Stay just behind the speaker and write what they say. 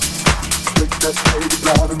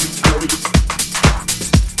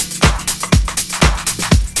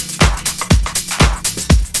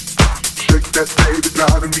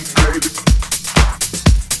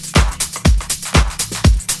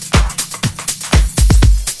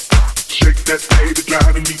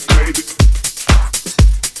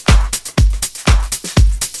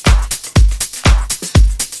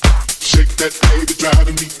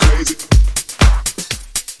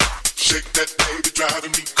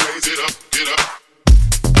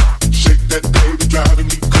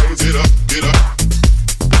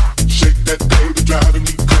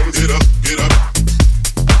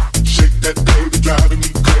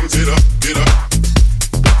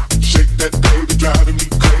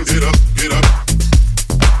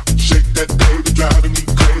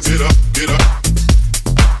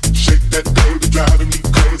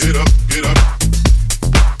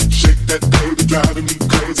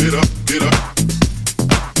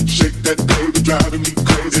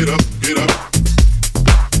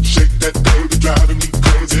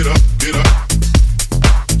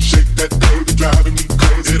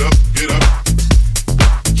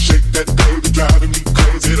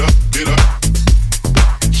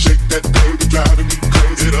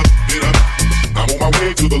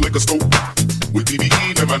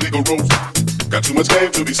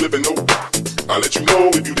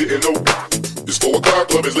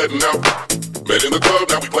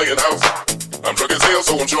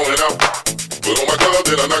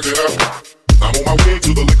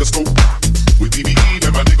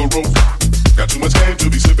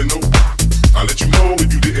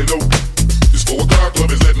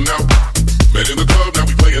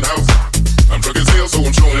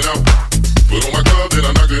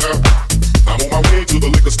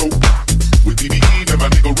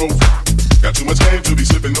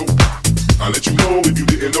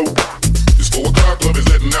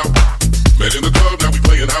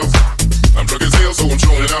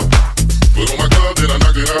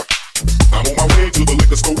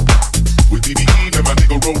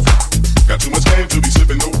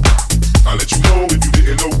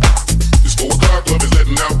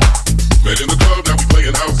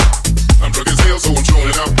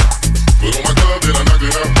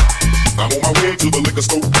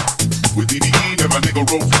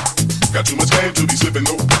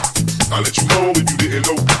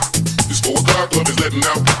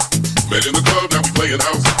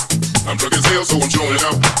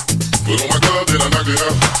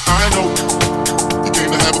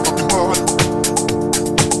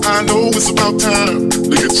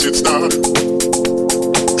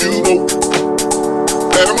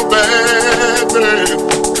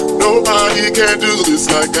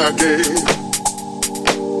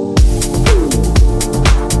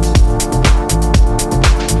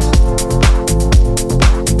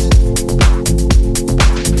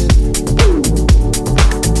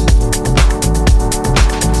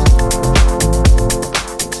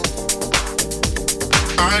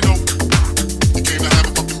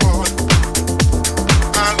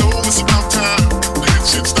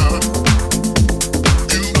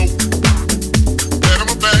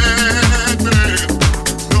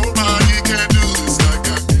Nobody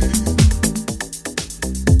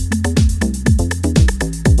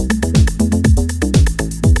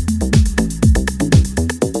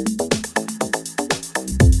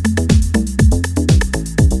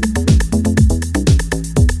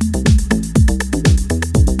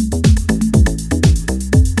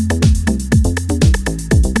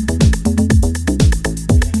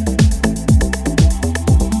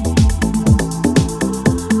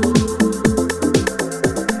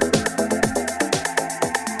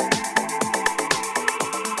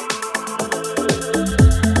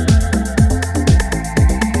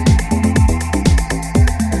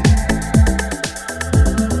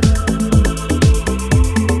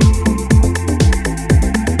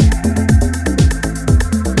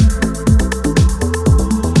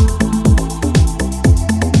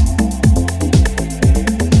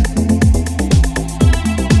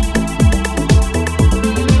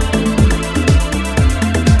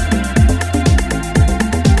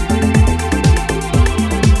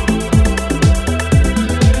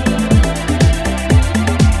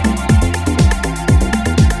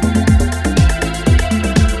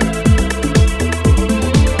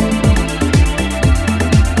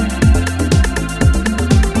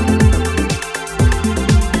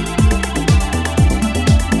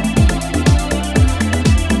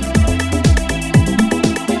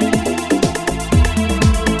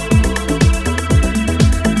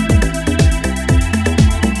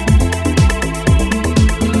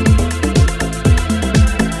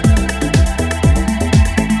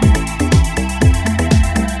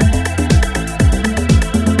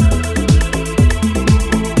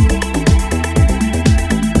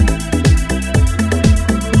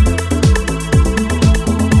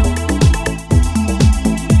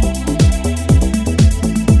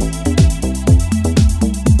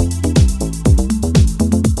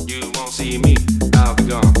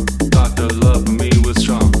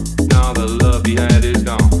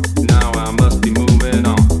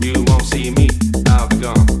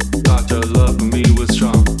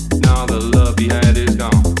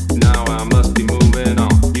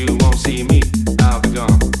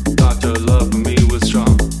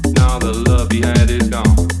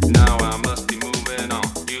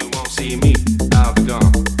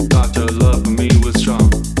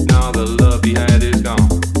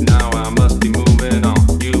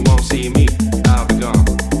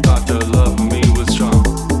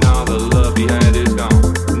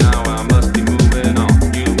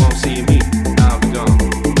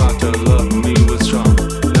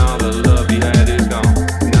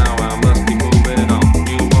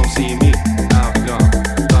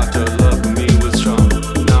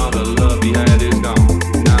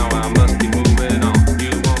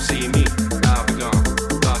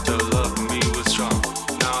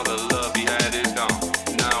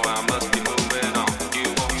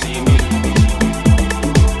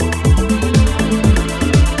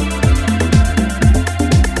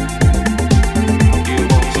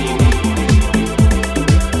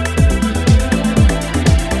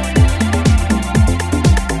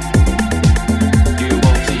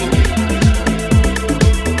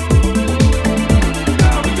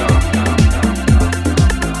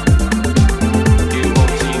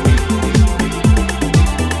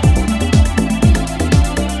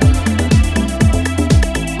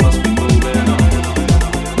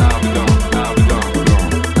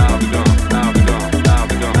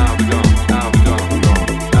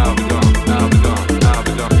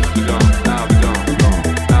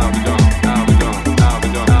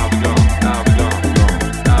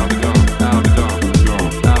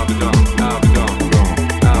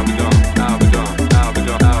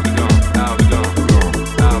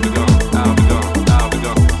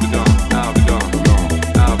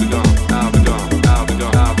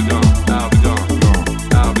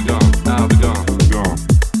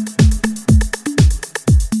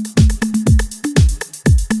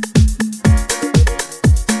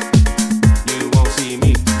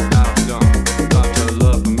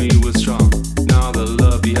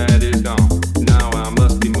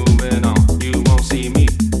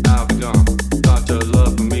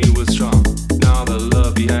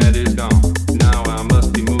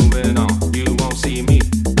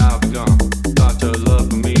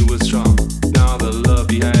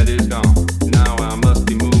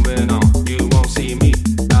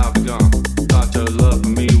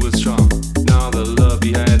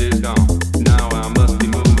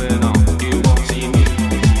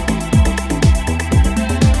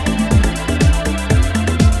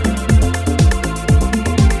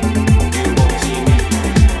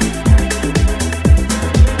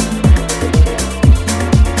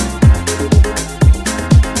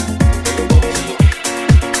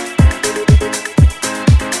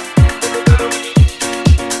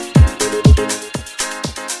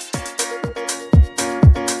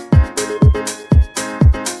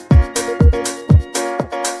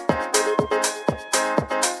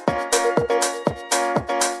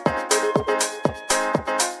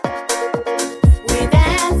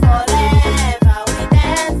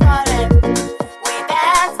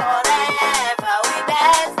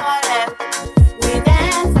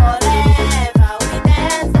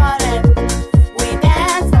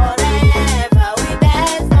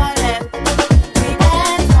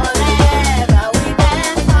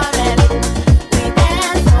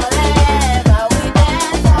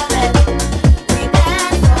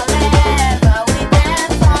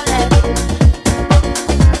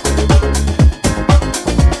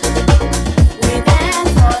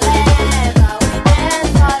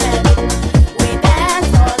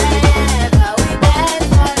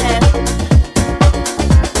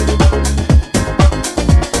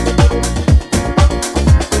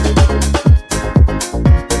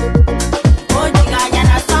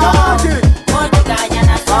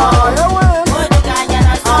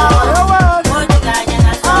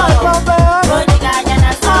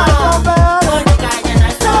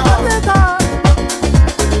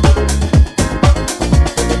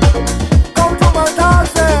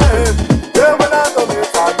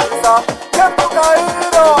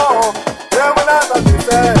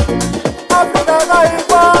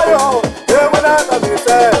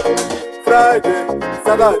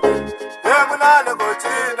Saturday. Yeah, we not go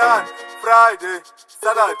China. Friday,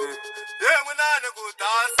 Saturday. Yeah, we not go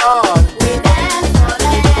dance. We dance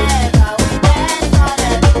forever. We dance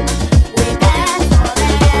forever. We dance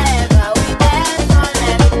forever. We dance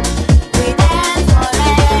forever. We dance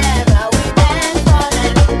forever. We dance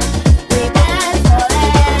forever. We dance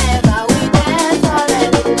forever. We dance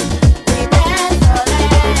forever. We dance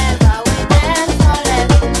forever. We dance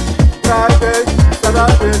forever. Friday,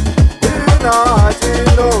 Saturday. Ina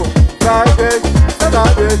chino. Friday,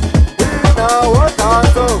 Saturday. Ina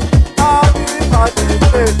watazo. Adi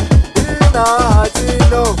patile. Ina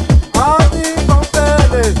chino. Adi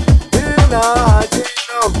kompele. Ina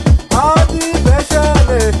chino. Adi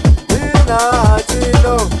beshele. Ina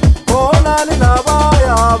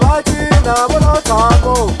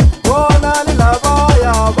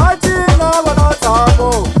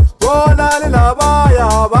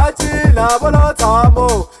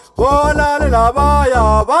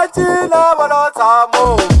Baya Bachina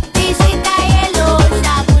Balotamo. Visita yelo,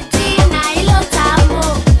 shabutina ilo tamo.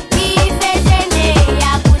 Ifejene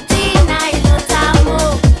ya butina ilo tamo.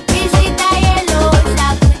 Visita yelo,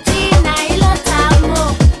 shabutina ilo tamo.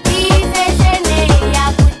 Ifejene ya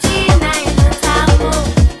butina ilo tamo.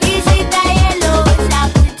 Visita yelo,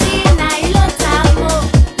 shabutina ilo tamo.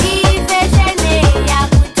 Ifejene ya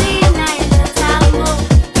butina ilo tamo.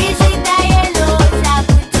 Visita yelo,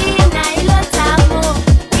 shabutina ilo tamo.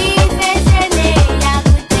 Ifejene ya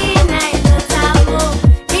butina ilo tamo.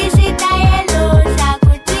 Visita yelo,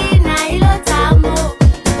 shabutina ilo tamo.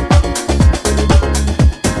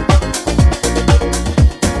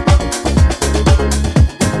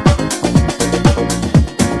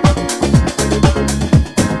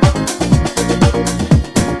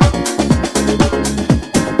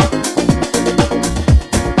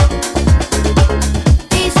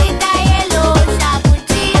 Visita yelo,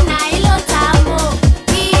 shabutina ilo tamo.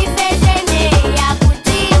 Ifejene ya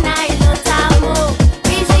butina ilo tamo.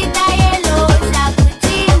 Visita yelo,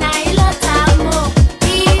 shabutina ilo tamo.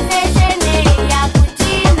 Ifejene ya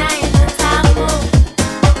butina ilo tamo.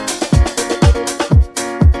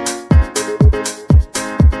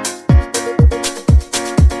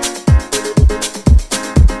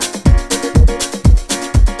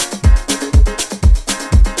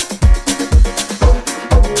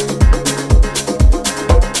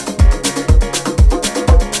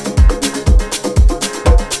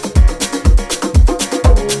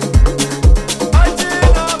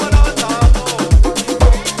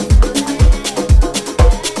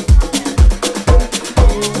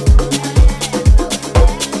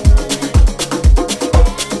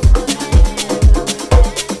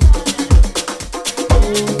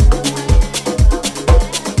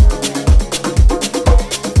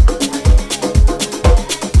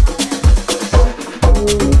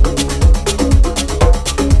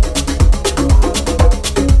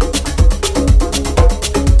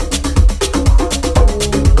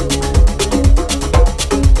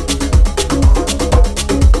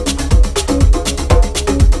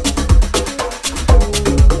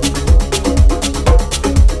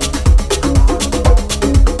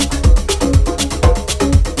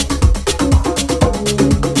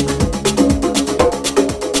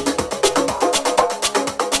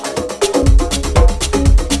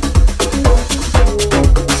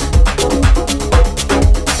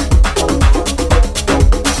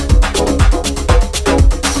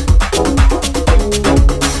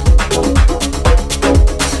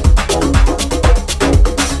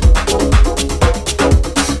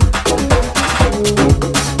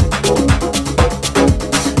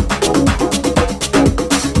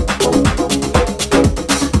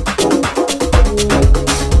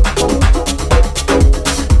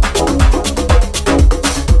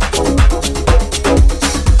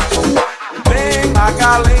 Vem, paga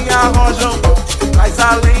a lenha, rojão, traz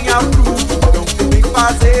a lenha pro fogão, vem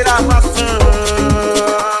fazer a maçã.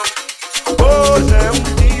 Hoje é um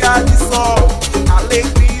dia de sol,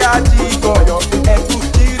 alegria de goió, é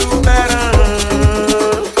curtir o verão.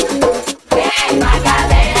 Vem, paga a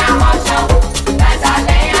lenha, rojão, traz a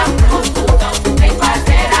lenha pro fogão, vem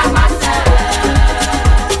fazer a maçã.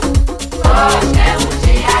 Hoje é um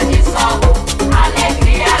dia de sol,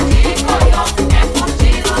 alegria de goió, é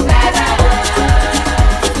curtir o verão.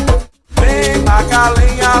 Vem, paga a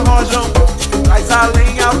lenha, rojão, traz a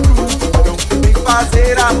lenha pro fogão, vem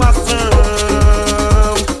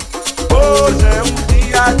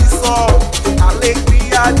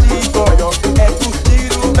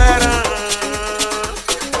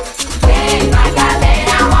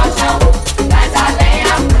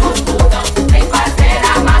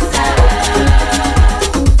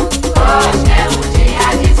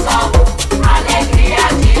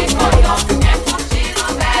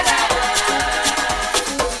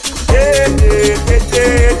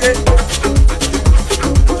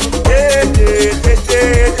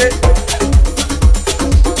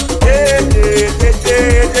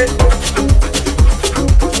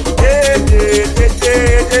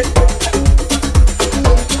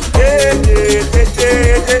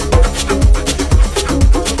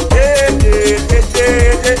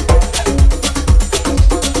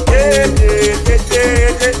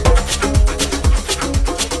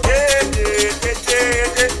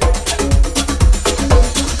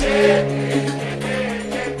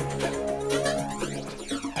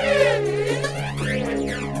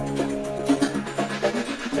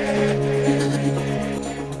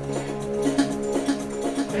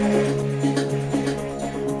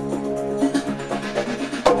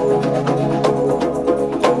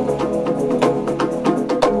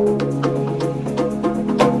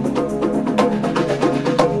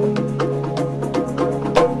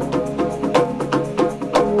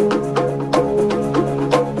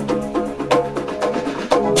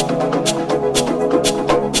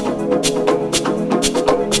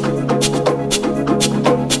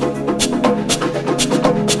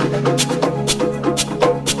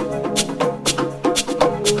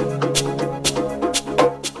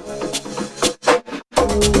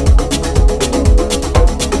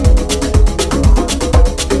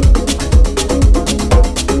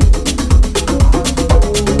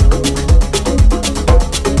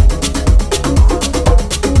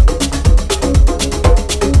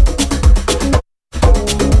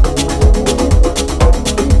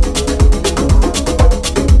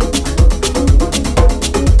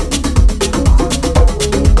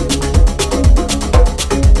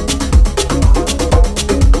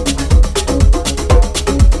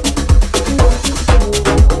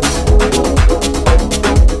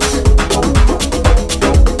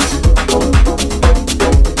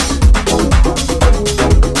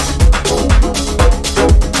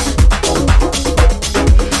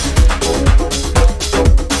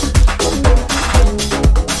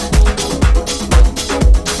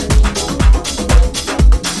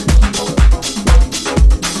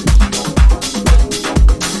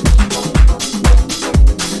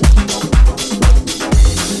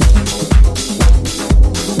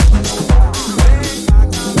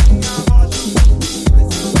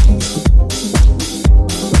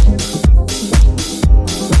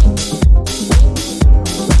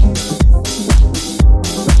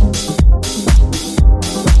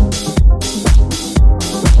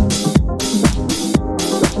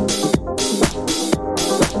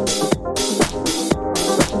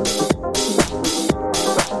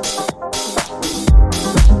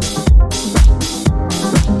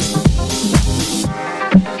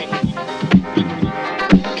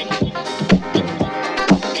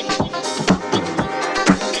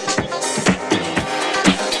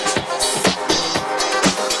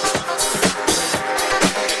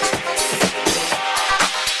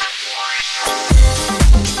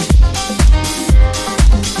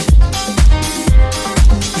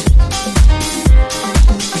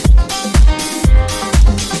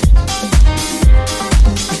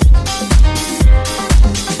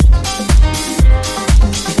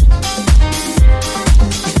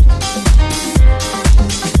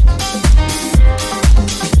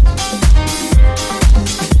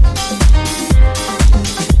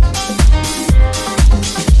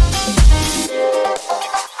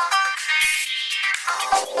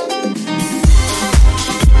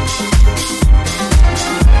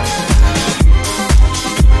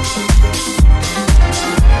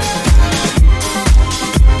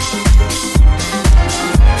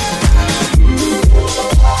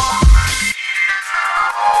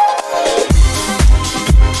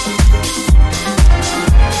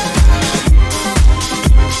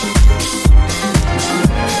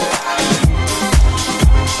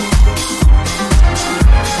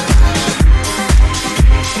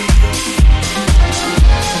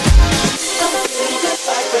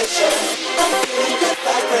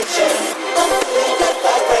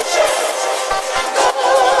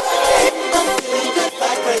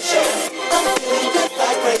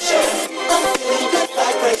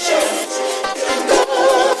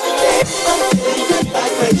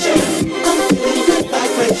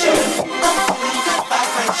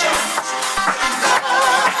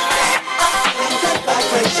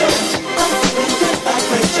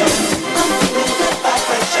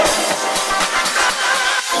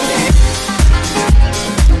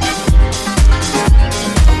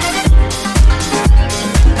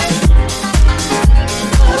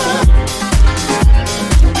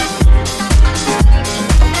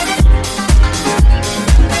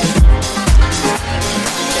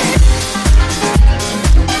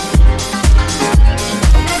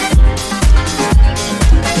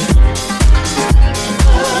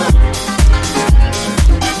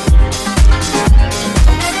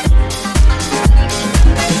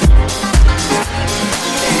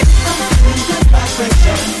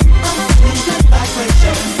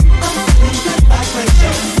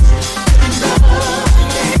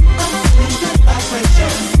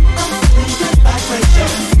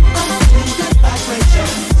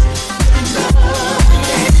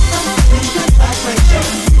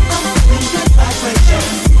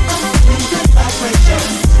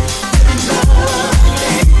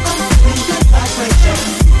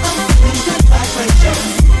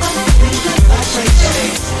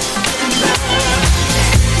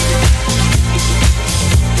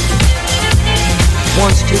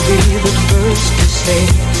say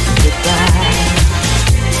goodbye.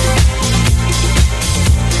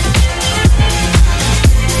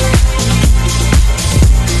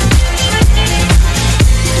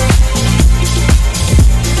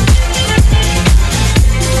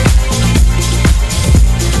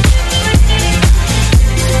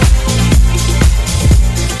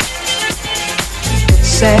 It's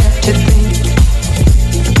sad to think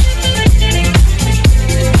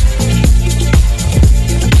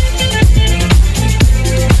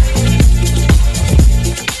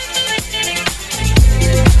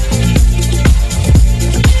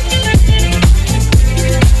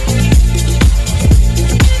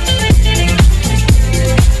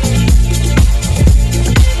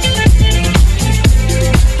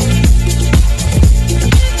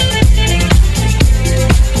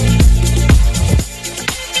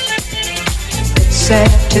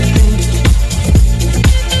sad to think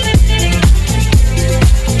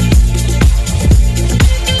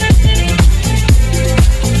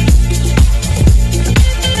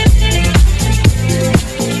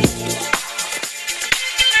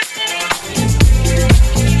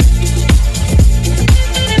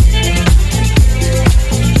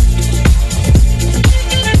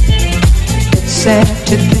it's sad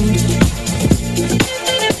to think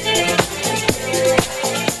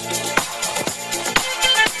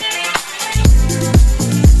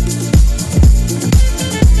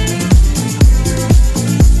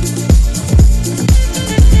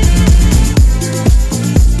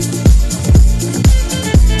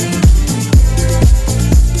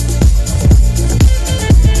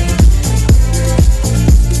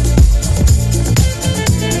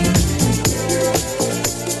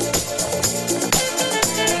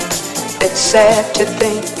sad to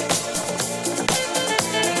think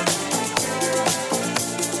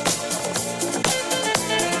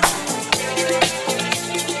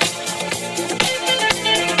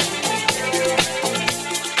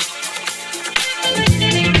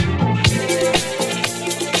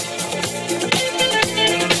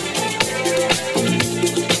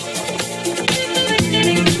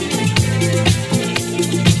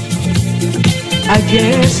I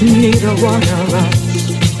guess neither one of us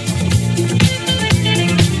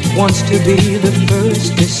wants to be the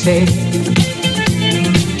first to say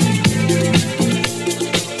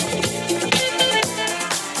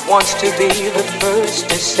wants to be the first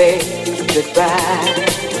to say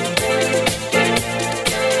goodbye.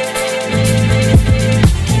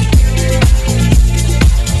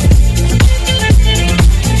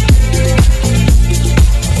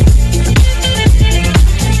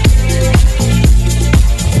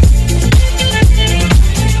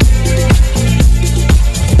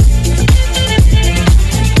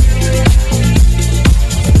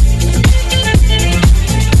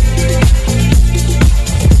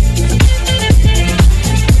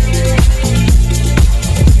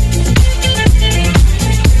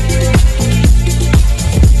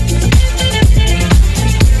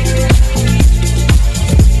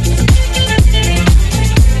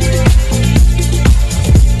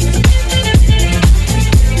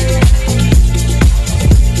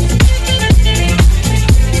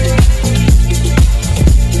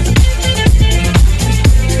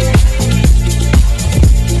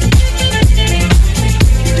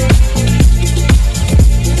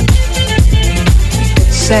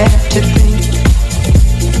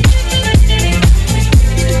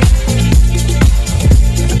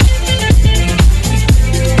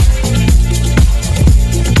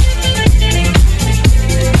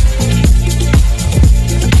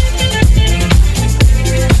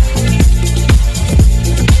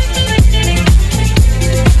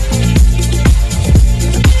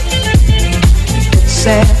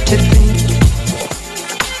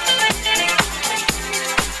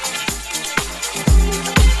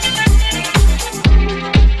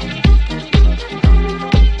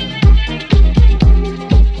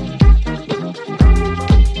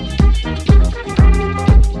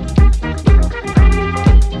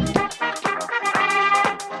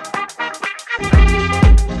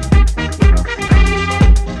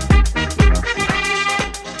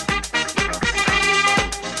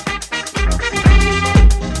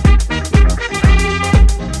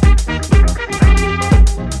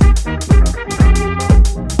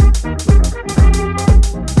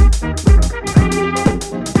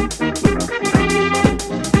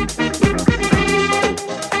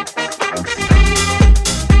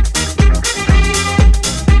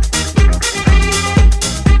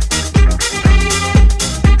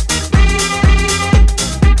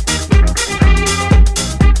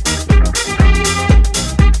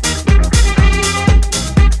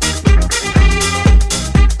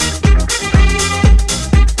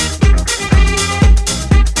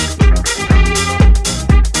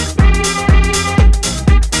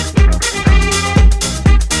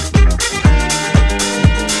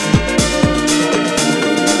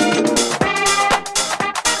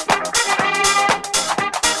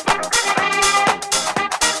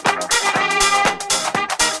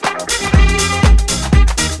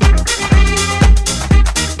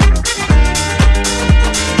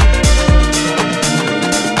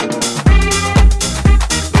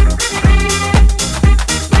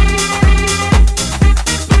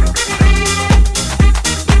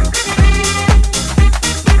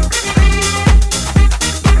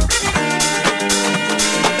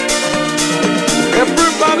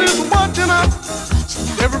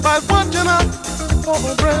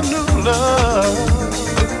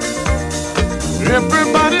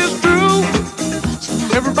 Everybody's through.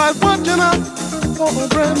 Everybody's watching out for a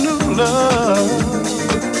brand new love.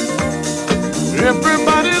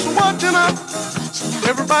 Everybody's watching out.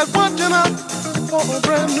 Everybody's watching out for a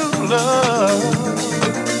brand new love.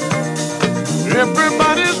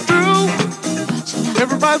 Everybody's through.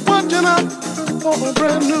 Everybody's watching out for a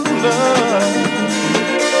brand new love.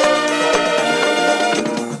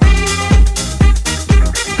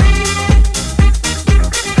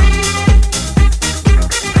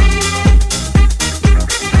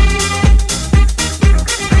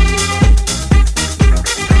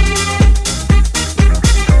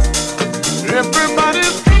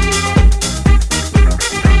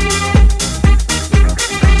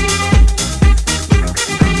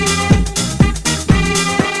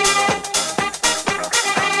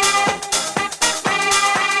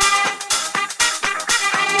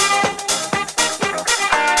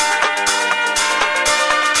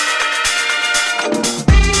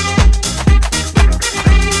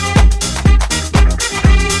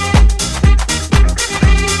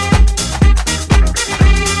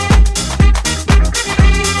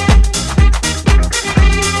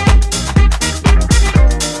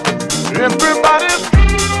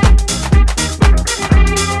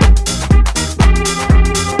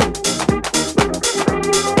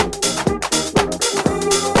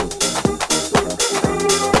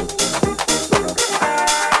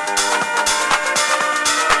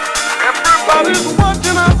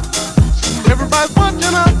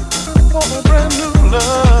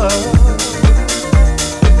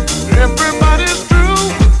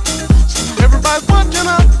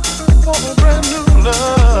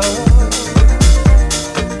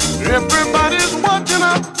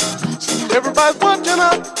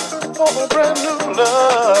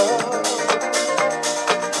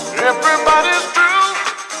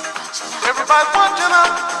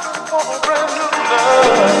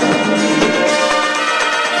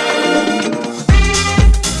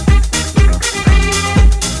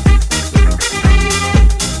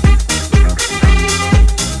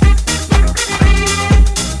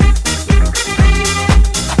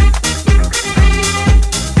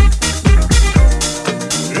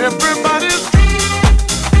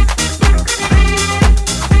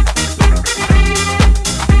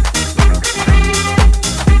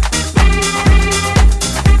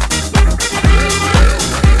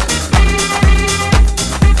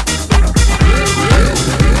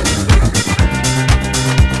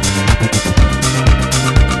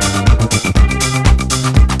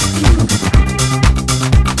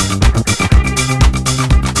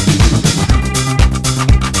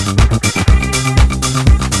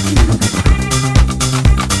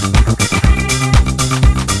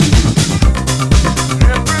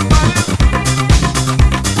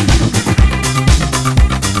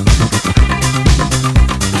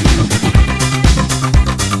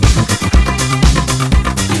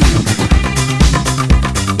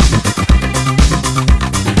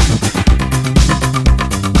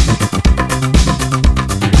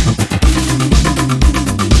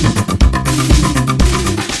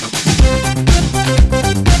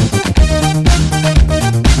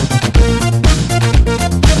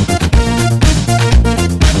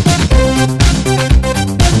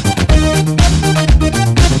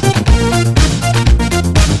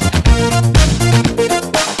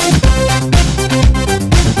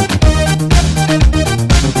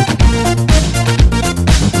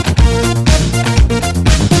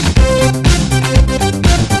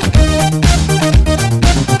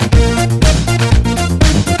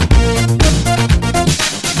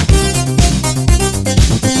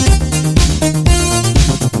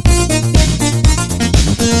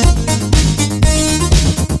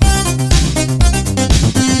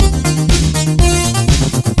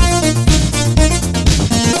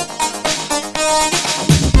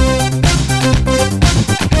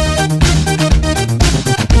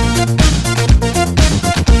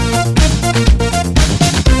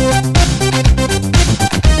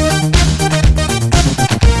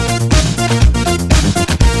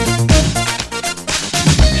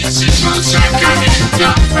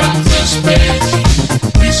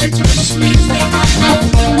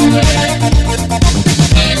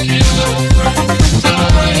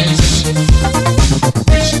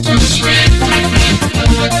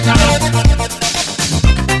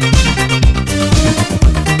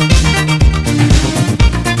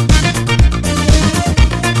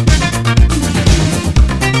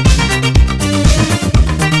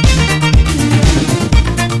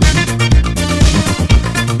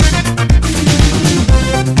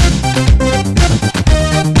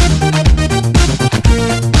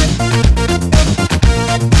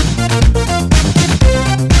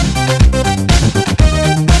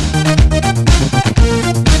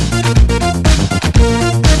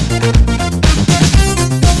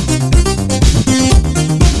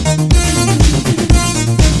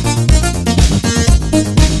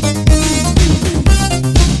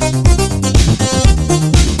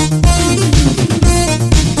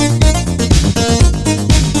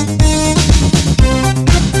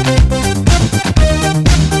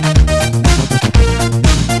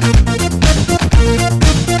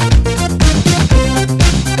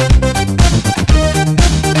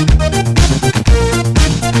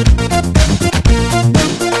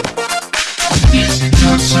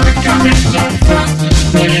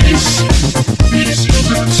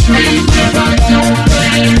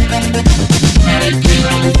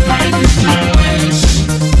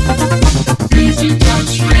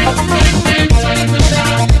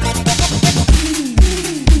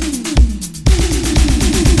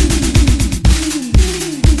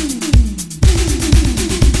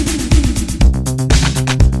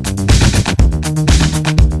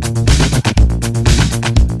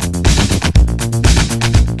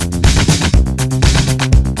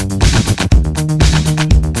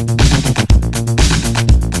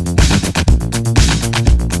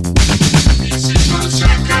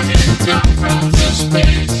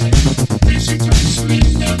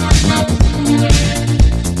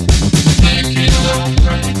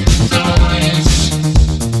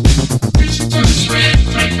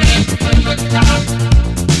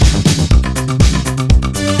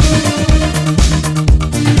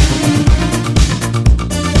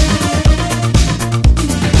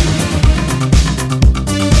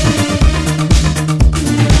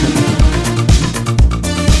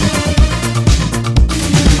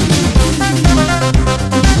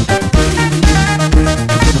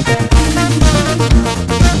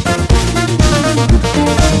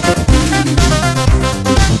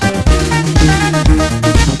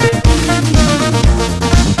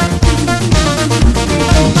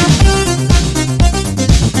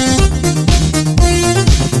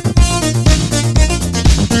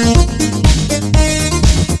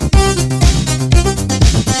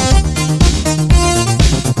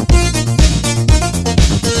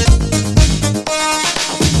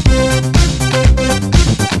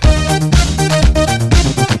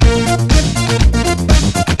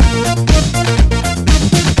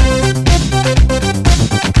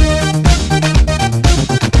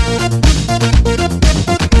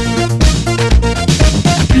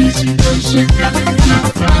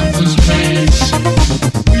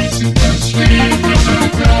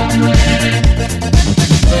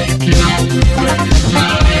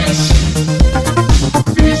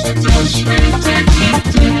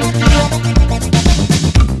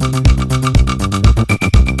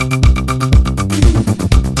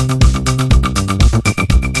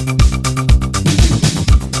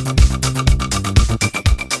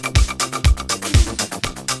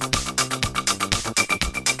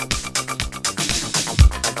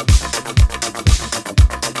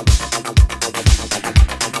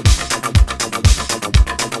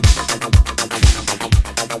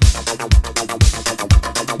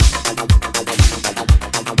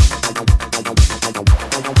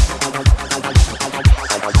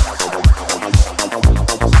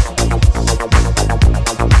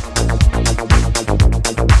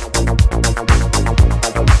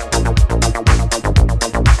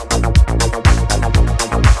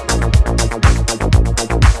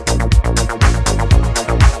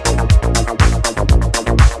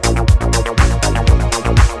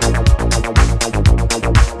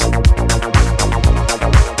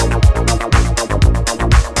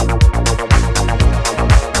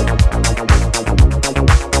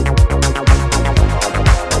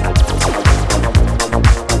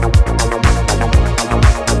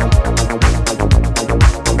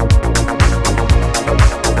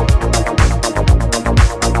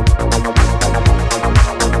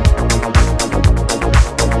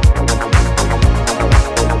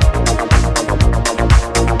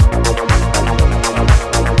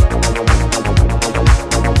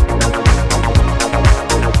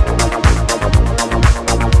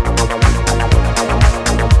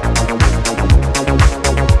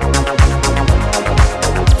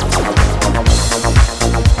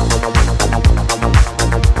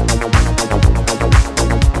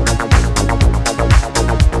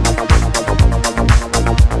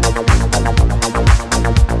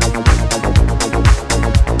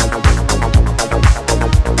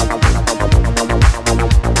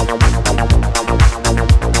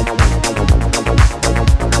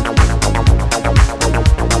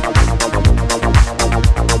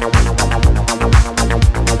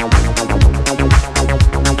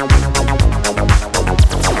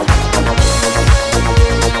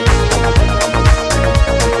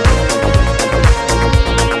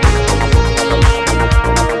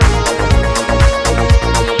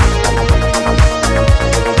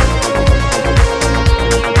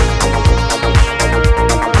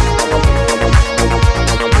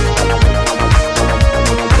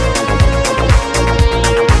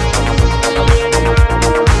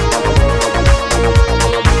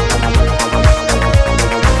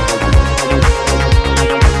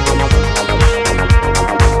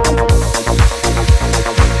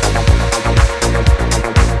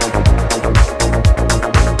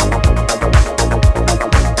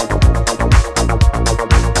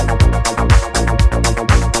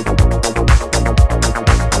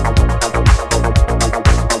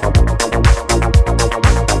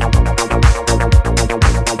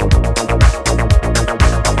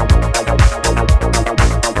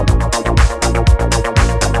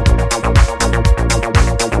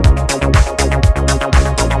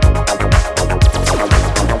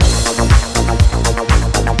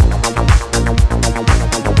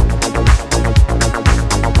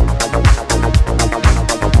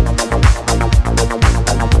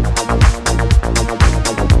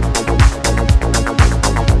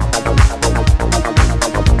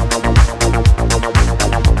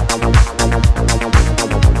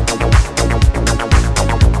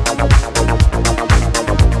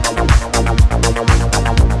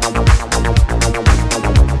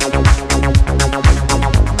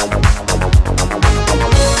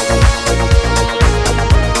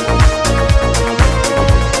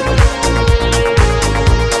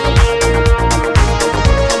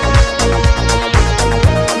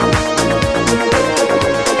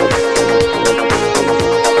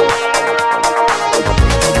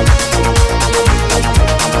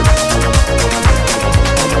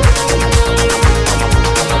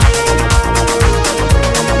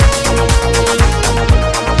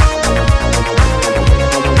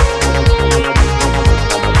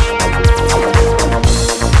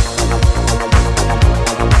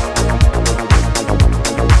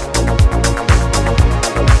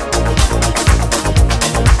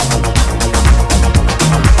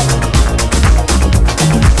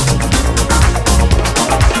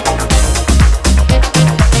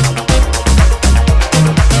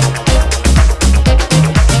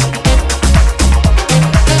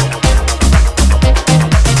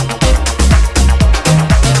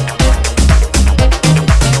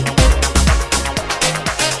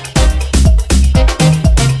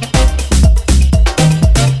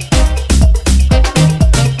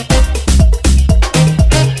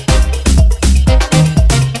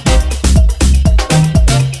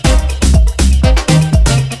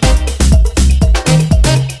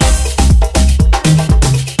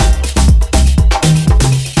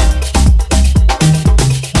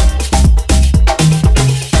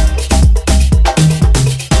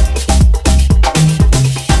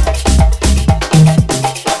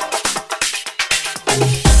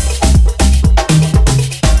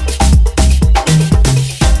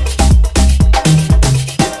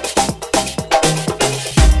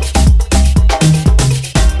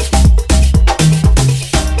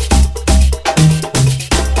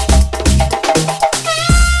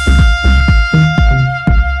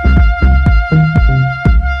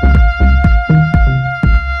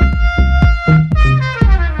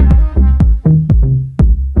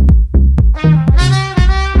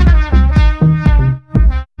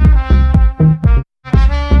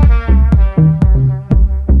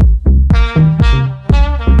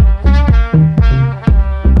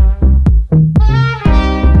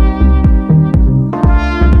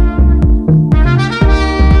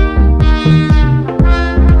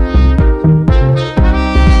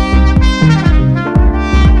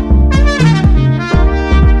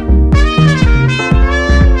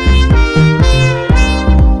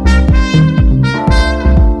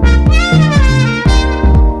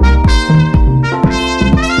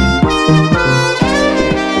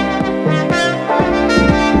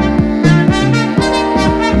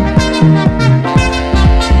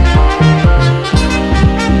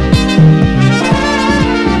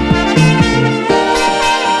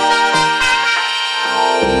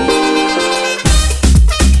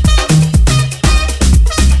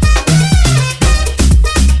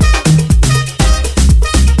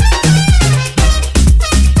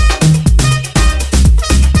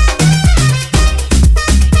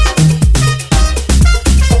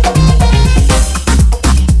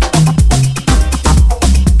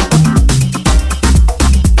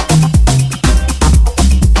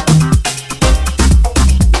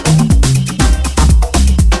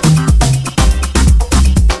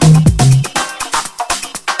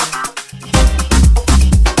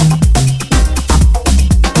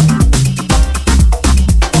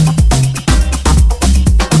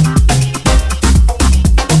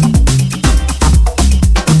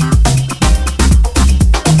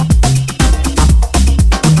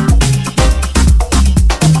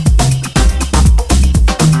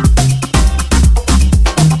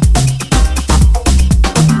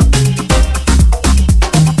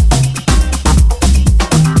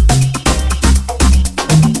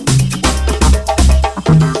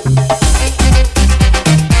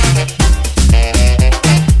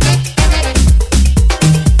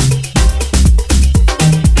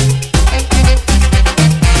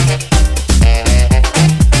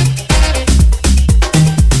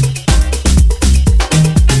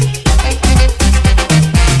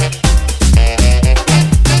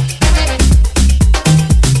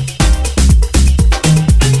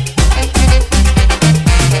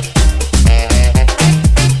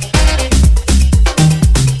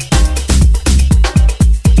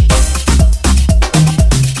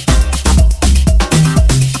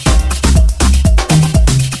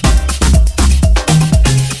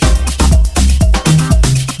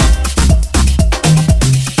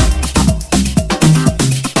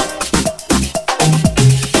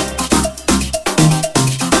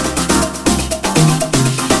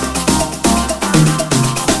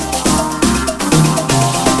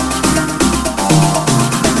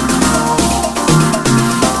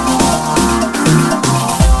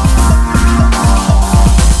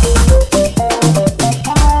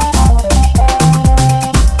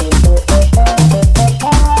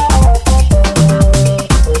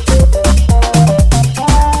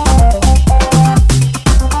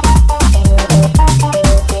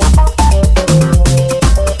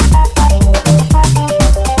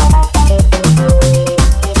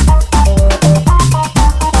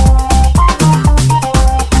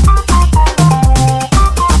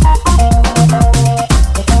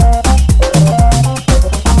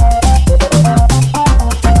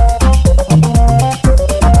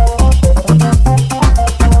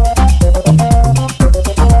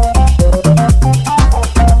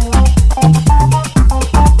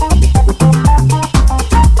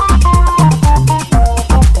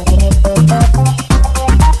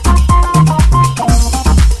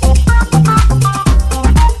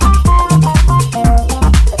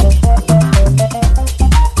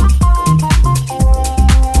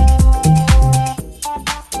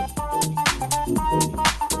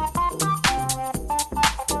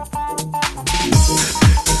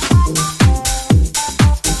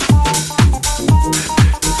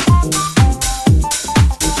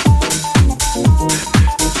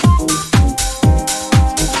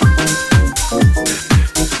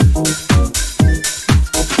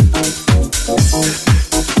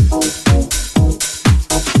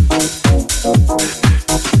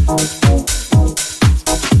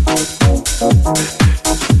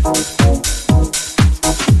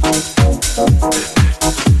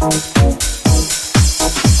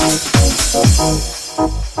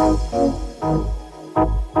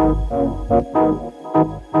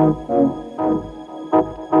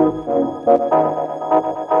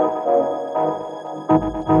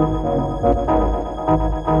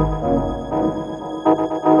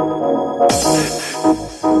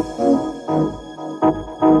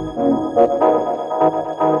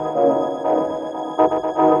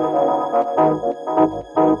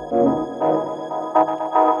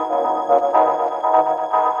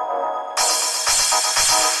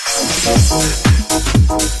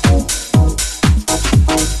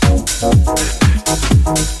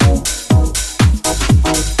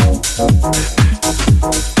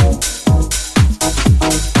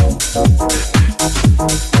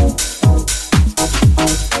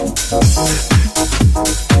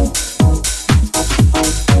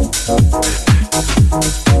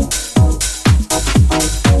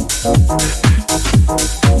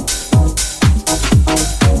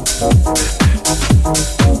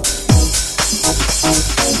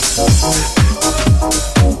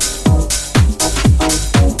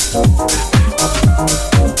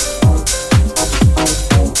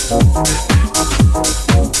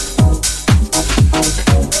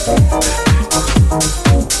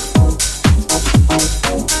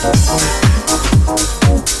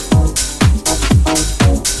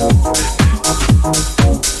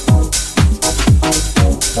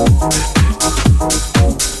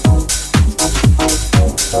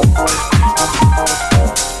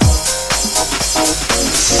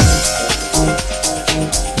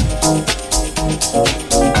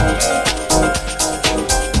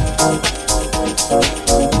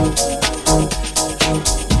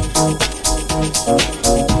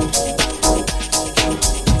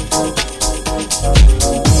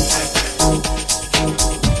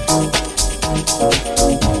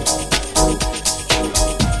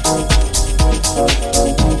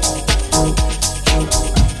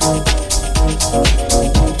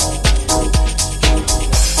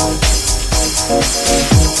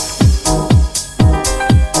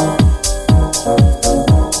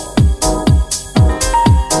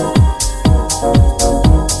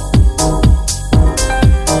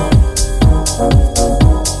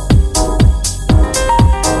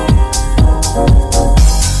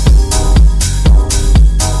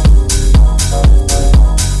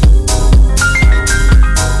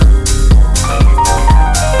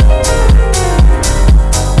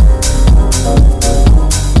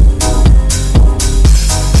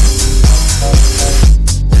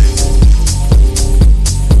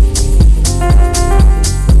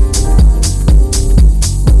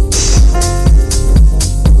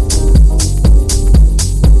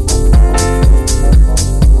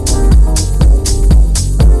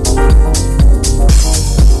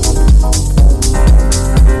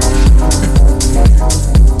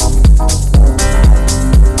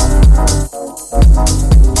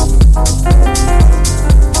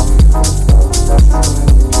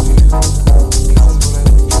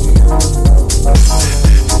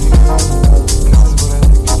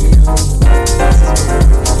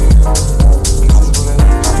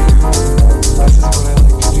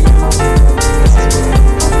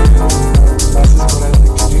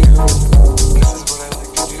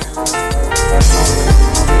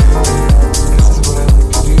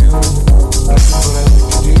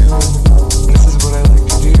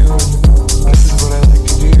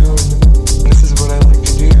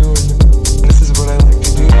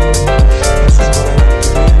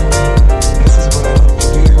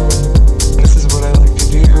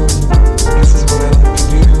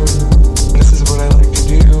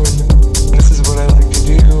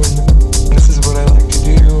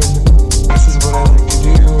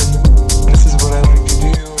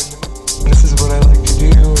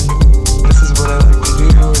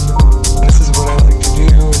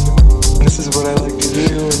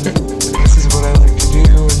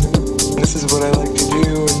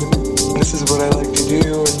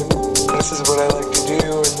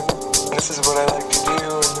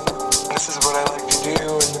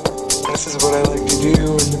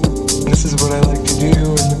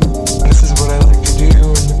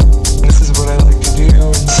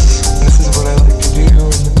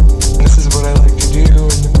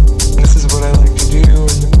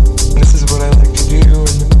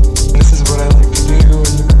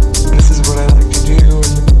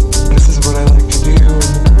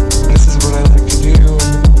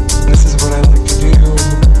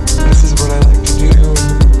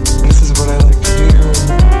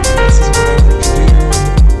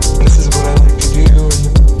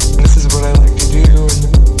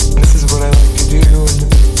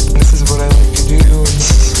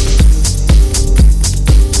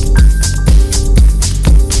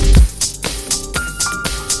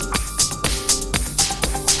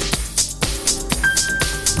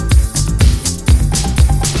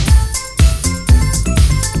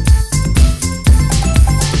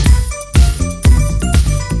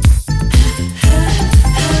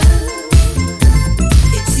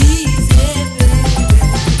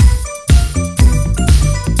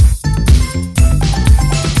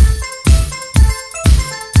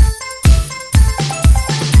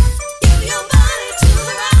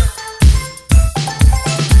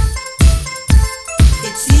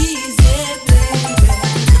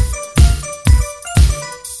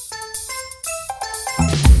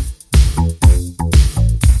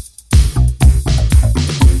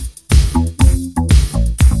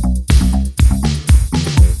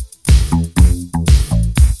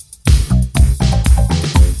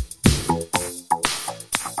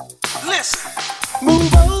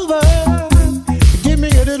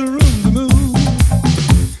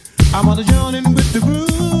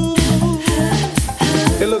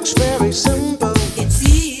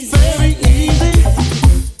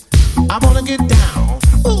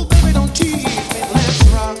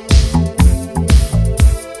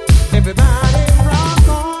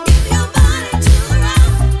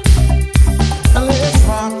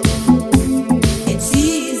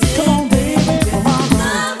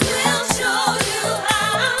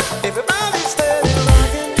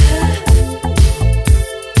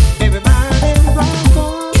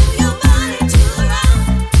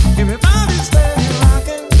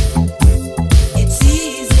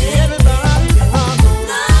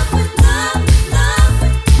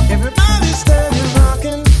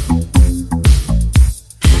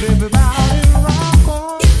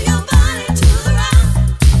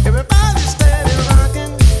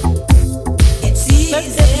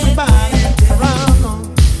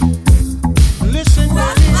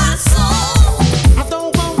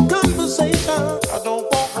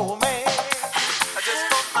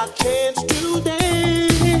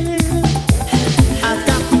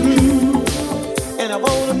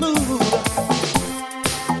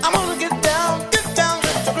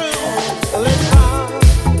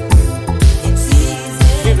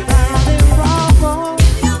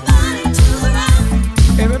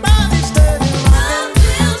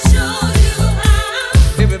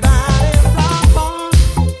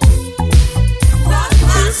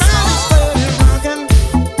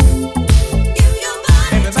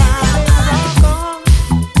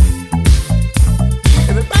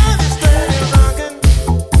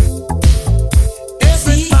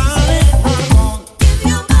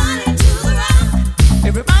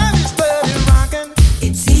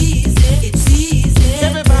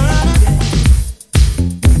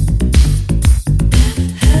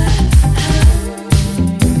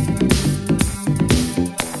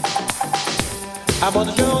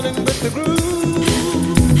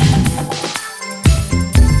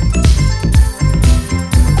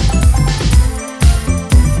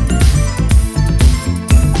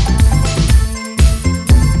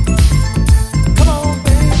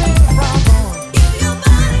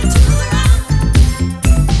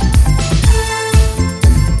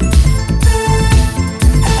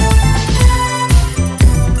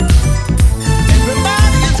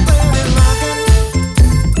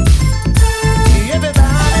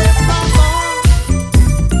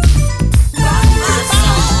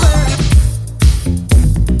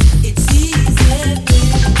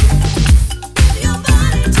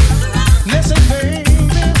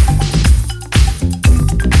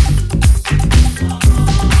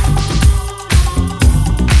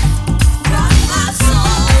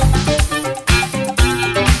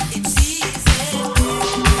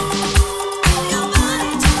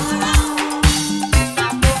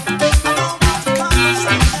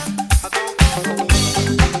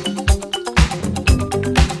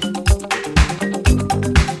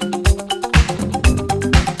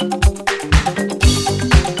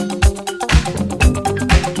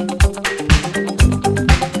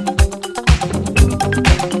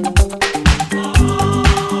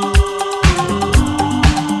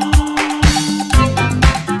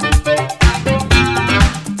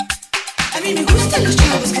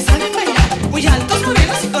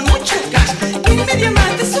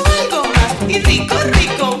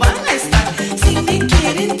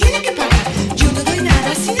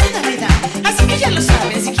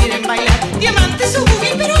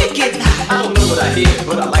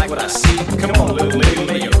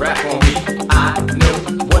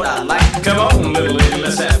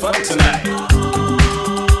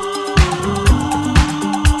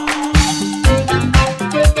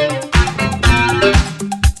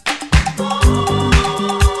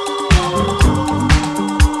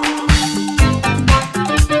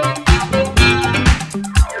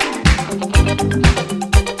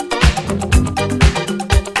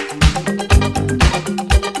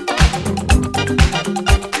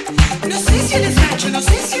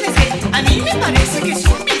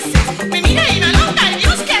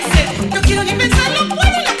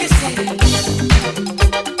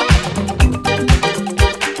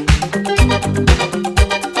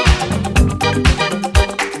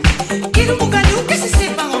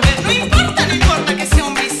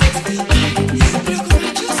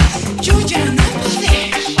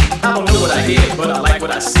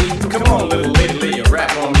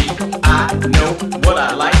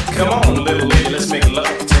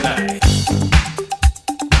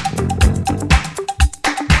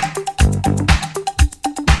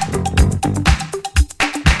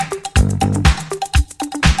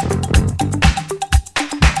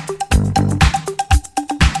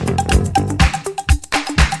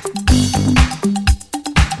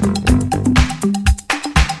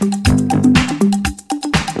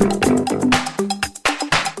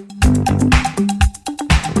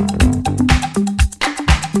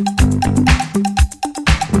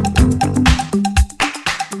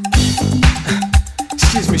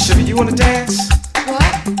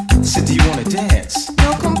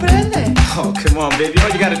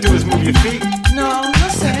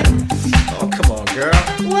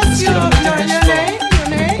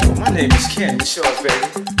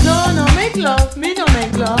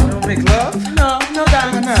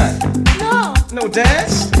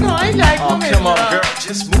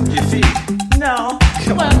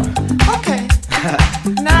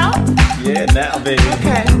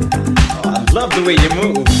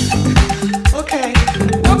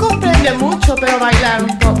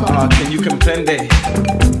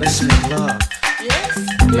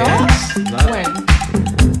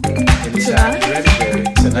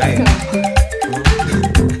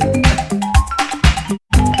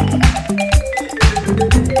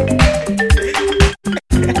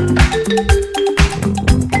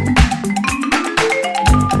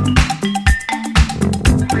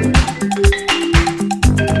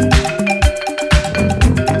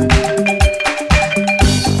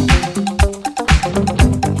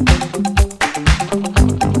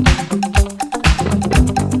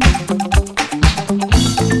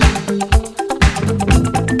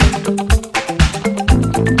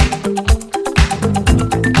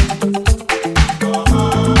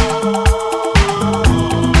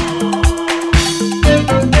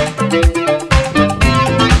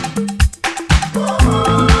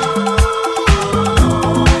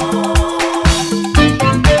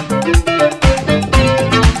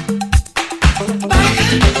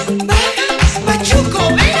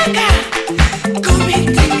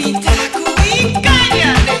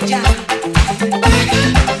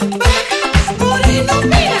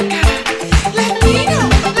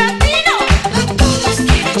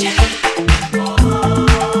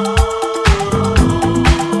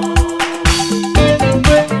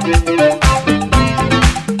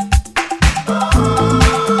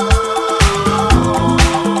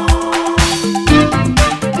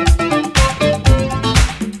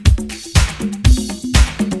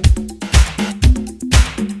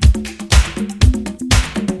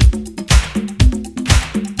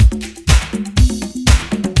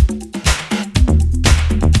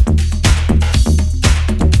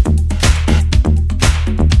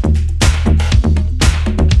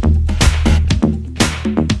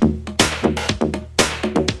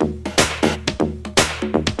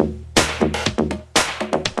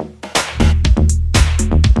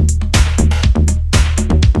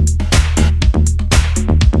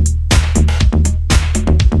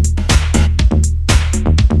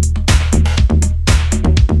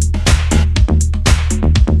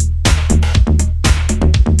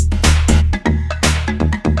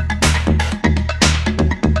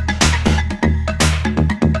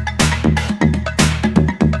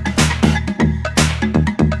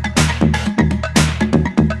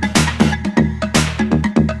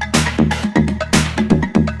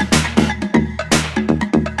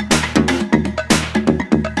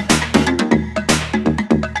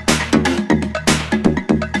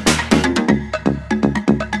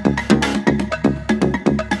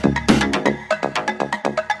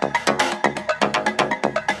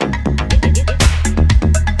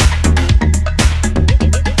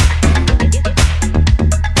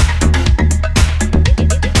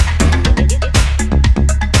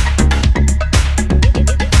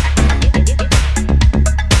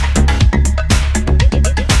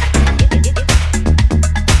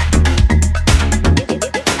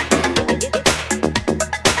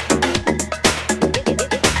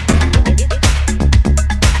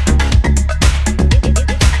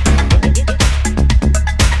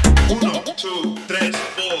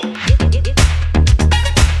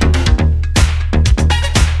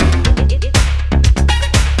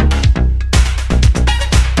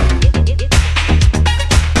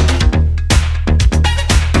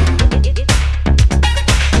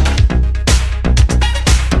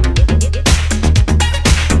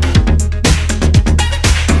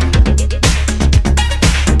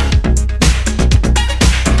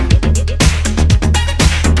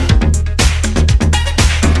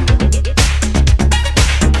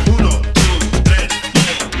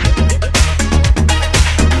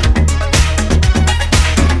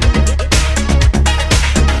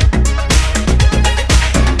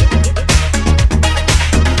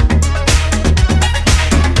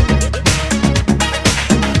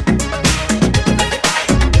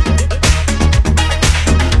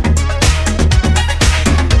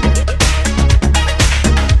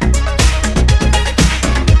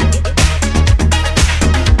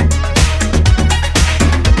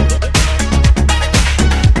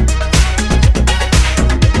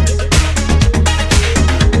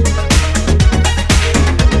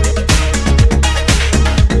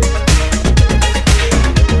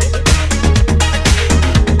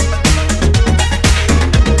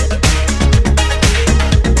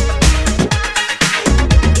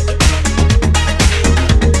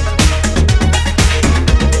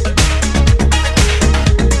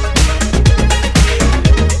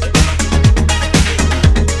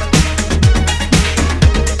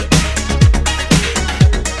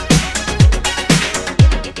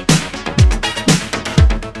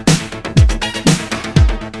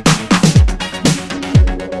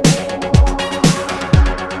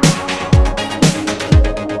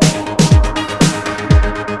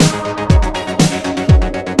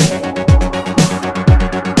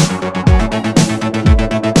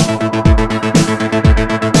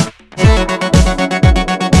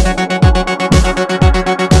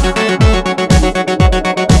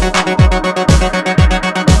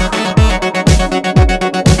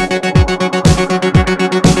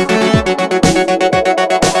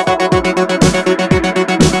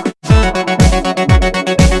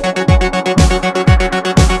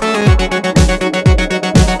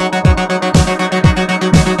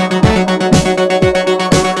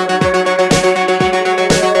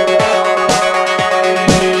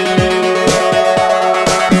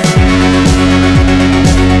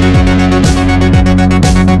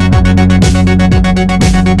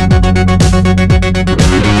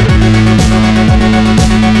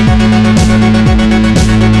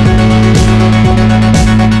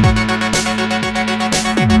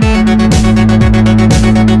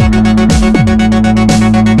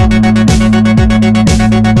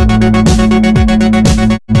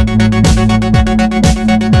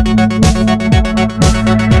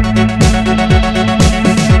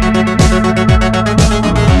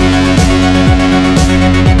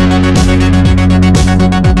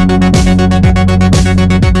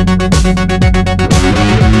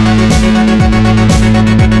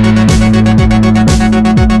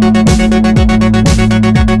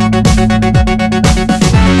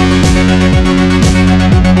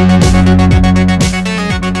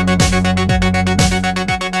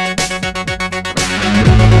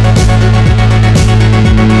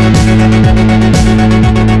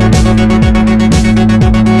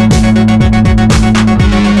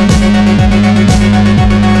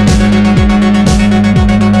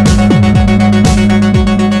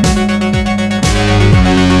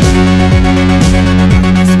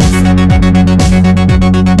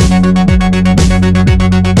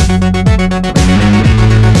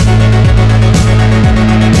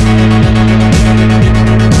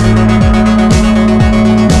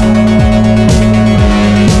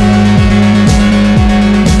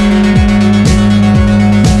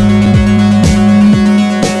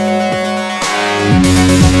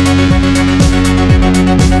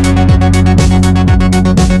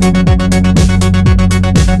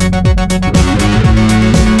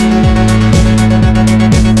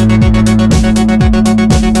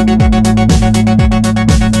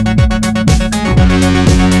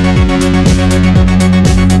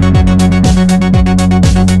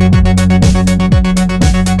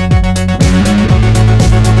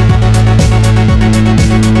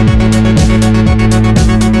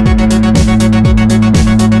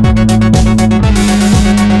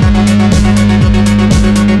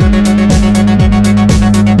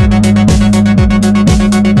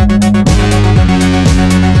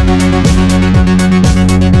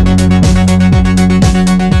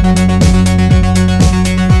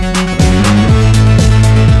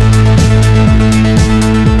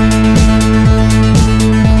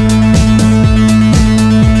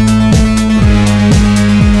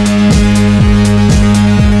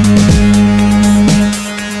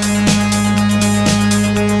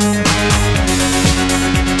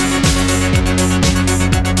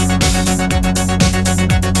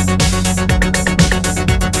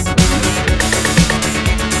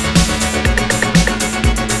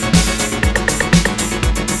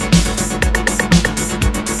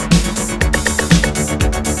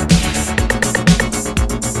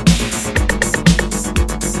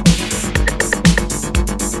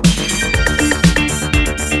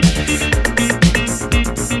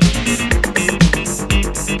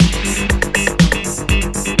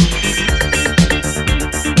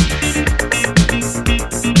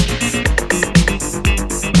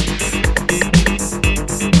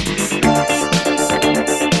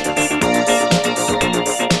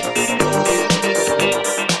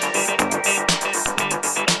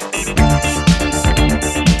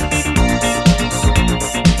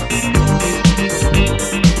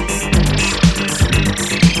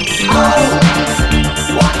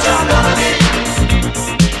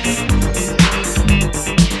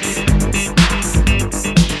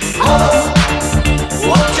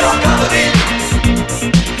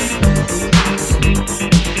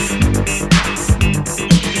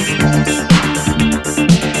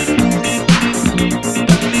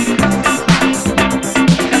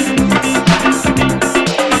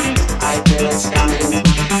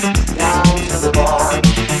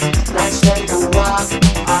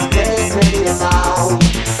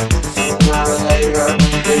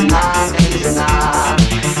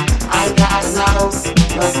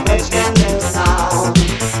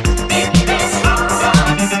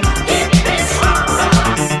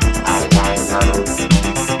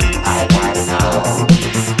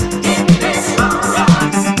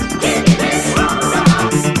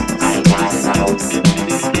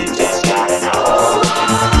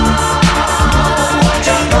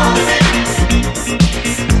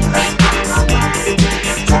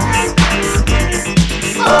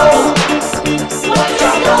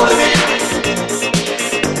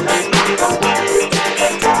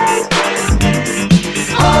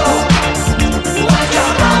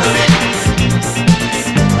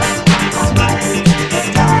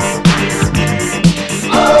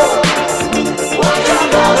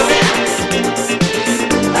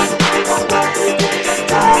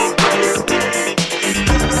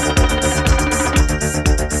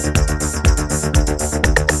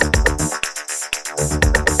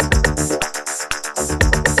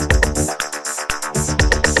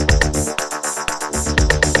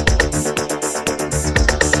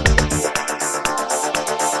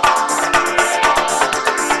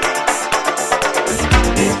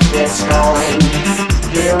 It's going,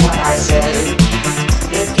 hear what I say.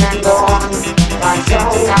 It can go on like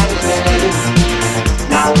young and play.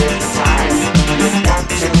 Now is the time, you've got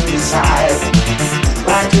to decide.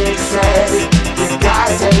 Like you said, you've got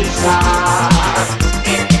to decide.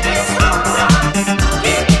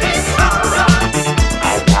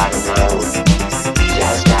 I gotta know,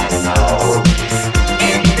 just gotta know.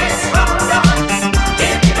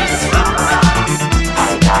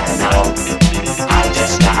 I gotta know, I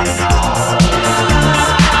just gotta know.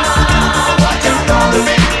 What you gonna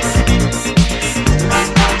be?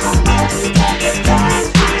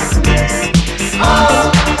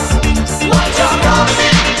 Oh, what you gonna be?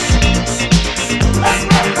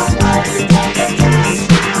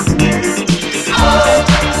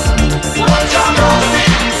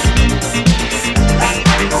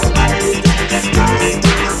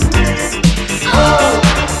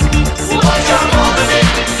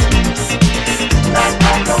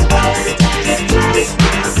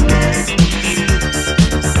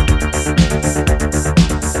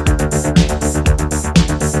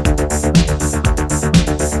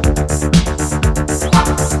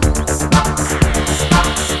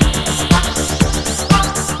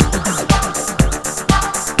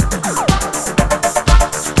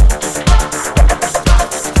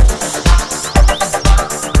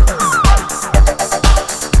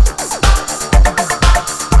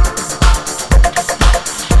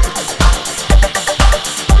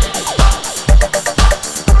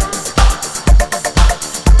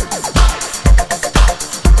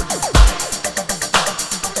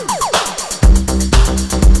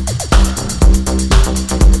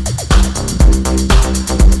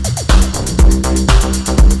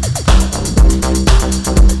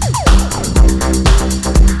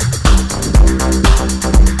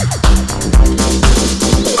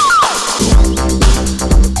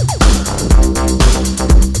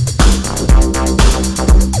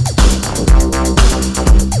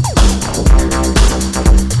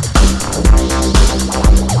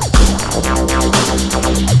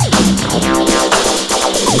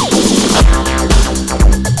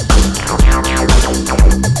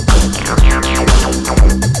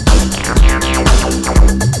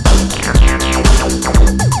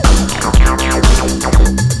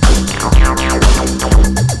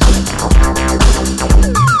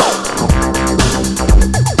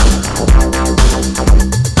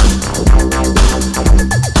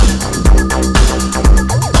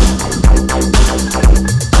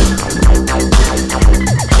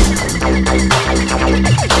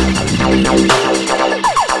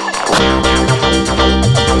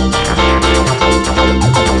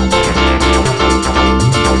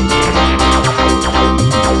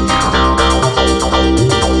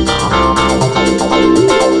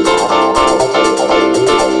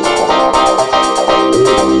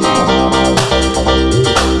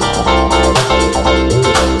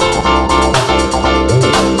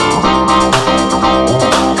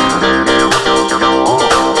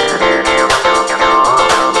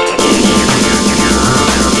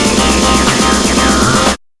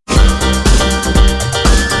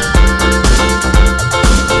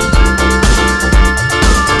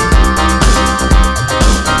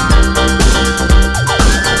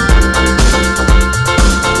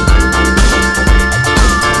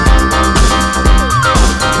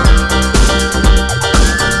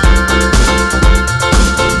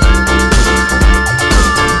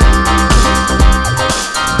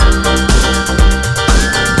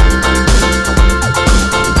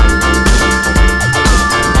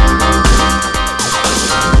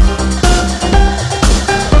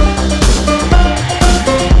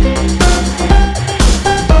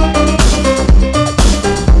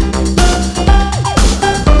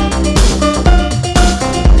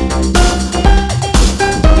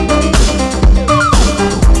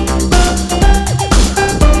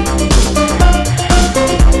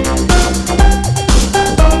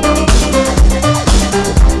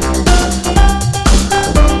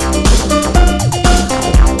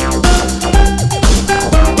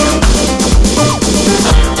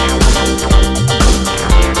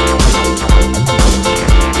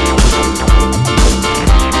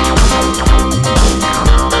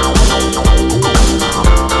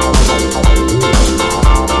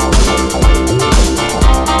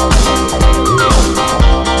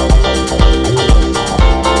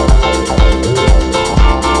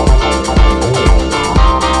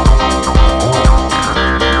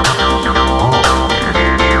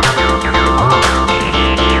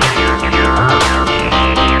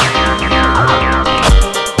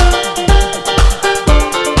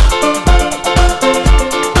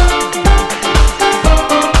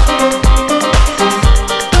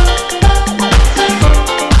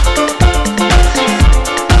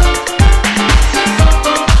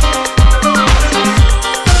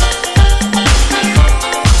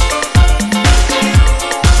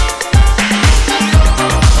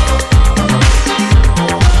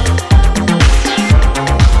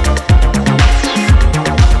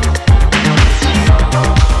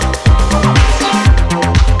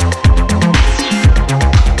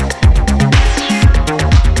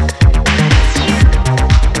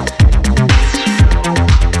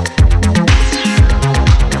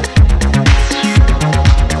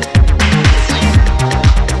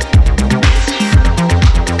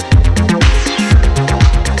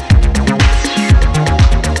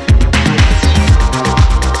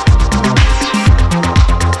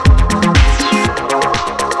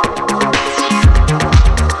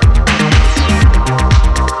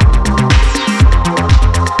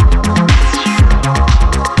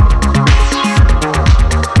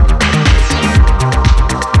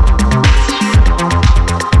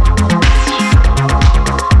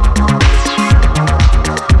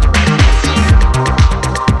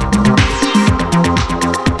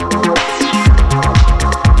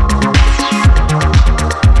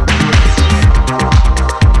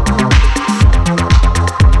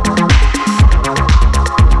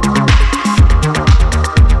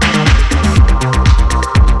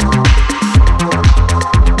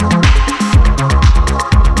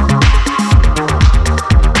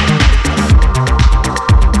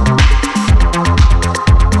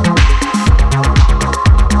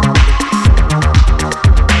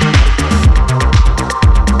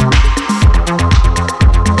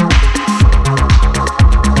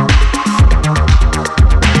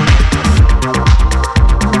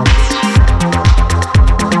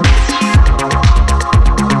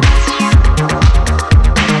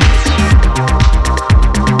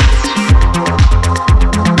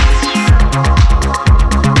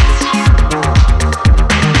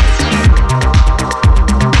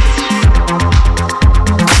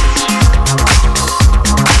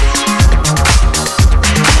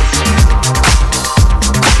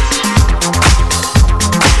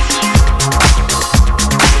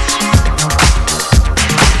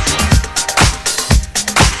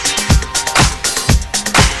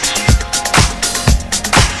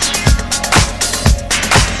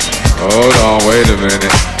 Hold on, wait a minute.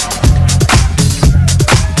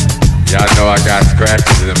 Y'all know I got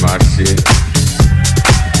scratches in my shit.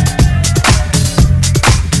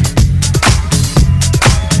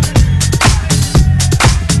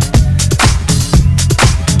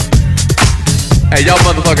 Hey, y'all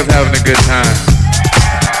motherfuckers having a good time.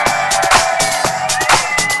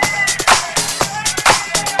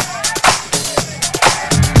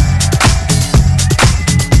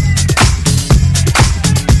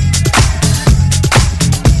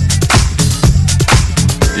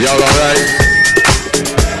 Y'all alright?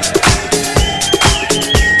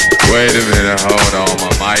 Wait a minute, hold on, my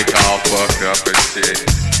mic all fucked up and shit.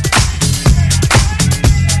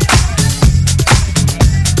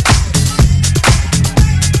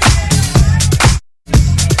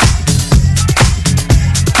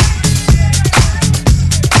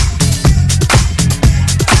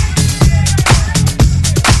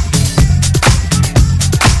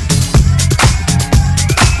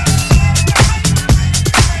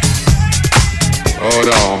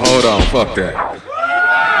 Hold on, fuck that.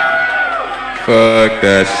 Fuck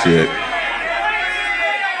that shit.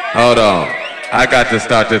 Hold on. I got to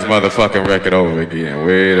start this motherfucking record over again.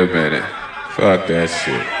 Wait a minute. Fuck that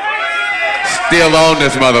shit. Still on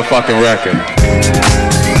this motherfucking record.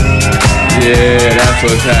 Yeah, that's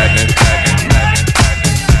what's happening.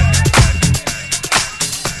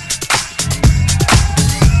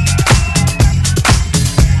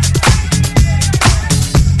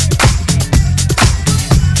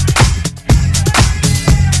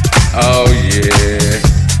 Oh yeah.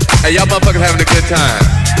 Hey, y'all motherfuckers having a good time.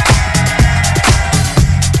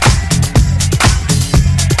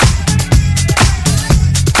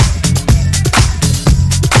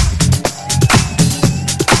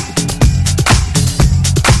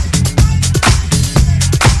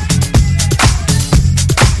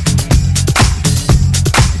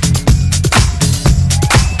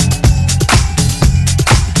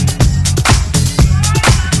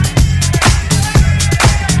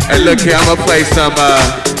 Hey, look here, I'm gonna play some,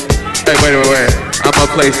 hey, wait. I'm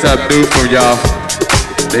gonna play something new for y'all.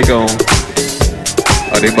 They gon',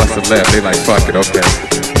 oh, they must have left. They like, fuck it, okay.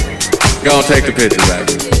 Go on, take the picture back.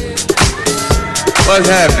 What's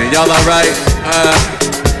happening? Y'all alright?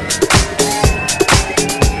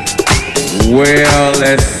 Well,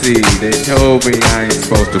 let's see. They told me I ain't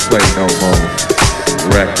supposed to play no more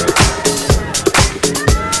records.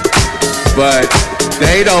 But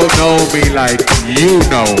they don't know me like you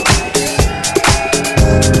know.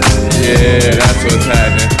 Yeah, that's what's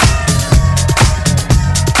happening.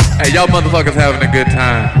 Hey, y'all motherfuckers having a good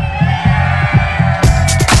time.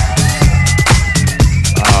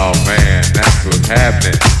 Oh man, that's what's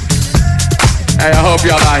happening. Hey, I hope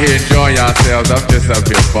y'all out here enjoying yourselves. I'm just up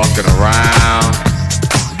here fucking around.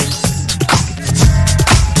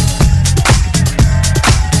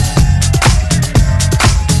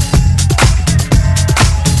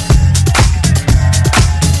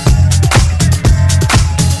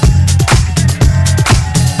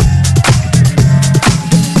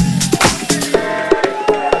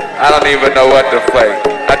 I don't even know what to play.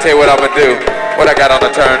 I tell you what I'm gonna do. What I got on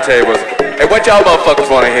the turntables. Hey, what y'all motherfuckers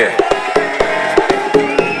wanna hear?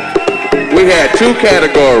 We had two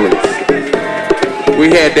categories.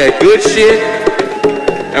 We had that good shit,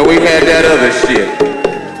 and we had that other shit.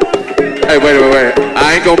 Hey, wait.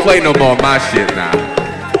 I ain't gonna play no more of my shit now.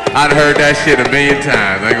 I done heard that shit a million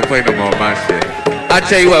times. I ain't gonna play no more of my shit. I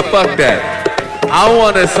tell you what, fuck that. I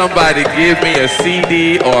wanted somebody to give me a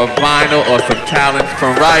CD or a vinyl or some talent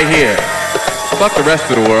from right here. Fuck the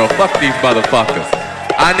rest of the world. Fuck these motherfuckers.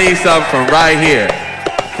 I need something from right here.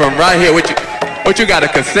 From right here. What you got, a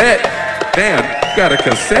cassette? Damn, you got a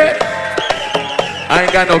cassette? I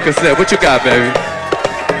ain't got no cassette. What you got, baby?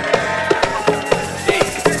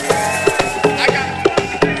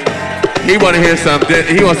 He wanna hear something.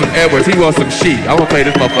 He wants some Edwards. He wants some Sheep. I wanna play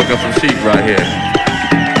this motherfucker some Sheep right here.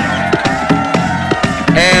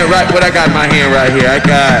 And right, what I got in my hand right here, I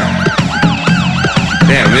got,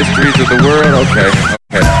 damn, Mysteries of the World, okay.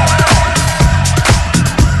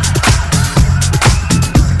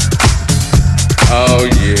 Oh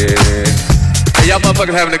yeah. Hey, y'all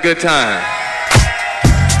motherfuckers having a good time.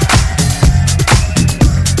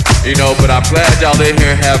 You know, but I'm glad y'all in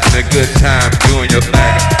here having a good time doing your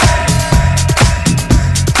thing.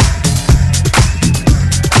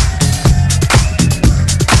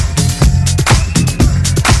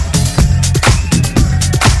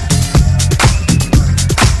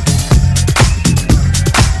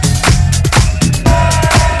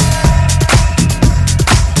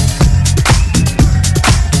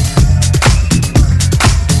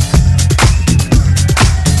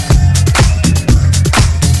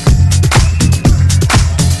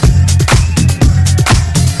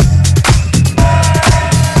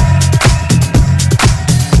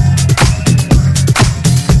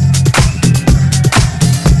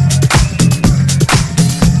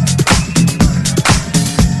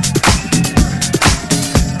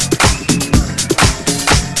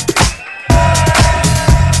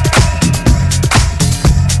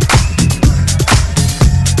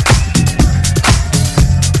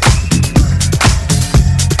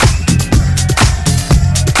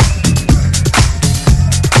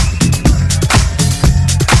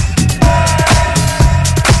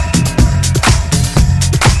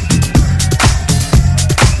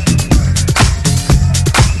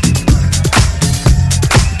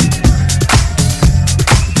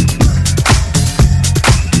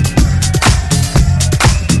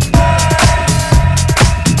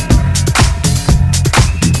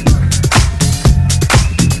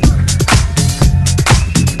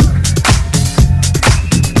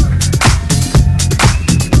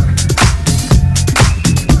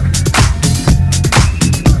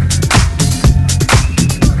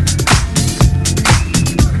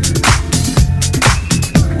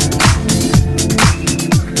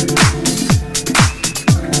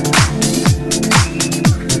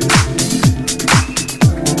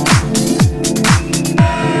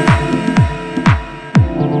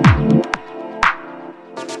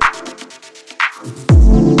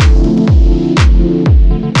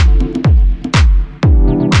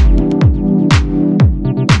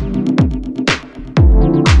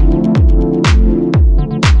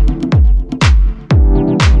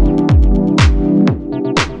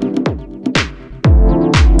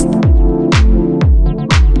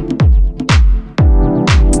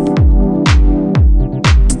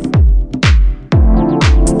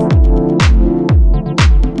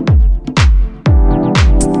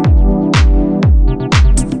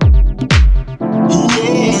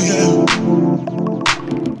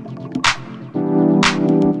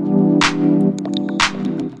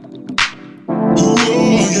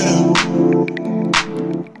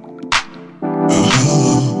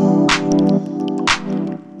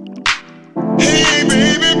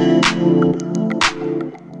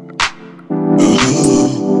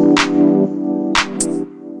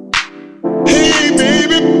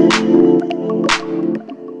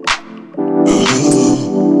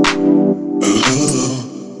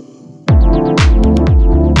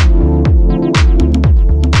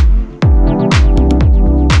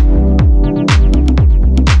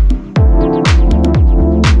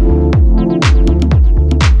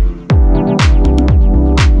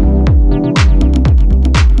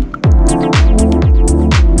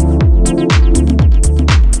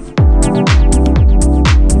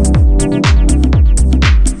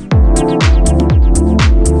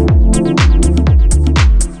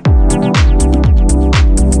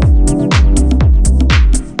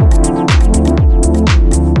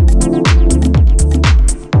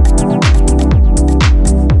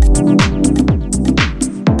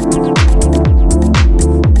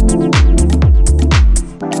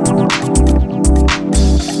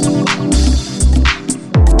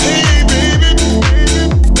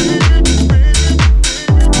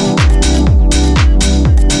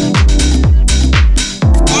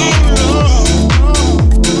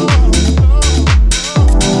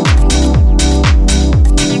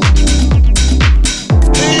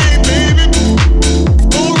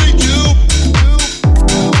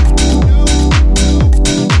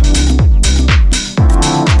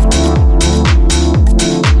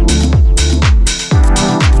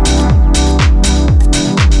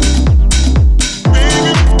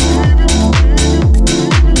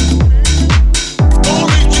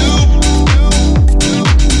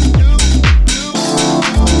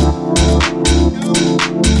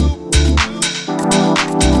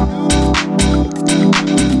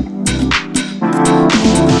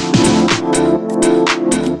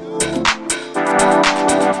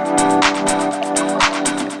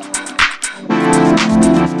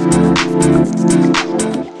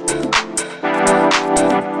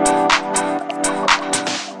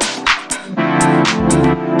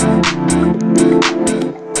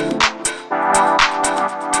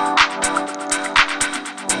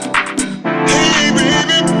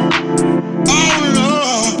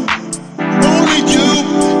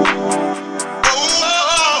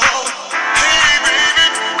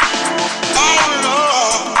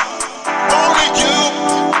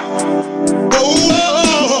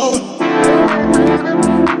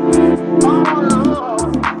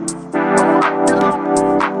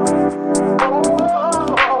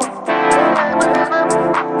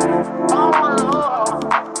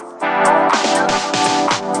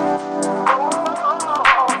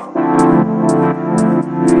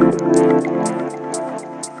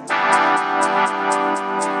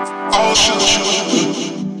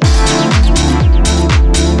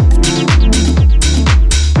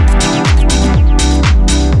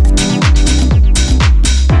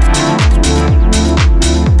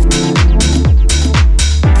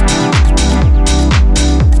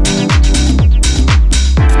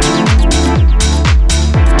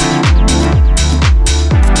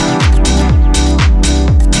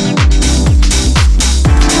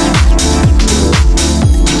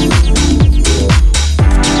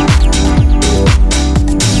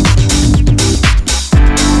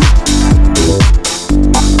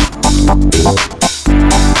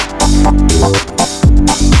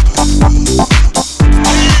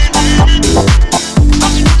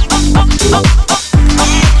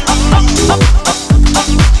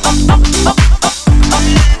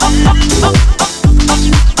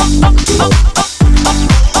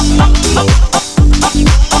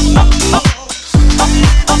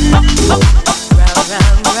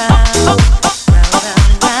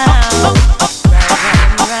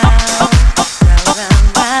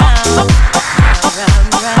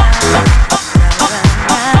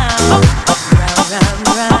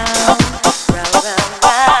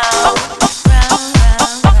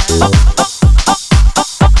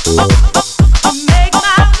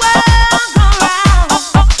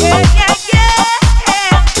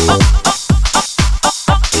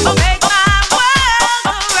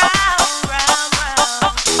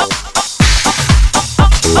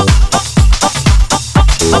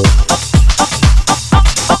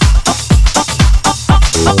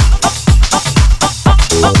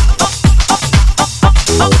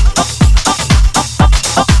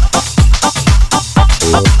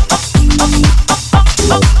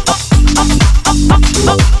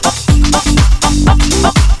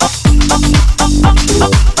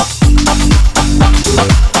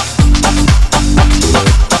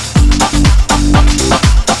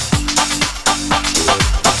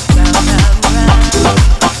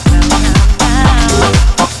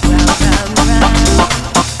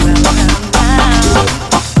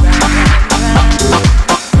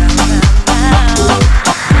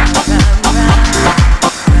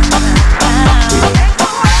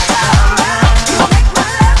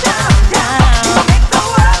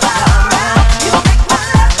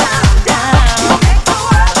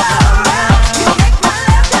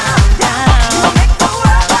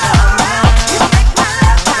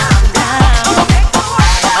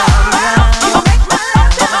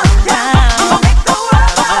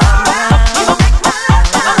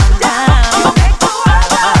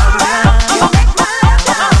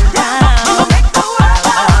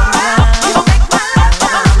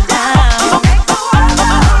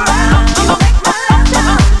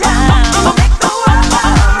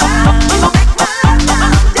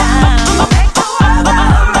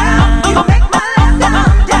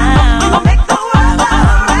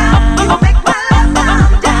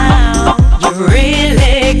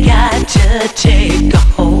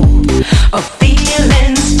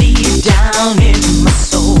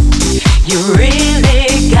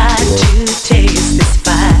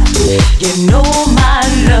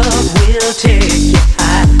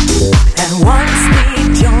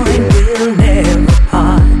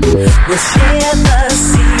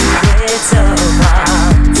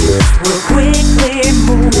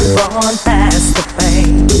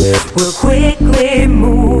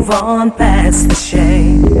 on past the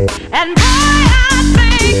shame. And boy, I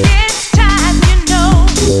think it's time, you know,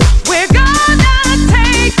 we're gonna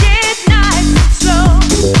take it nice and slow.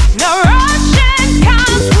 No rushing,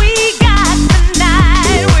 'cause we got the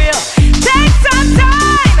night. We'll take some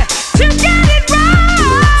time to get it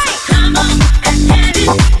right. So come on and get it.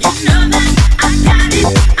 You know that I got it.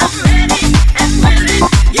 I'm ready and willing.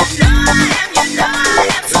 You know I am, you know I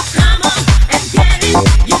am. So come on and get it.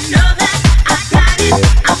 You know that I got it.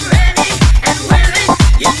 I'm ready and willing.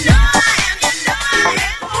 You know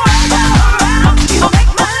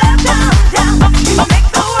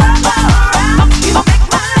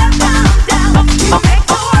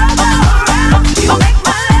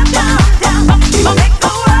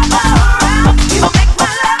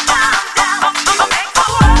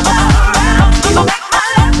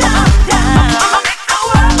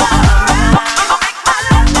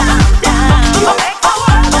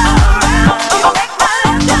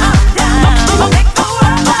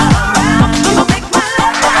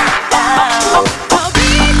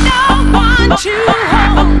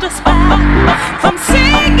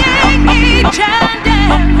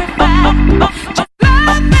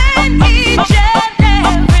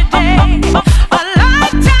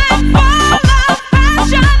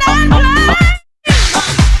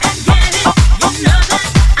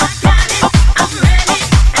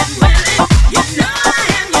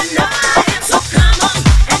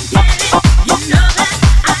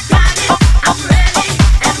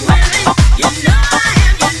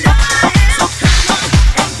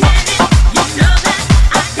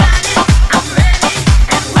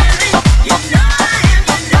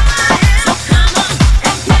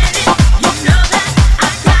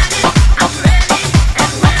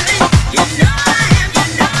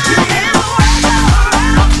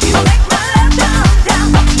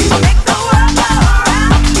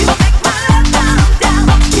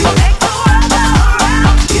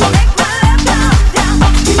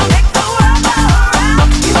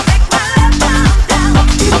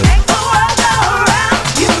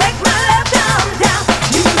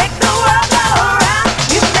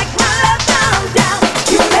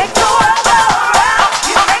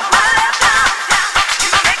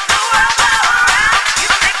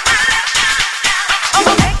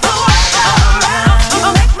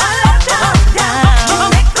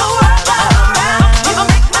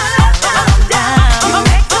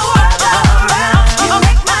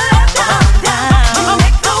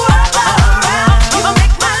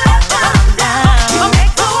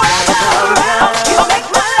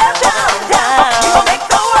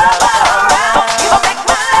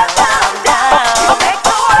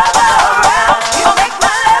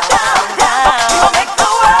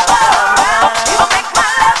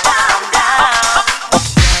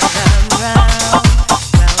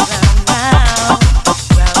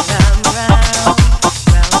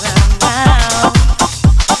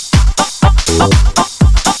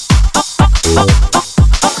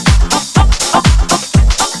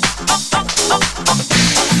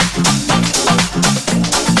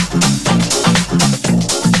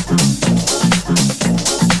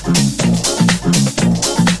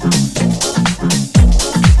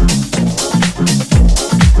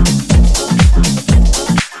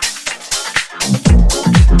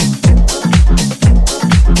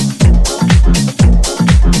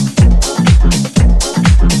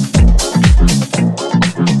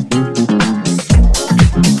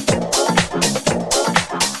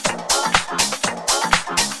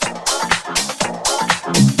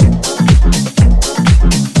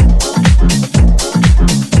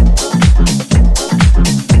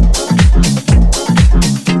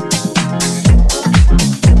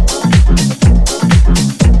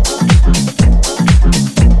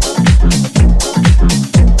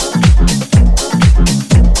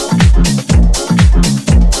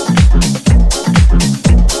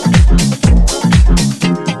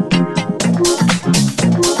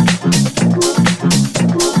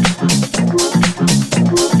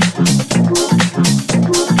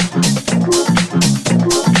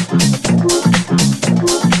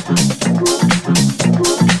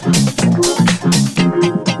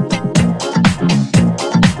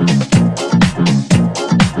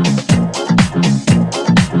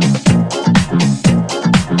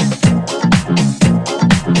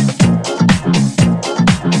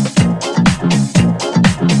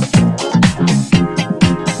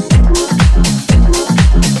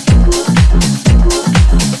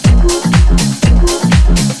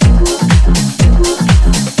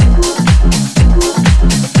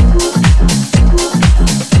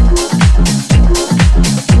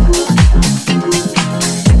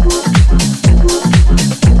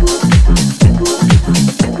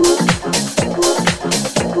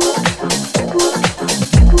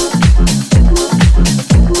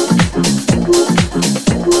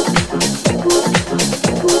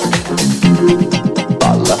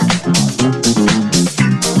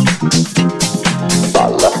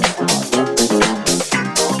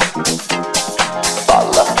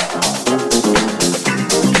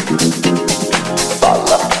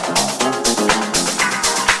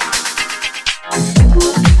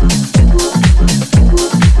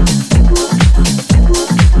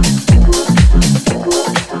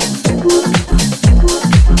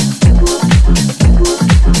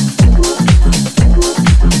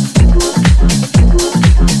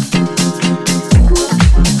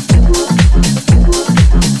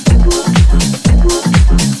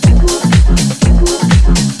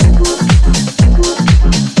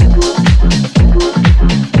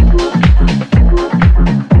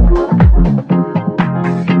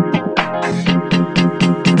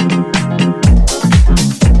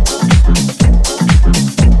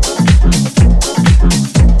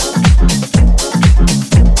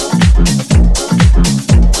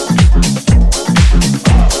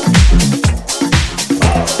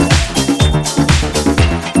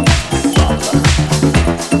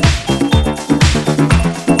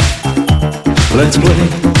Let's play.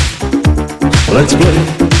 Let's play.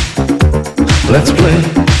 Let's play.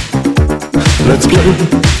 Let's play.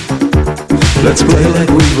 Let's play like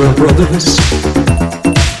we were brothers.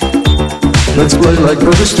 Let's play like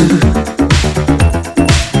brothers do.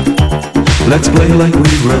 Let's play like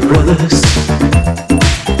we were brothers.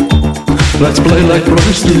 Let's play like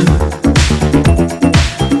brothers do.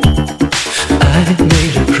 I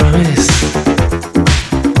made a promise.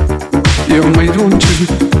 You made one too.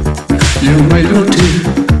 You made one too.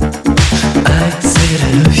 I said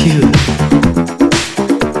I love you.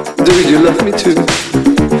 Do you love me too?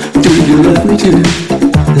 Do you love me too?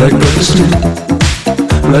 Like brothers do.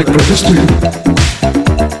 Like brothers do.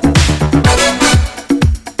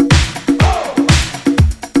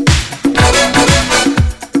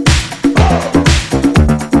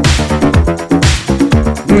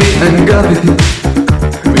 Me and Gabi,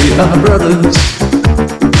 we are brothers.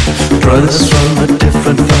 Brothers from a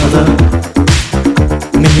different father.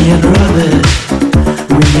 Me and Robert,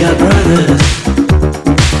 we are brothers.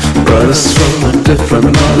 Brothers from a different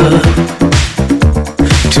mother.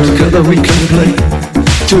 Together we can play.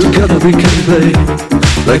 Together we can play.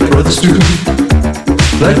 Like brothers do.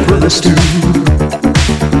 Like brothers do.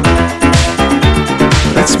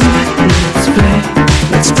 Let's play. Let's play.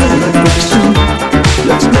 Let's play like brothers do.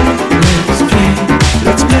 Let's play. Let's play.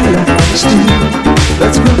 Let's play like brothers do.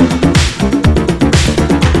 Let's play.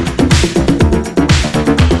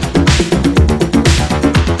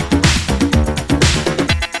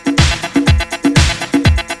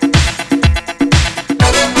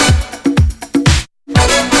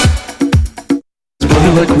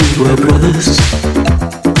 Like we were brothers.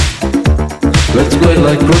 Let's play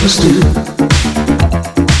like brothers do.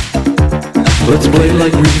 Let's play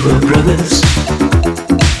like we were brothers.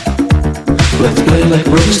 Let's play like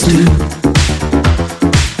brothers do.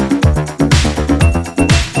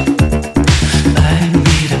 I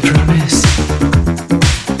made a promise.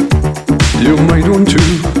 You might want to.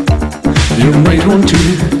 You might want to.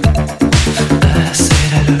 I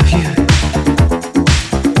said I love you.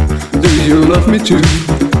 Do you love me too?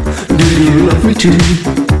 Do you love me too?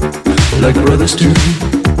 Like brothers do.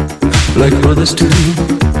 Like brothers do.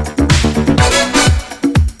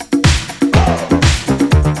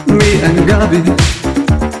 Me and Gabi,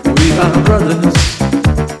 we are brothers.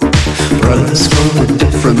 Brothers from a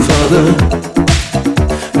different father.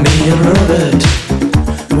 Me and Robert,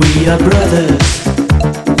 we are brothers.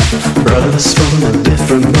 Brothers from a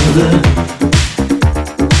different mother.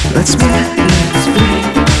 Let's play, let's play.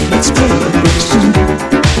 Let's play like brothers do.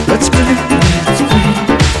 Let's play, let's play.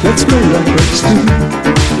 Let's play like brothers do.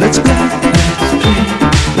 Let's play, let's play.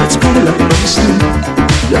 Let's play like brothers do.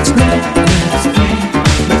 Let's play, let's play.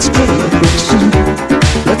 Let's play like brothers do.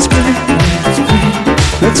 Let's play, let's play.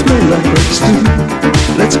 Let's play like brothers do.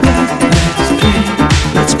 Let's play, let's play.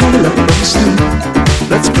 Let's play like brothers do.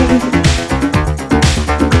 Let's play.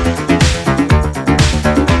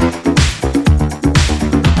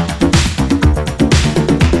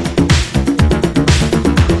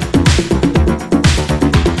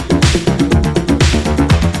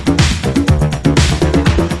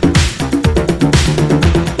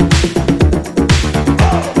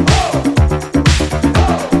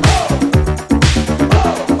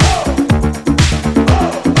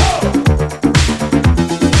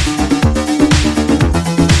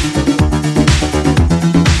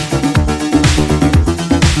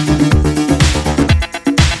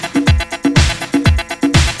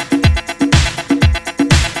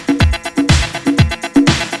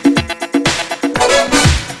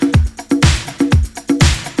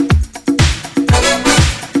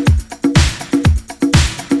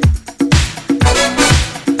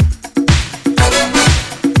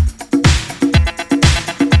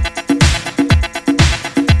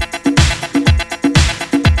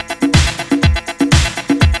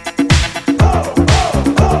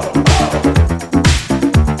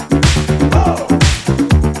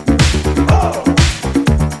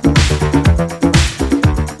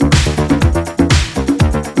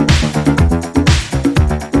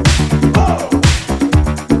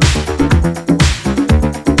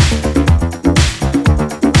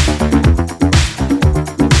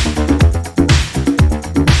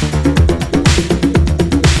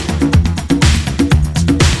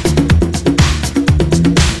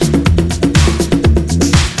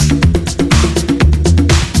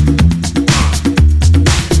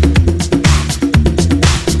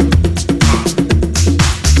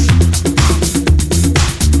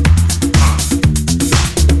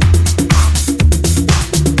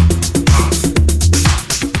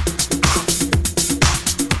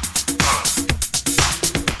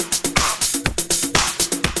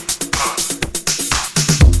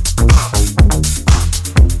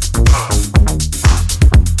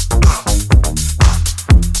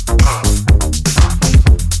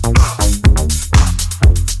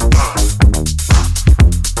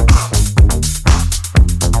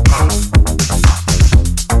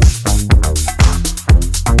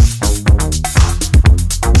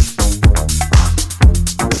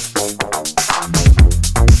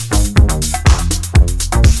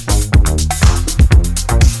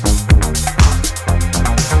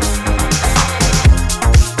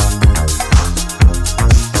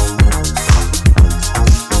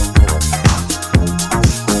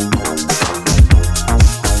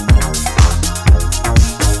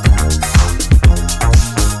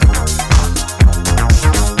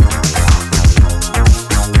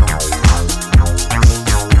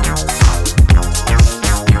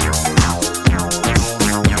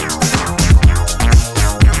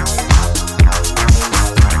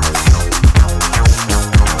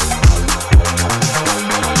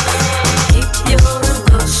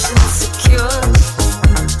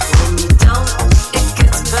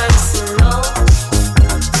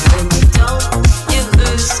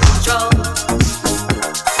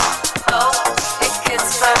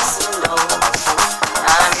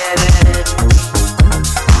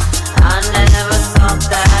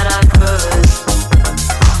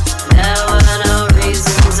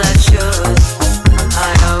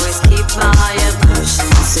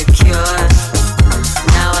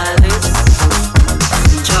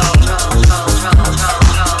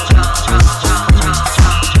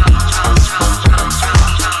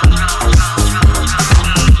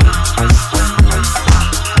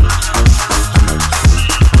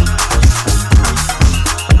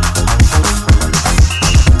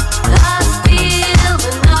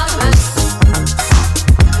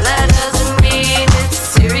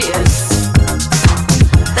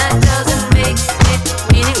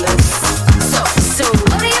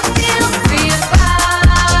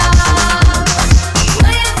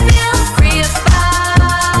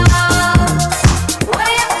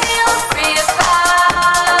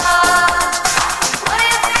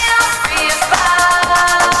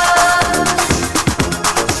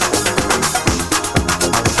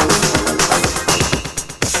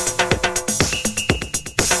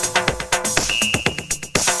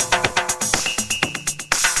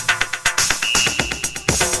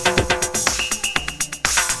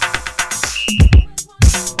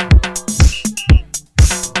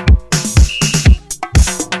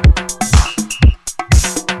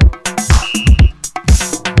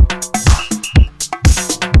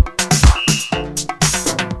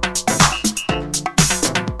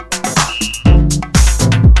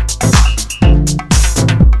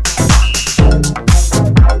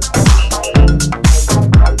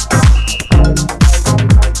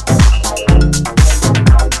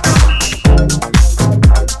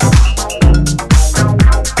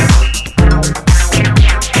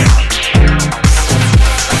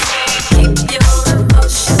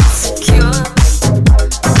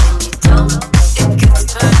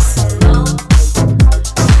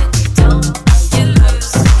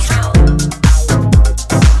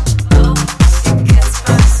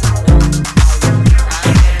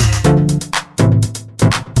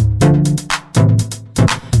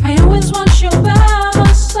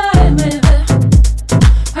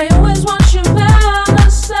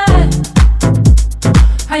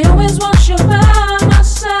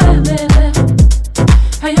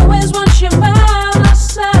 always want you by my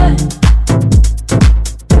side.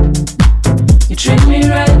 You treat me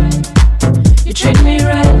right. You treat me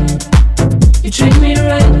right. You treat me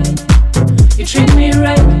right. You treat me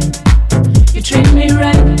right. You treat me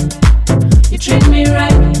right. You treat me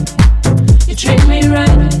right. You treat me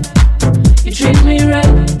right. You treat me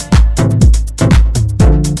right.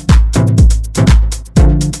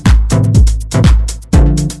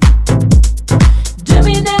 Do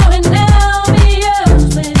me now and now, be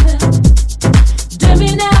yours, baby. Do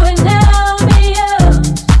me now and now, be yours.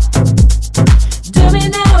 Do me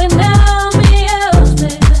now and now, be yours,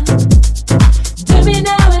 baby. Do me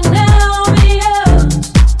now and now, be yours.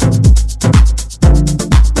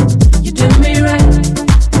 You do me right.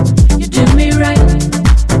 You do me right.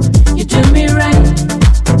 You do me right.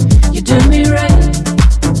 You do me right.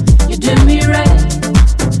 You do me right.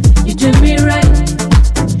 You do me right.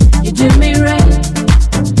 You do me right.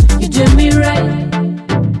 You do me right.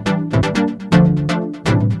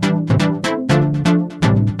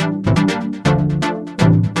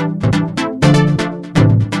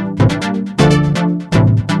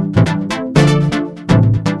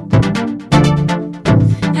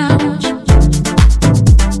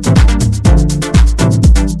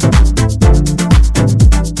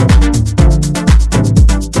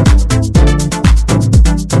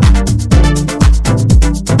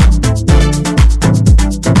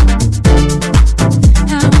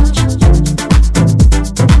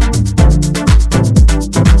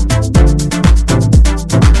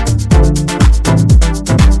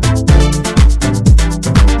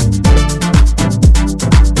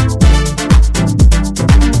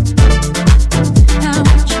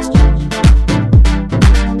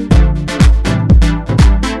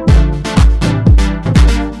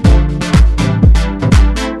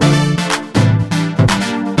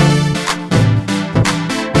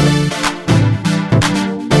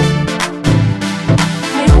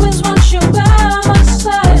 I always want you by my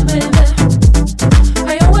side, baby.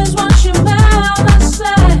 I always want you by my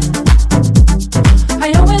side.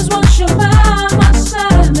 I always want you by my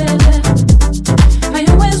side, baby. I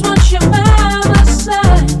always want you by my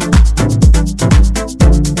side.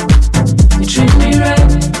 You treat me right.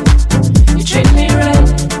 You treat me right.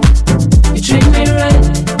 You treat me right.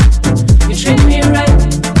 You treat me right.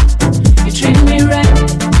 You treat me right.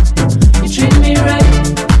 You treat me right.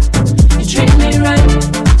 You treat me right.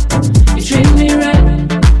 You treat me right.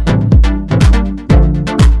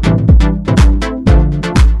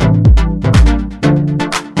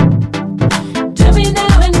 Do me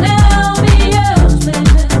now and now, be yours,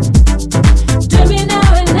 baby. Do me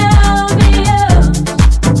now and now, be yours.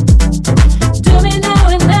 Do me now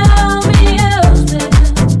and now, be yours, baby.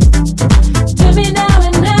 Do me now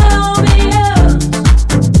and now, be yours.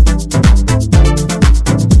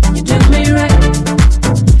 You do me right.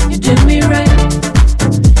 You do me right.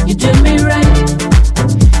 You do me right.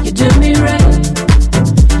 You do me right.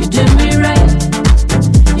 You do me right.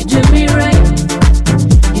 You do me right.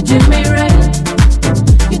 You do me right.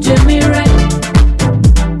 You do me right.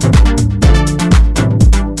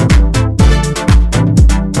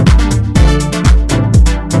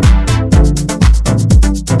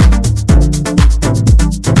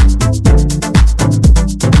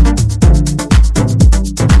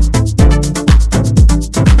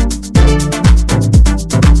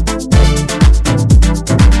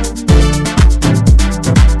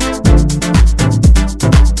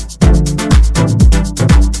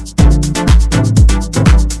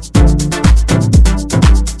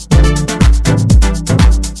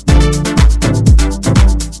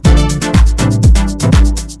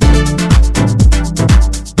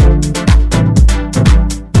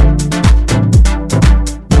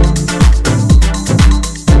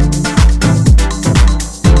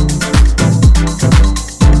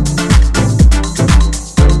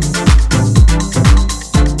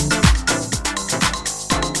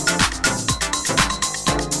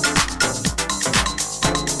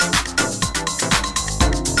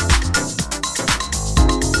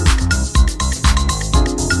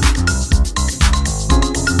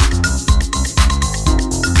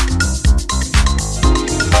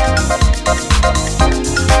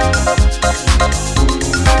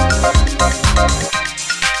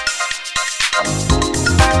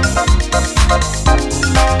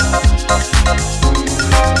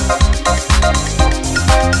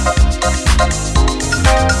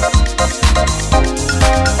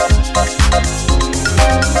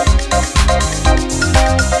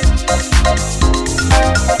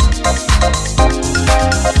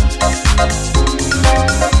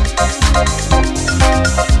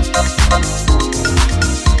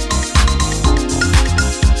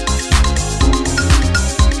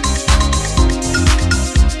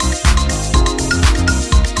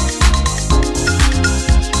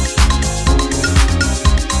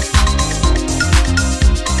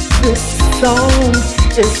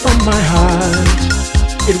 is from my heart.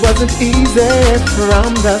 It wasn't easy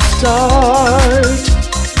from the start.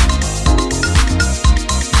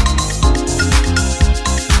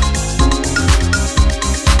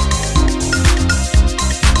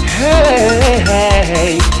 Hey,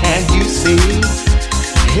 hey, can't you see?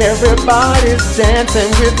 Everybody's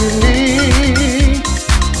dancing with me.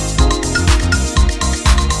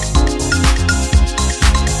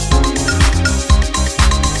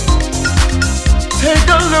 Take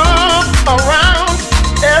a look around,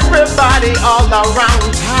 everybody all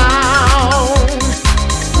around town.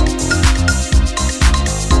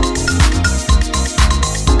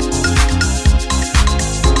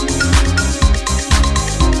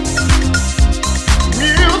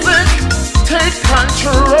 Music, take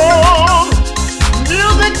control.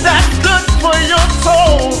 Music that's good for your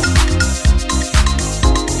soul.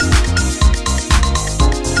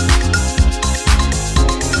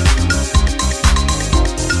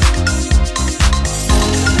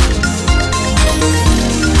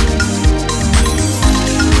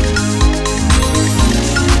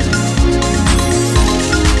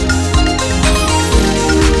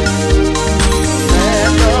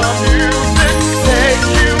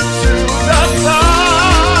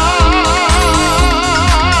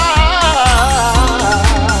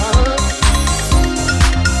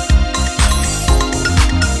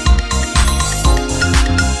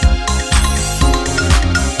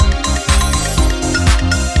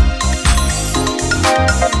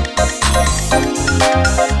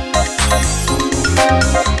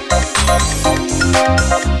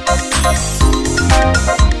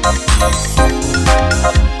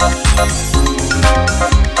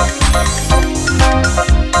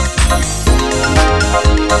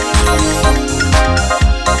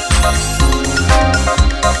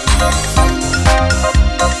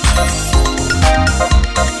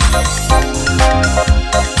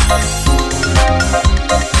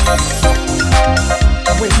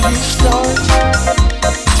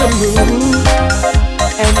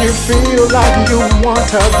 Like you want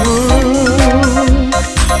to groove.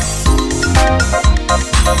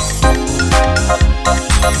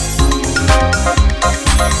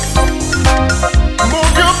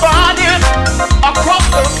 Move your body across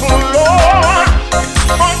the floor.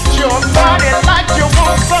 Punch your body like you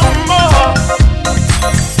want some more.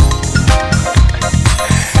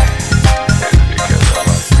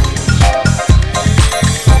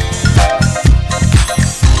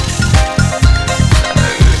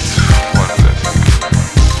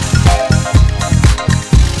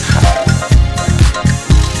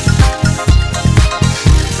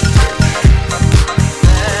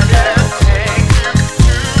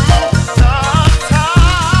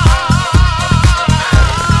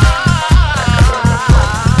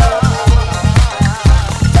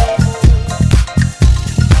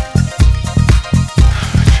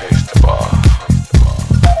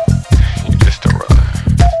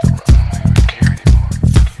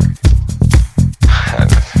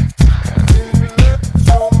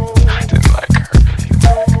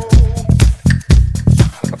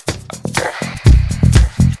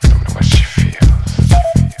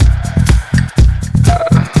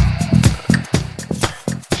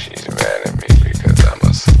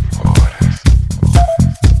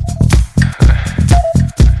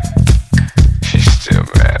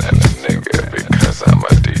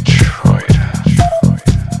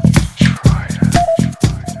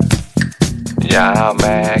 Y'all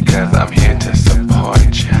mad cause I'm here to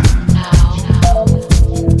support ya.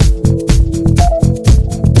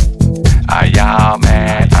 Are y'all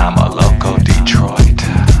mad? I'm a local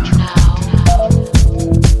Detroiter.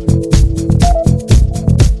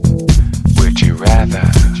 Would you rather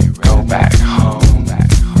go back home?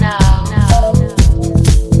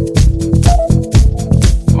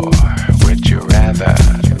 Or would you rather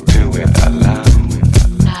do it alone?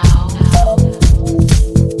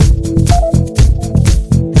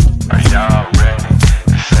 Are y'all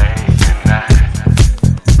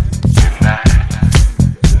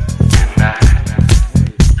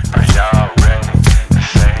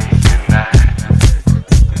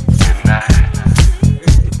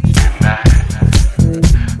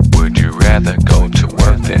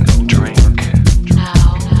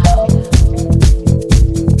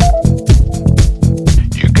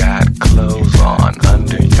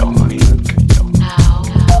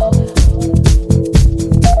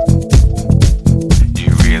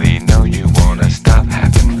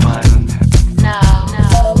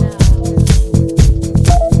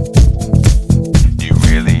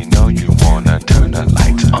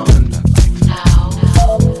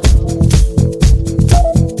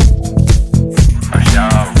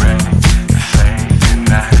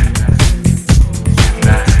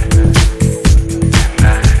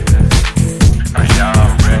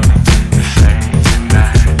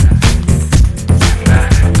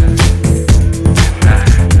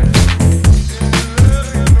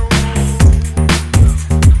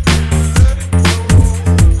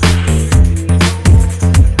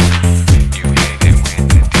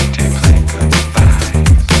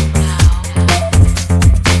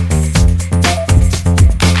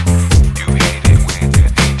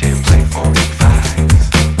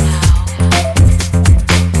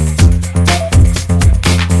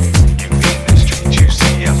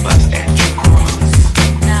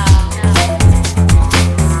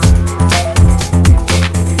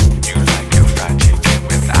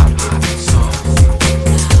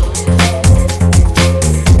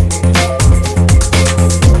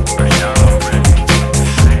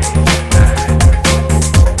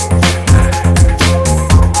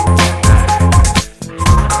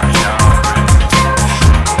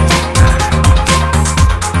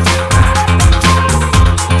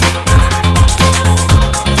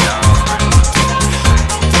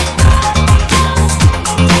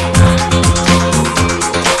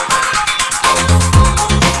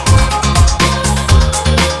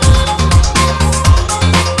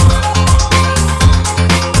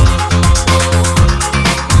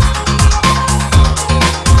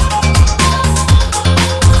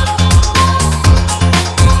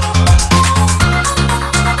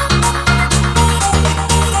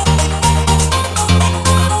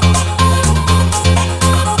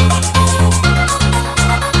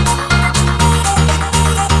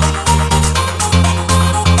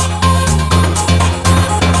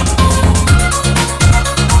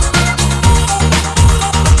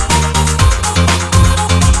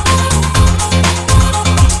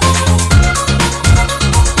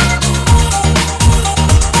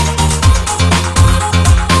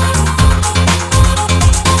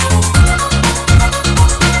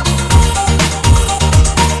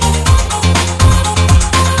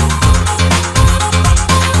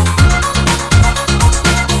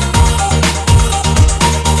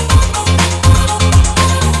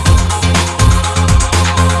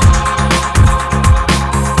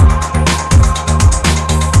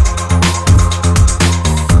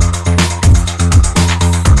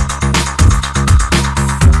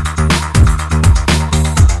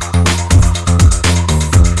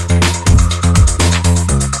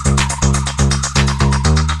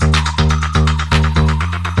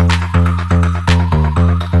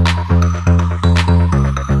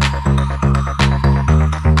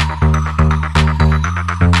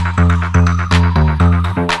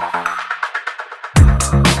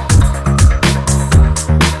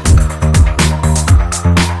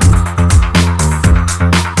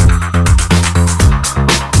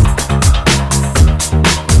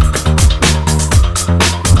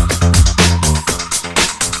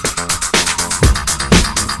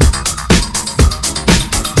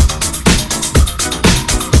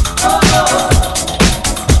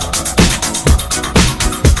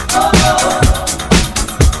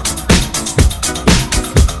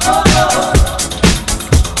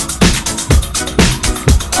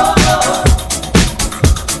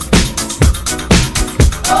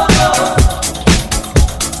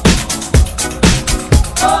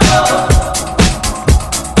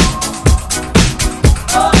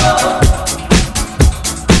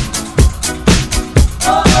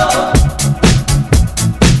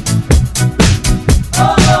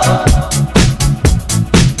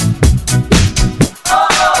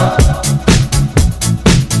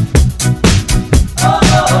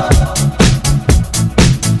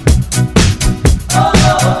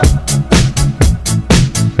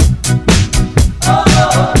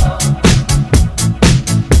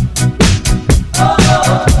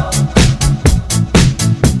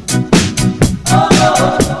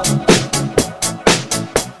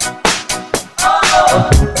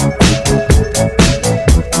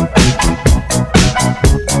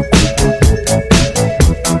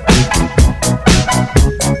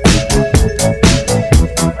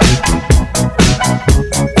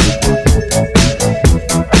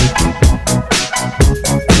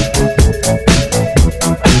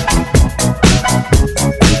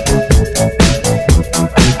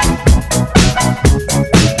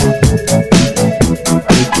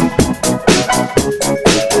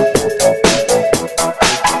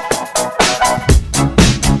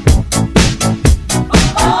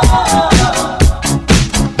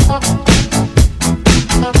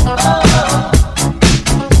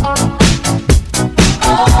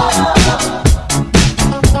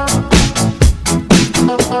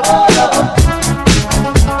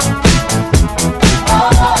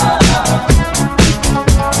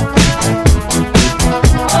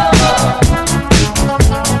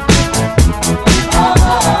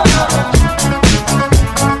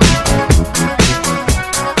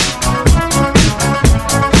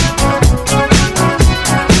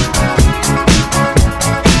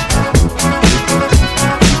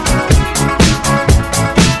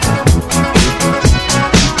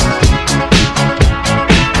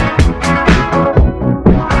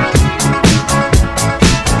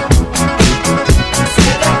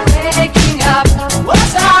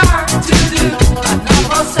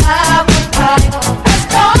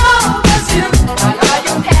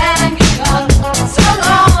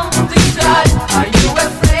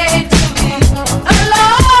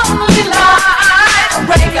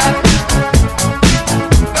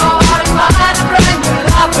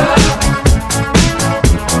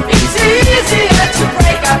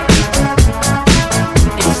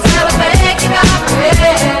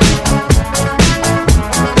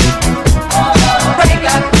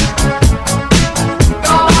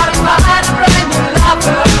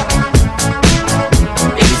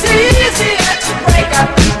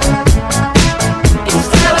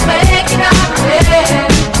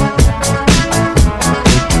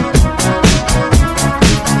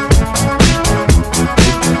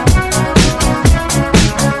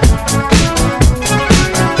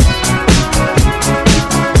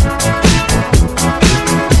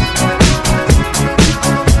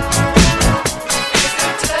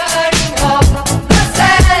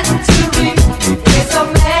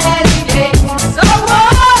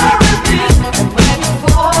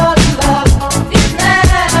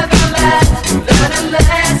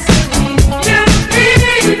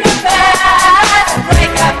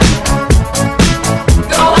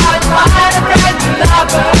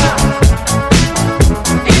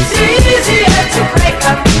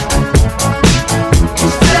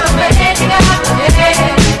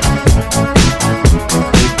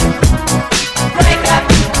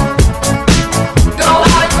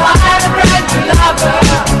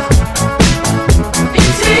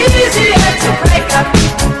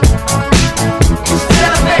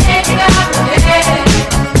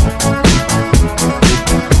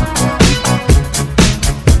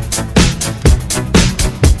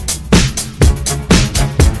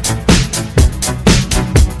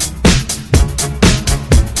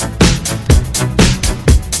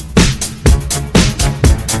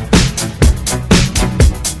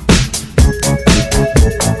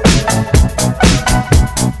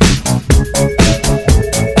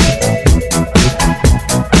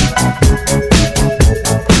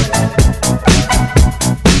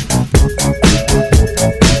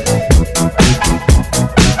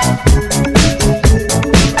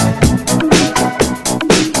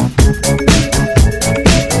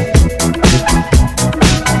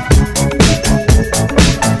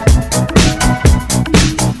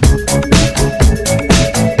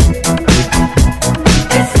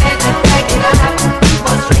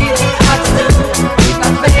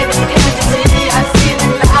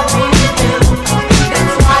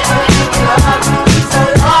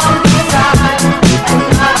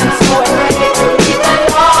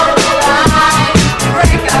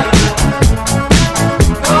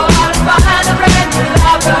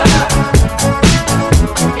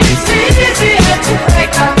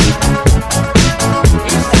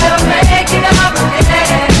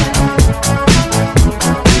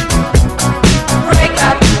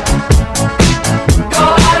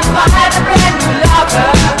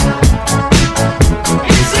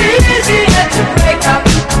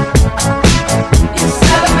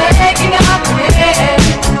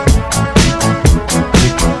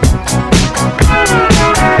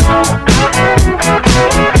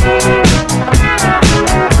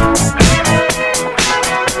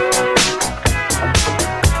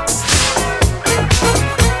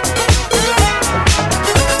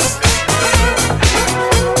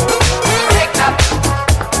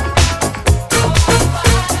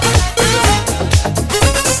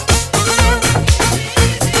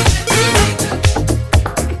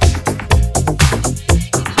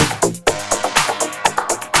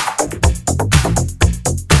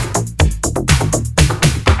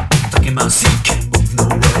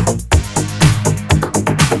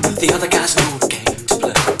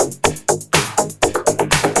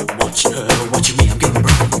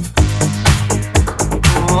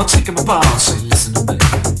boss. Listen to me.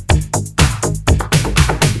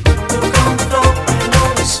 Look on the floor and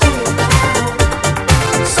all the spirit down.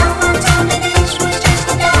 Someone told me this was just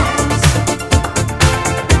a dance.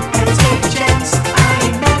 And take a chance I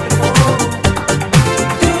ain't met before.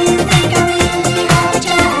 Do you think I really have a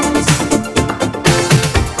chance?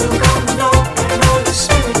 Look on the floor and all the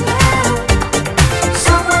spirit down.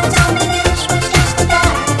 Someone told me this was just a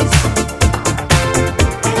dance.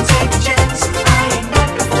 And take a chance I ain't met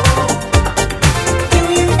before. Do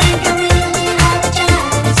you think I really have a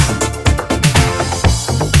chance?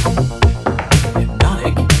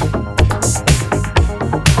 Hypnotic.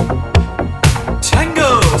 Tango,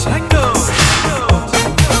 tango,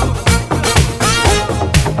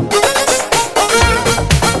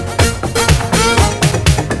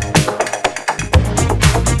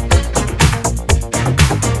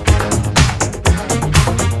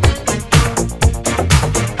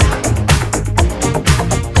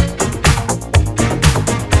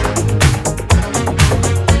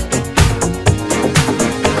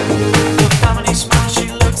 Look how many smiles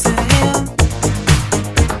she looks at him.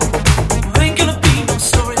 Ain't gonna be no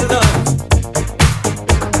story of love.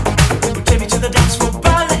 Take me to the dance floor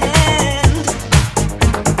by the hand.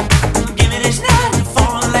 Give me this night in a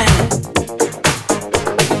foreign land.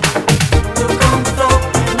 Look on the floor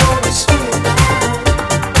and all the spirit down.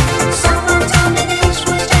 Someone told me this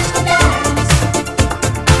was just a dance.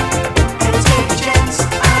 And take a chance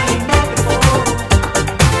I ain't met before.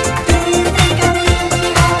 Do you think I really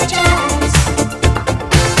have a chance?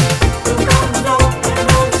 Look on the floor and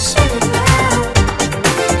all the spirit down.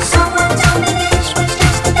 Someone told me this was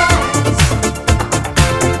just a dance.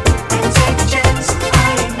 And take a chance I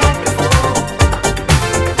ain't met before.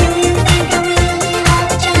 Do you think I really have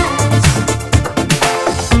a chance?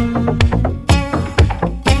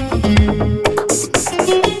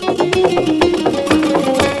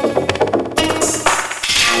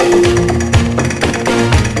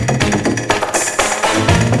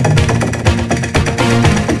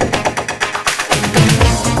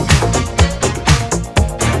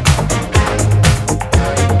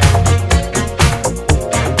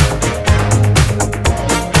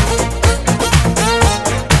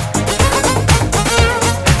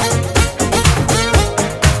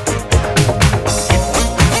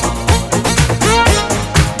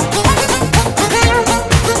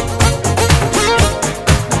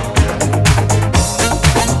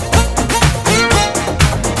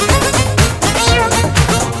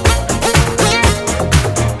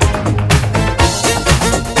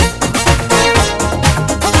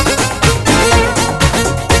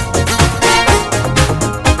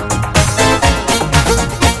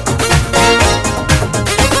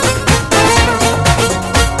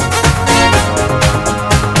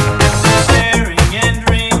 Staring and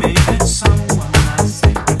dreaming at someone I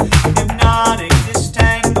see. Hypnotic this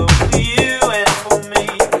tango for you and for me.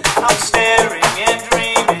 I'm staring and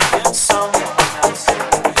dreaming at someone I see.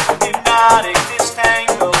 Hypnotic this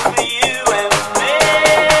tango for you and for me.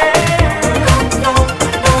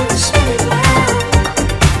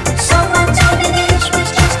 Someone told me this was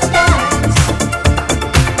just a dance.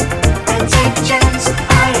 And take a chance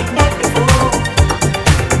I ain't met before.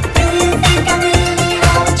 Do you think I really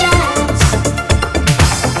have a chance?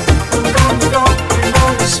 Look on the floor and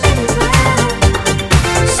all the spirit round.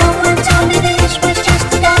 Someone told me this was just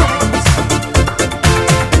a dance.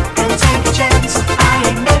 And take a chance I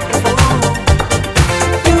ain't met before.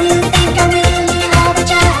 Do you think I really have a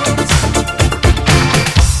chance?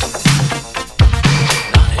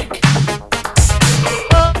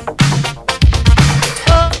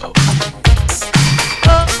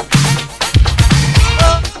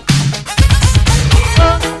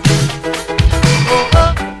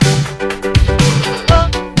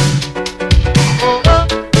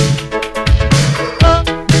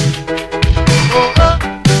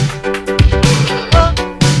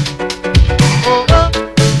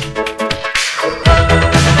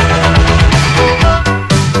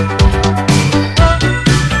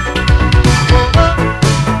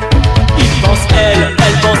 Il pense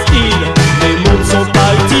elle pense il, les mots ne sont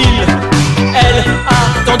pas utiles. Elle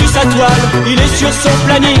a tendu sa toile, il est sur son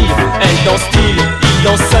planning. Elle danse-t-il, il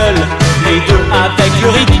danse seul, les deux avec le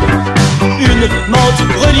rythme. Une menthe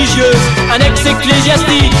religieuse, un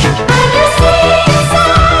ex-ecclésiastique.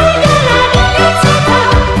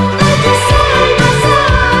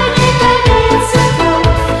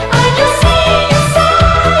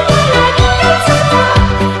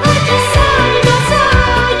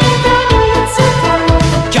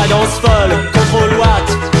 Cadence folle, contrôle watt,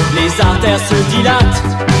 les artères se dilatent.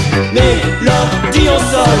 Mais l'or dit en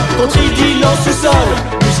sol, contre il dit en sous-sol.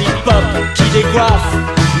 Musique pop qui décoiffe,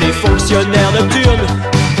 les fonctionnaires nocturnes.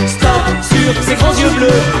 Stop sur ces grands yeux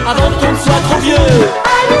bleus avant qu'on ne soit trop vieux.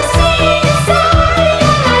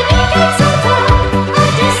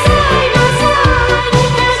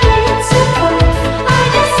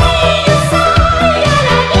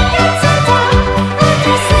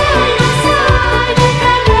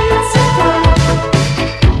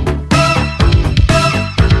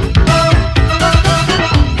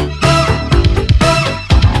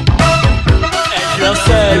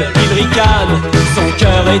 Son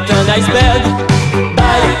cœur est un iceberg.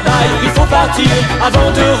 Bye bye, il faut partir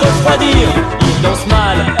avant de refroidir. Il danse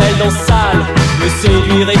mal, elle danse sale. Le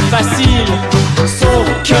séduire est facile. Son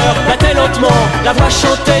cœur battait lentement, la voix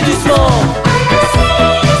chantait doucement.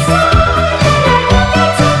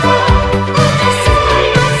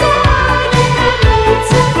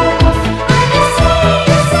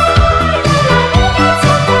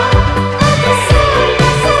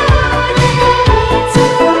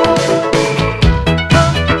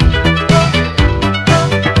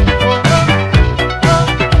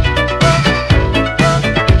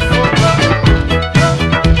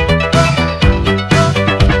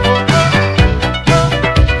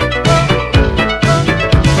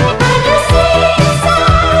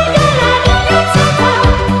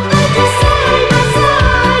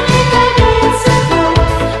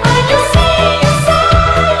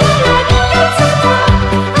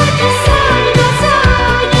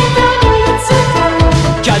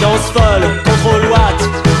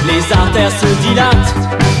 Se dilate,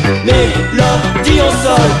 mélodie en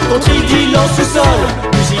sol, contre-idylle en sous-sol,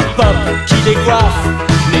 musique pop qui décoiffe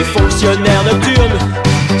les fonctionnaires nocturnes.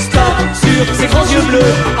 Stop sur ces grands yeux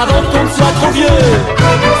bleus avant qu'on ne soit trop vieux.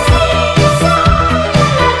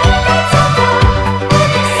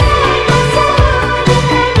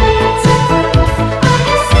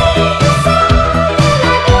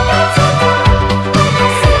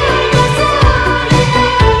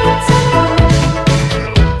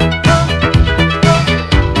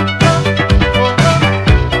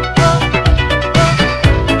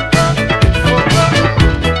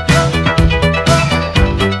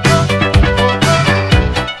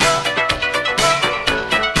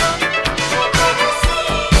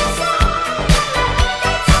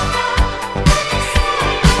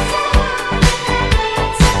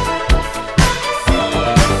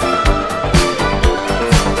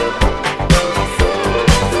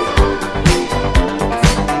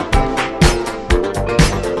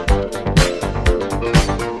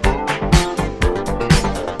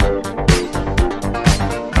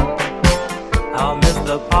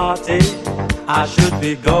 I should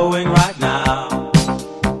be going right now.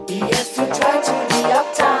 Yes, you try to be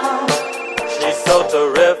uptown. She's so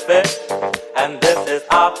terrific, and this is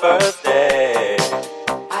our first day.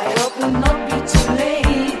 I hope you'll not be too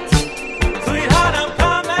late. Sweetheart, I'm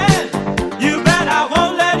coming. You bet I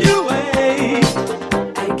won't let you wait.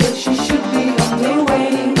 I guess you should be on your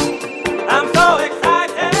way. I'm so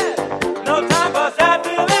excited. No time for sad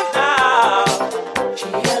feelings now. She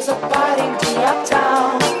has a party in the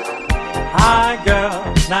uptown. Hi girl,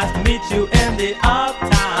 nice to meet you in the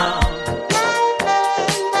uptown.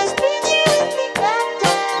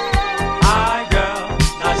 Hi girl,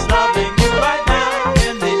 nice loving you right now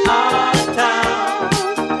in the uptown.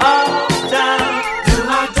 Uptown. Do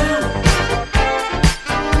I do?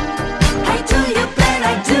 I do, you bet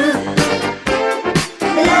I do.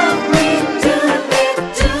 Love me, do it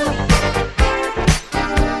too.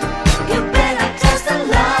 You better just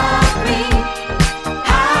love me.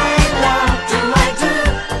 I love, do I do?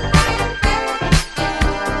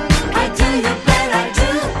 I do, you bet I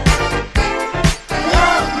do.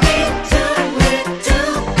 Love me, do it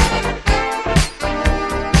too.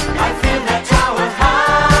 I feel that our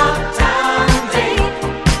uptown date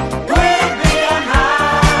will be a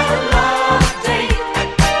high love date.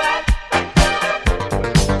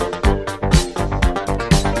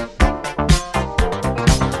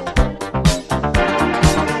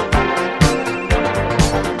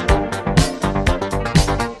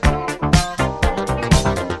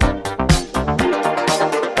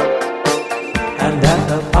 And at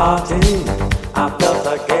the party, I felt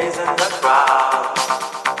a gaze in the crowd.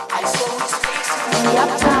 I saw his face in the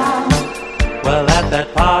uptown. Well, at that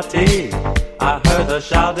party, I heard her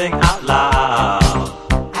shouting out loud.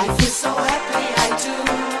 I feel so happy, I do.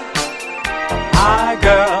 Hi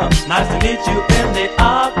girl, nice to meet you in the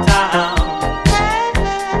uptown.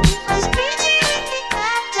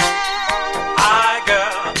 Hi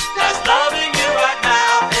girl, nice loving you right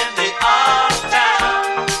now in the uptown.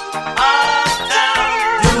 Uptown.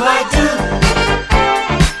 Do I do?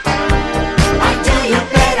 I do, you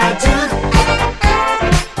bet I do.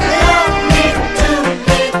 Love me, do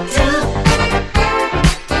it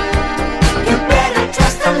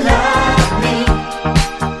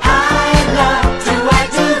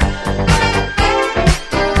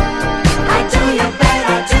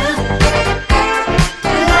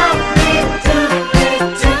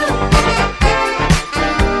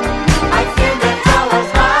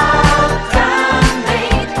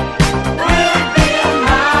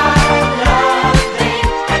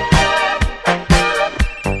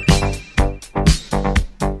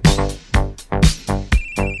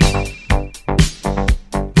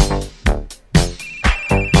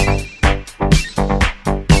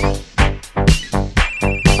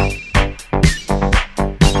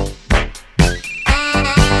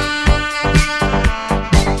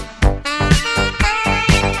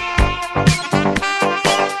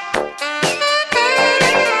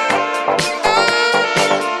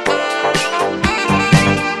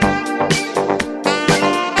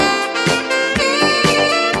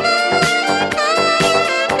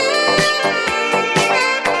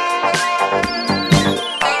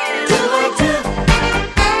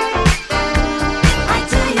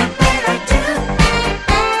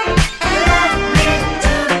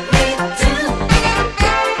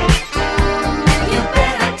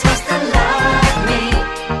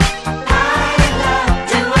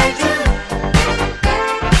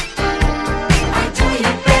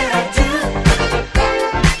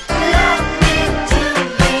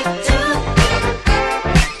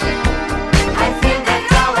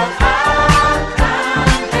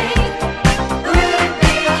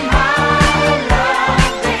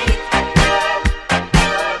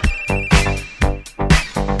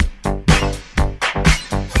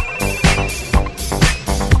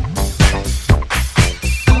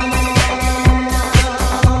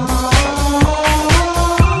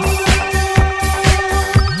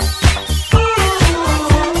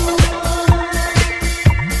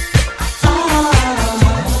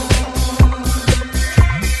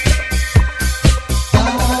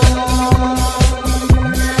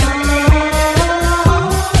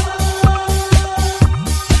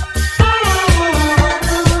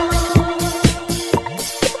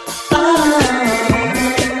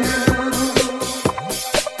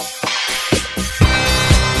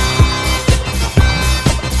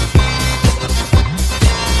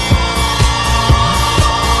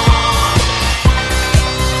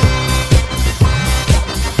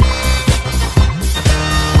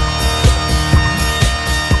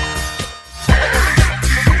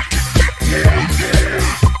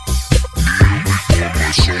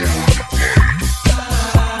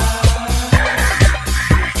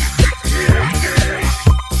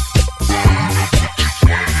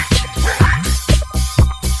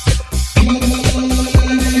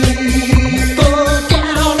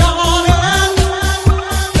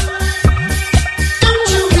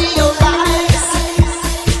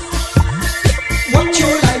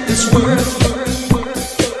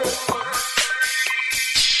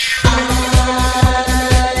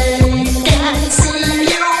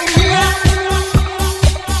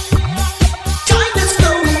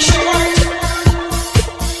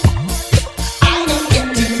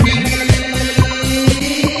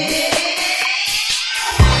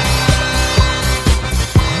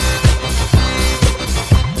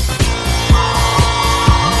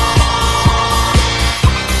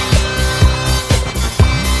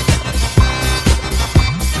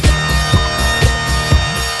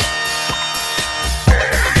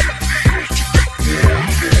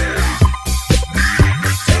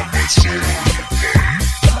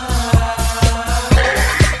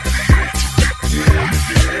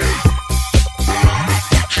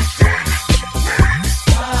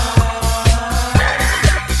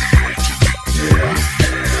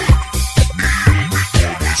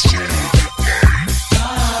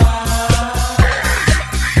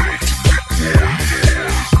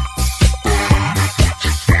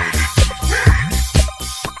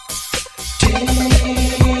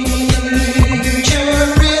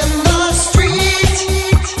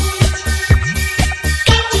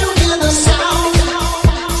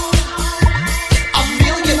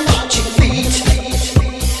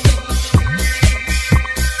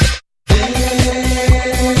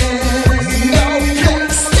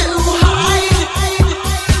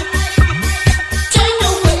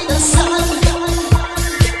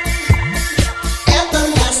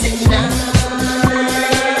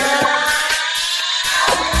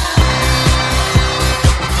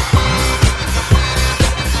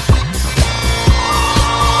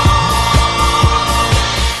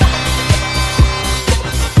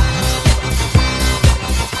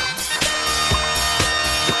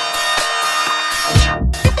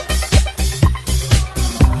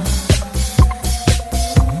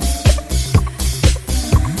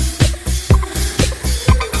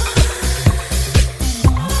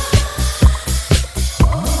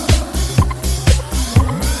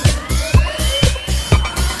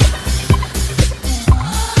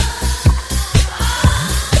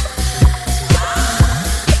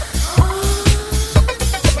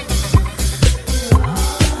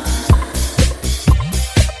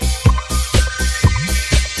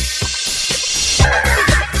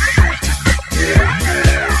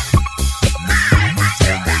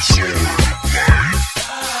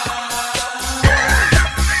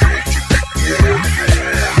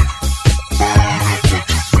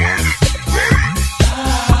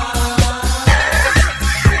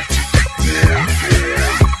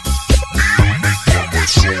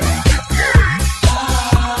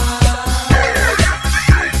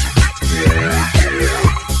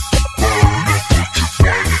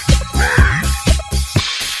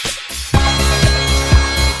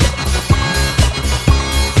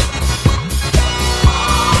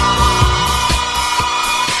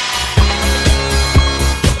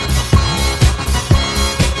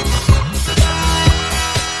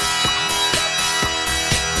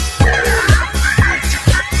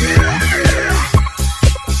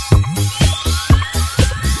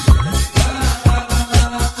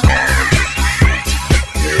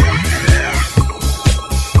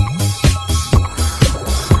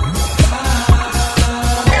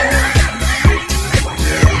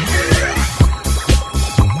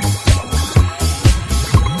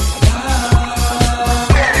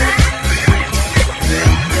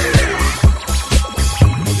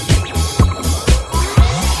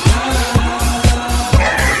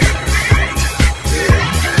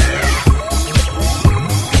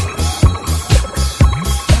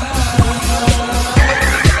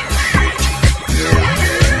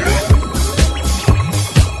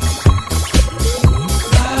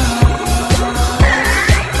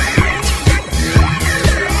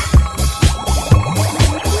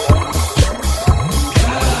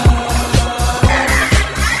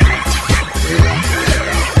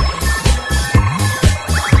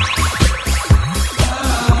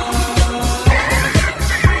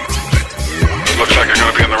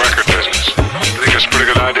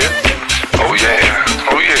idea? Oh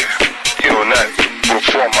yeah, oh yeah. You know, not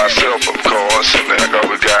for myself, of course, and like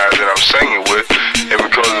other guys that I'm singing with, and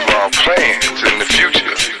because of our plans in the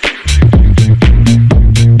future.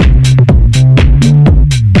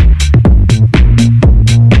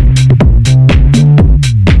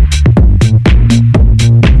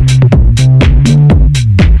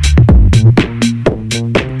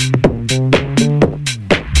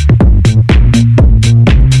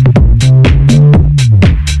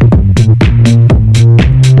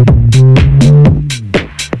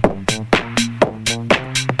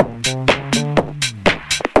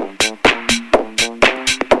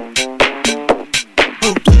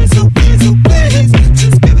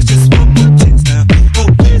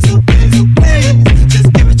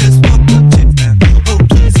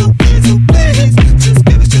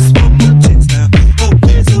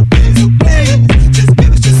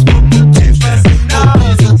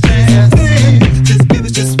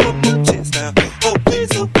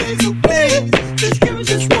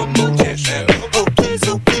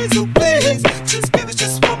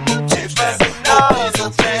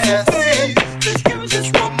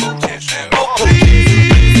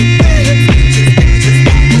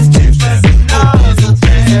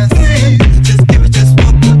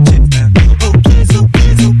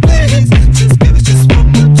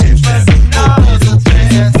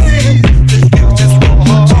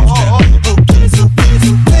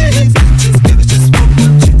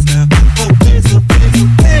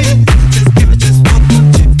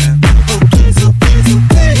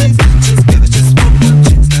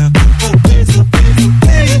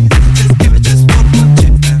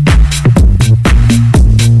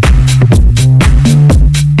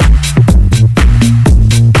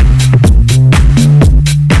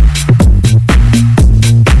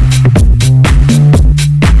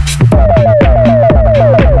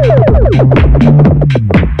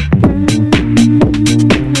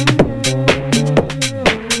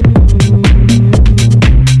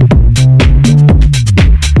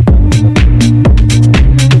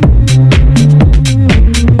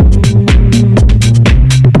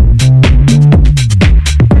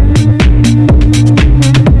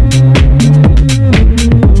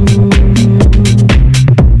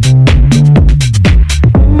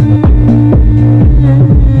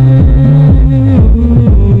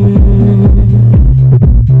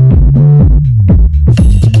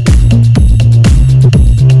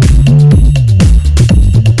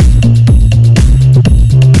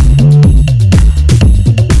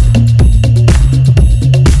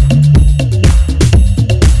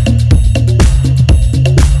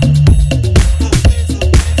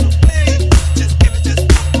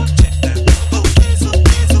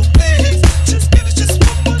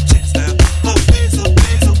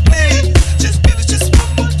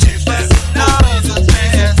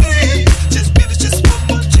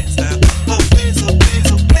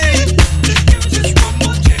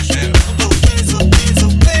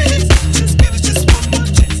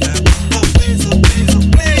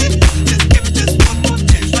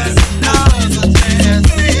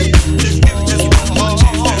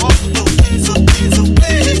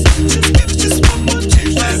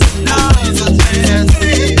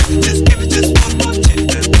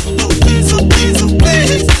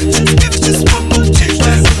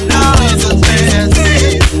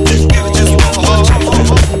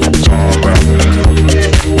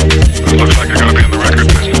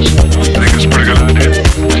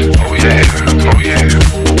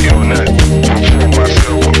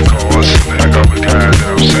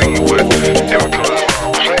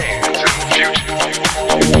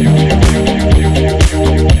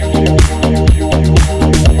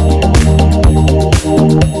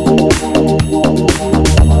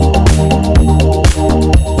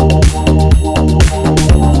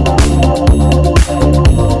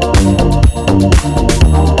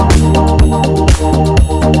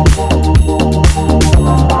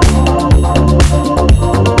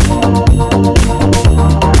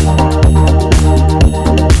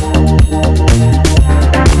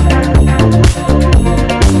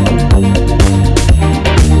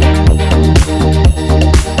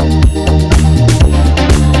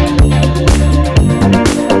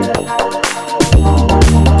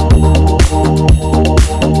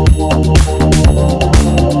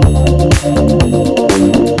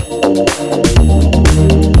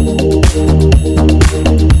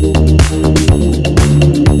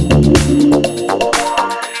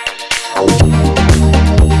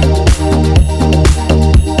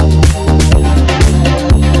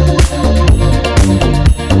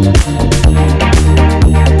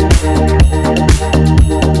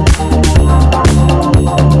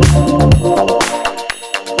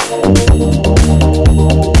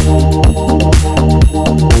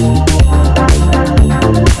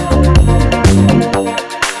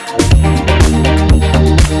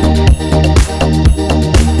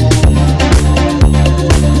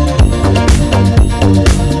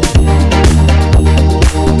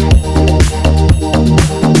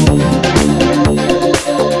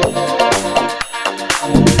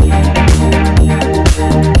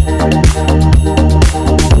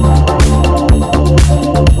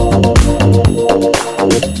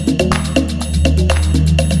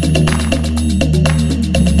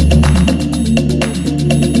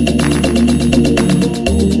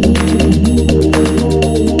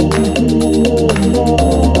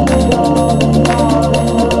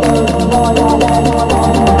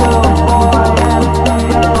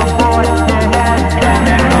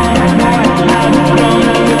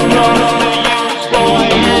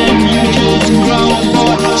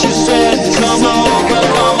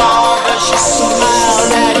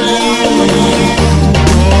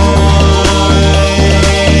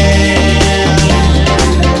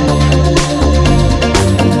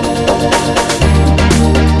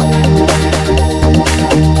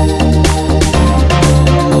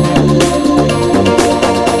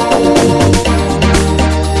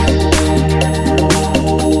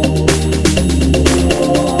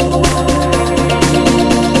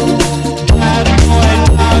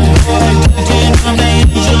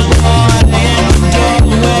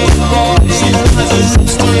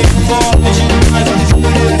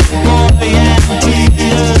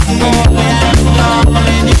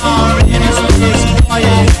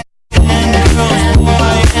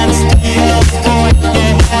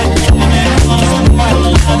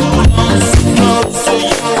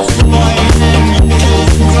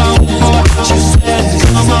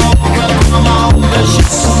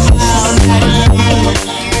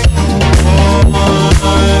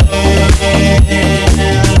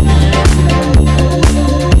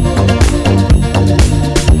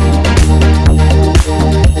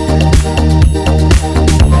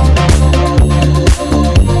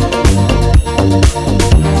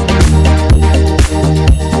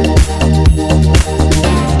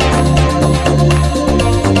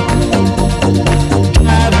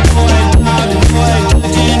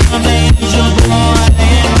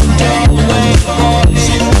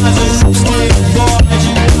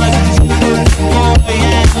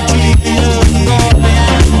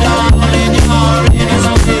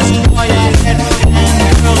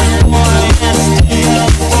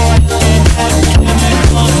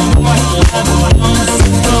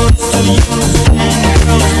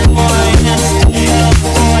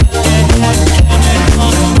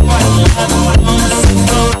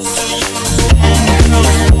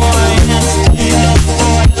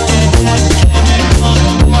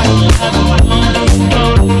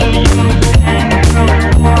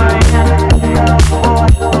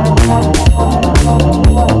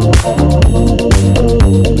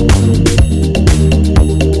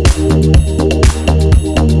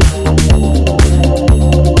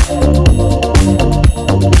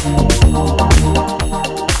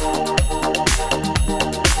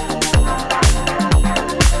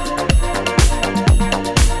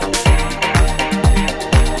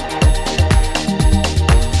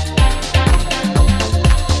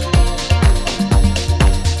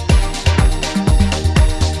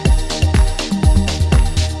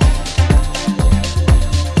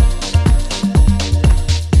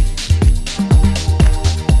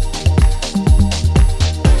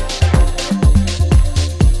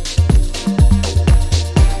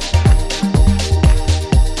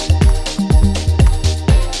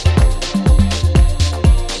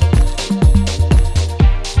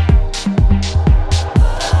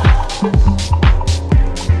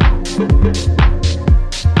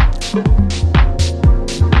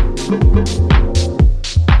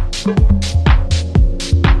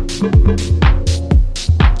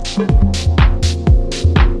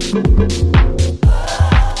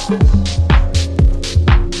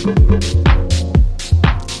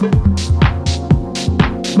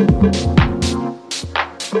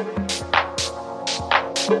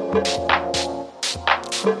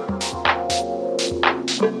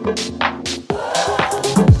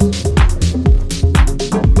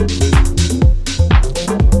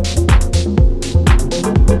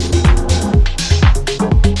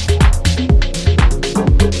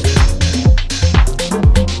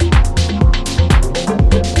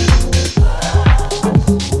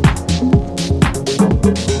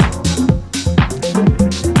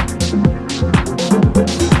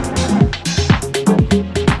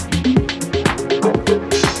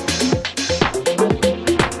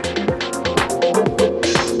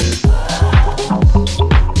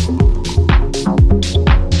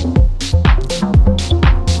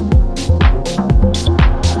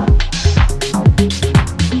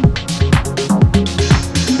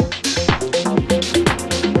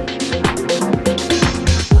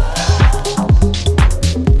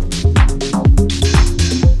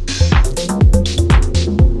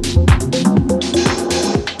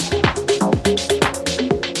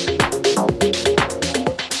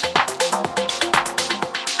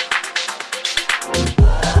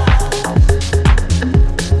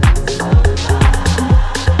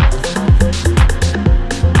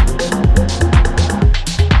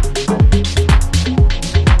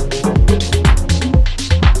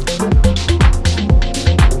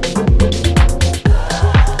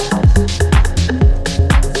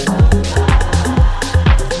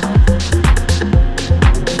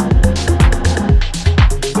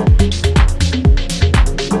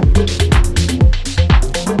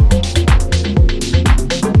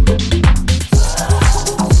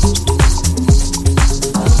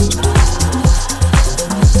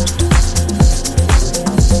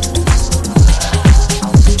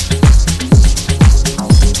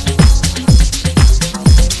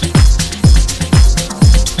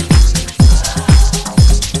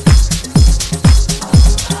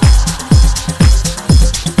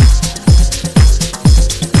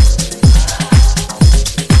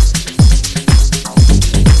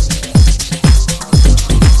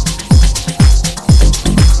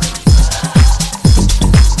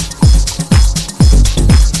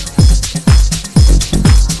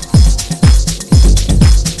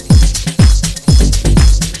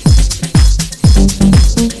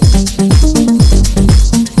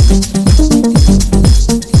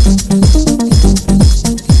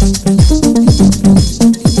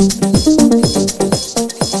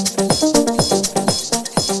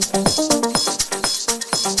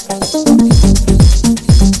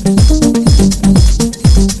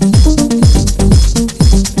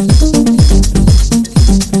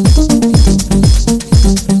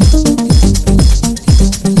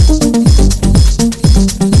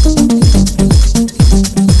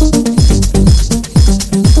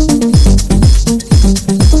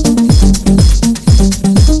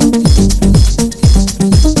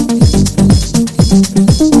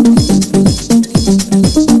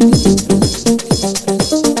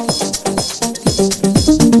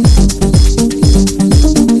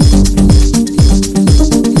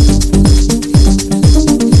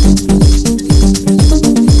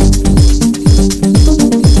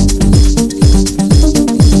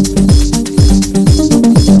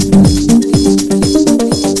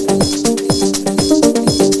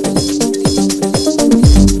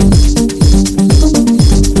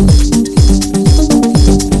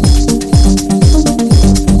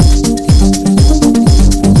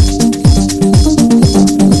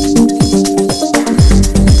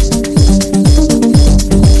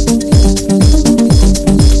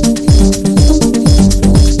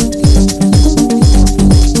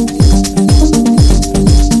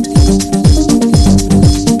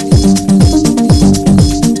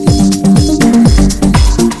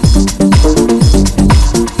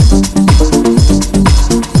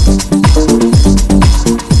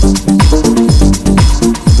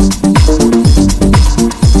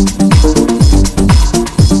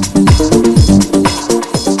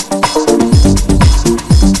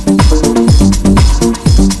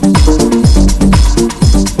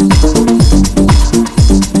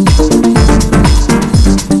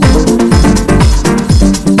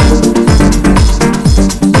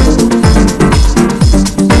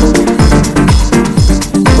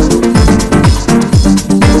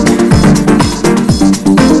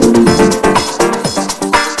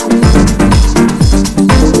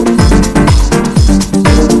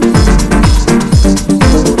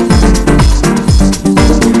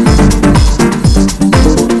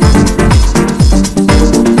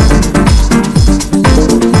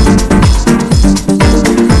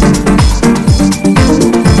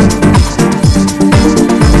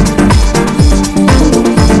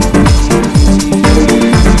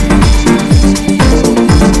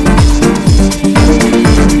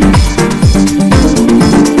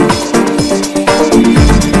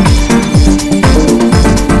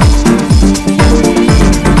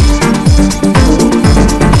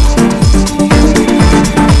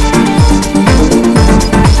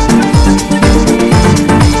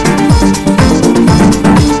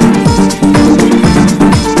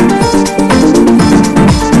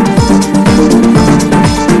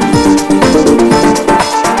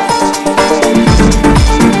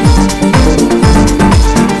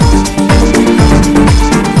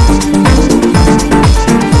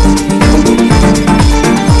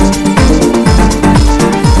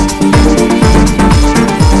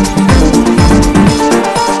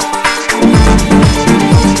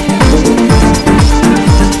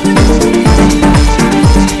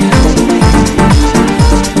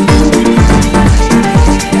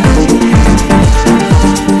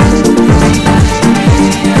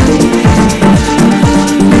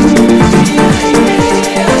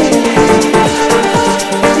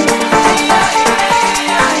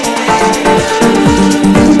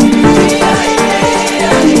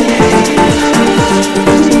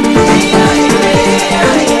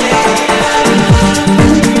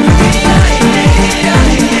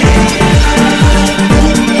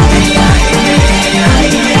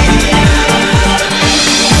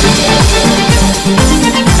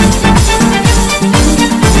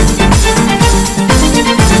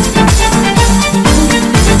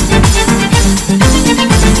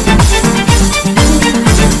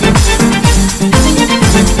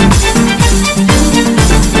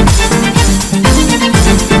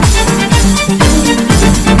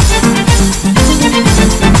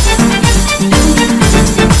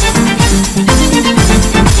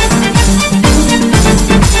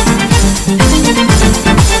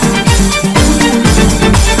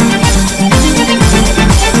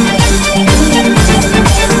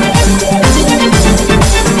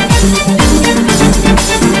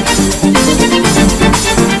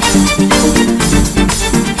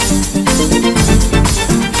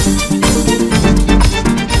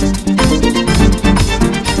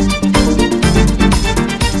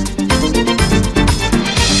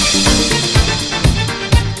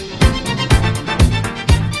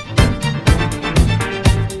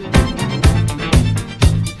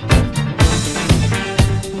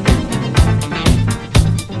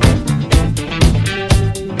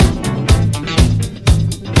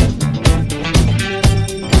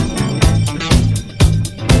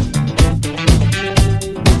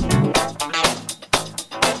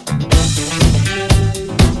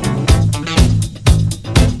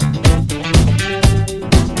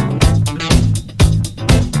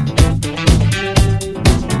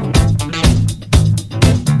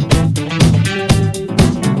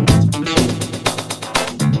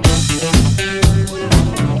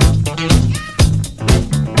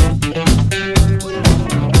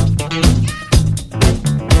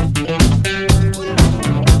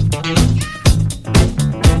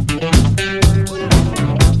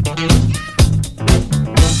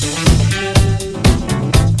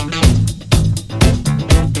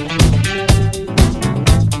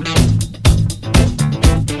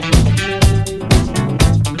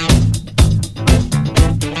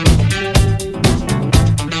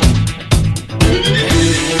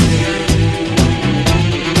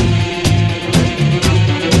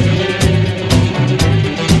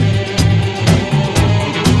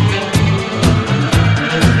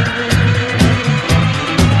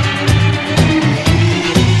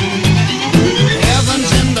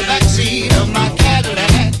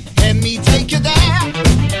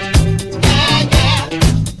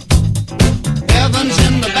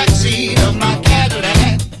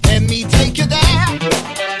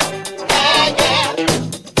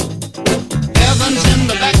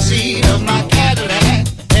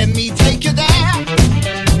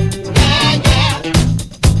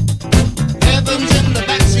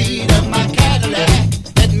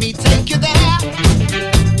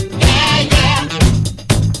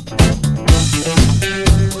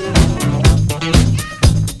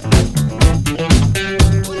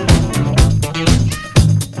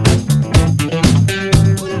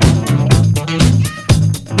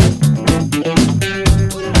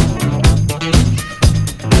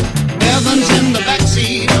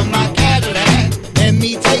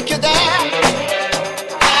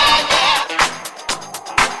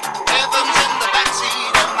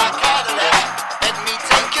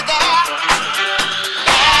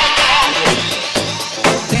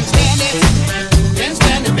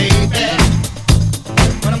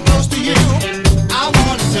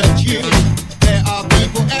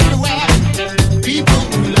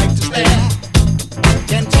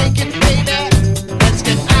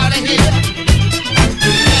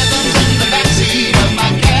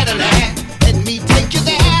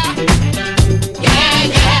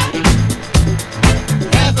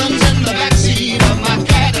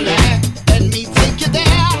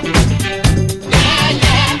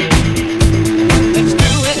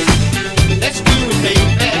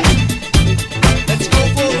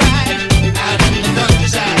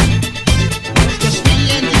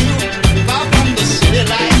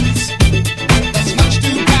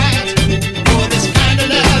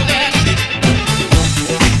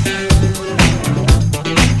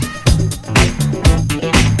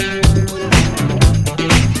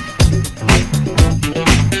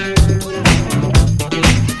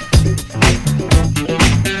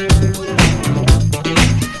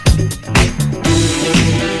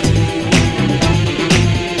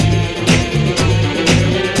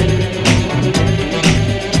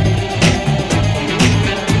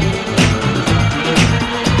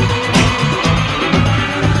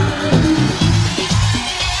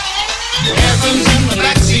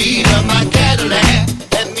 backseat of my Cadillac.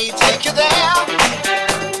 Let me take you there.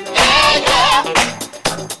 Yeah, yeah.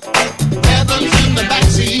 Heaven's in the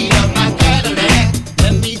backseat of my Cadillac.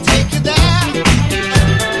 Let me take you there.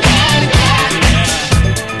 Yeah, yeah.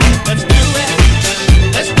 Let's do it.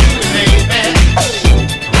 Let's do it, baby.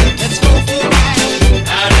 Let's go for a ride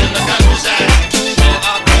out in the countryside. There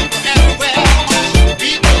are people everywhere.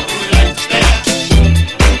 People who like to stare.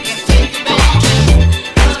 Let's take you back.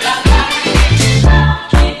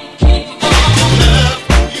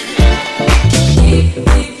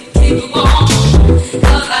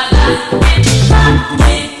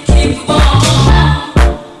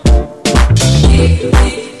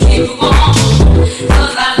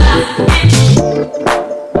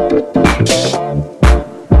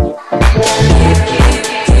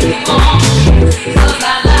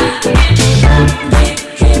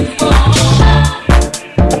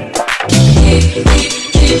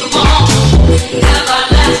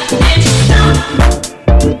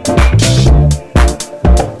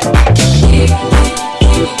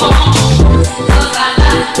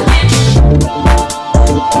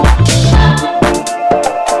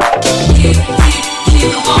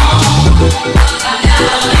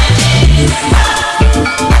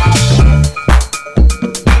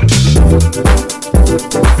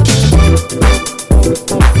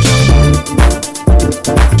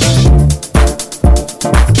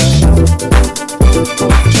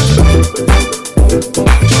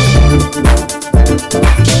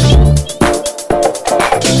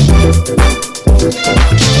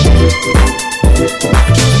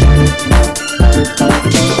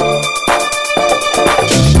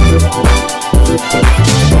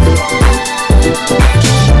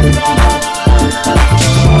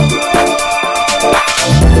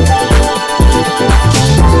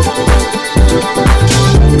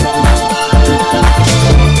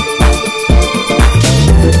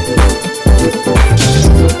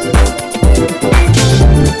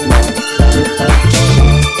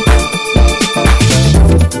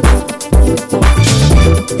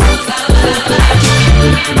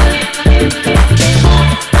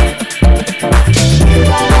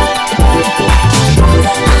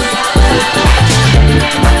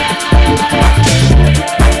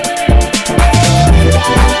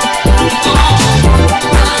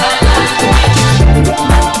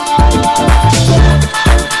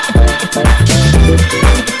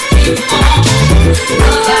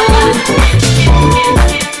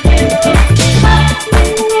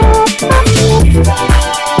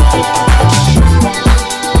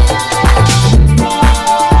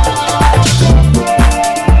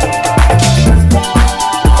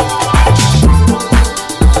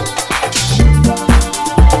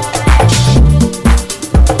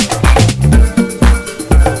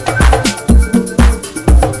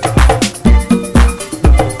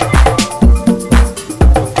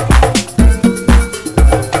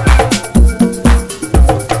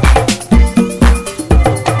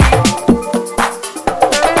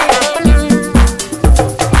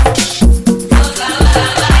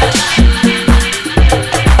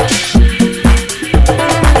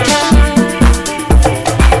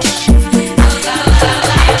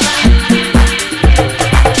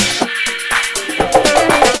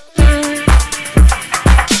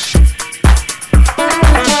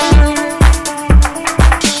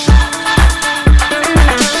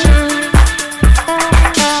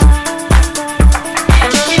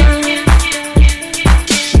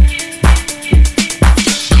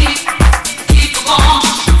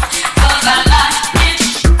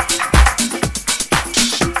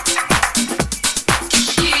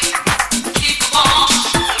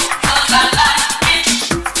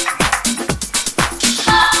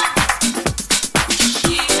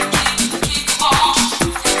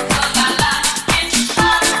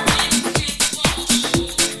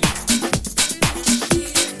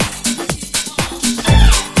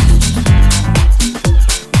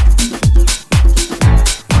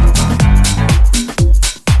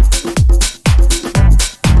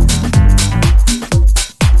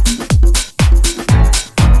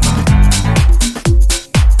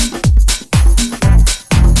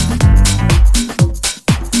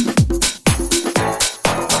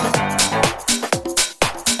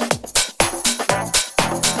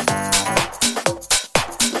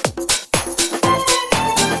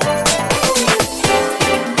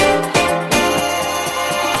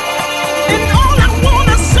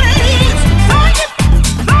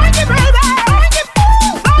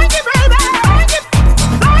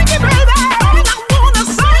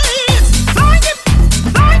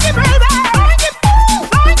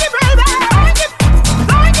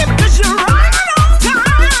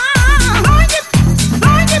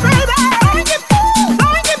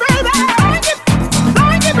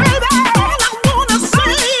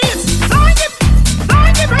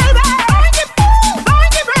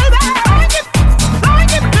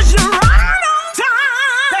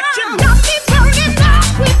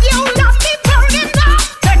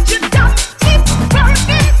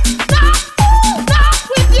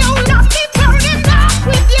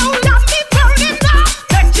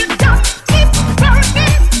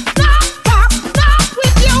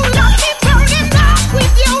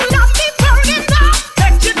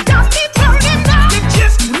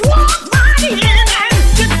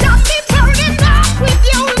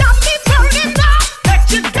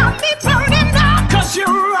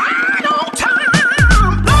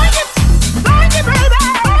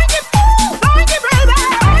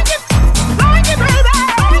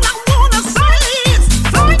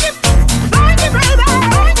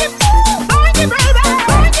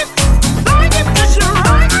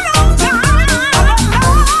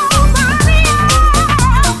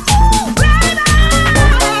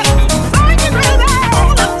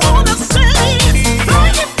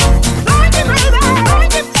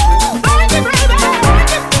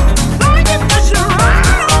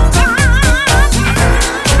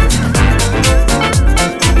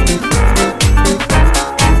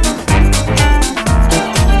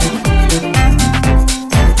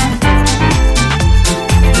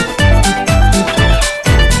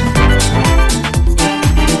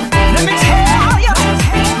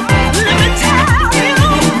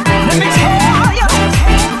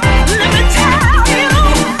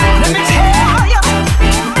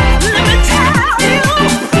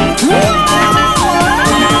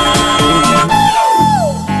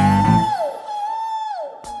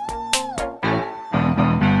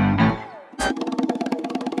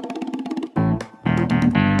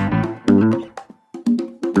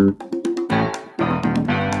 Woo!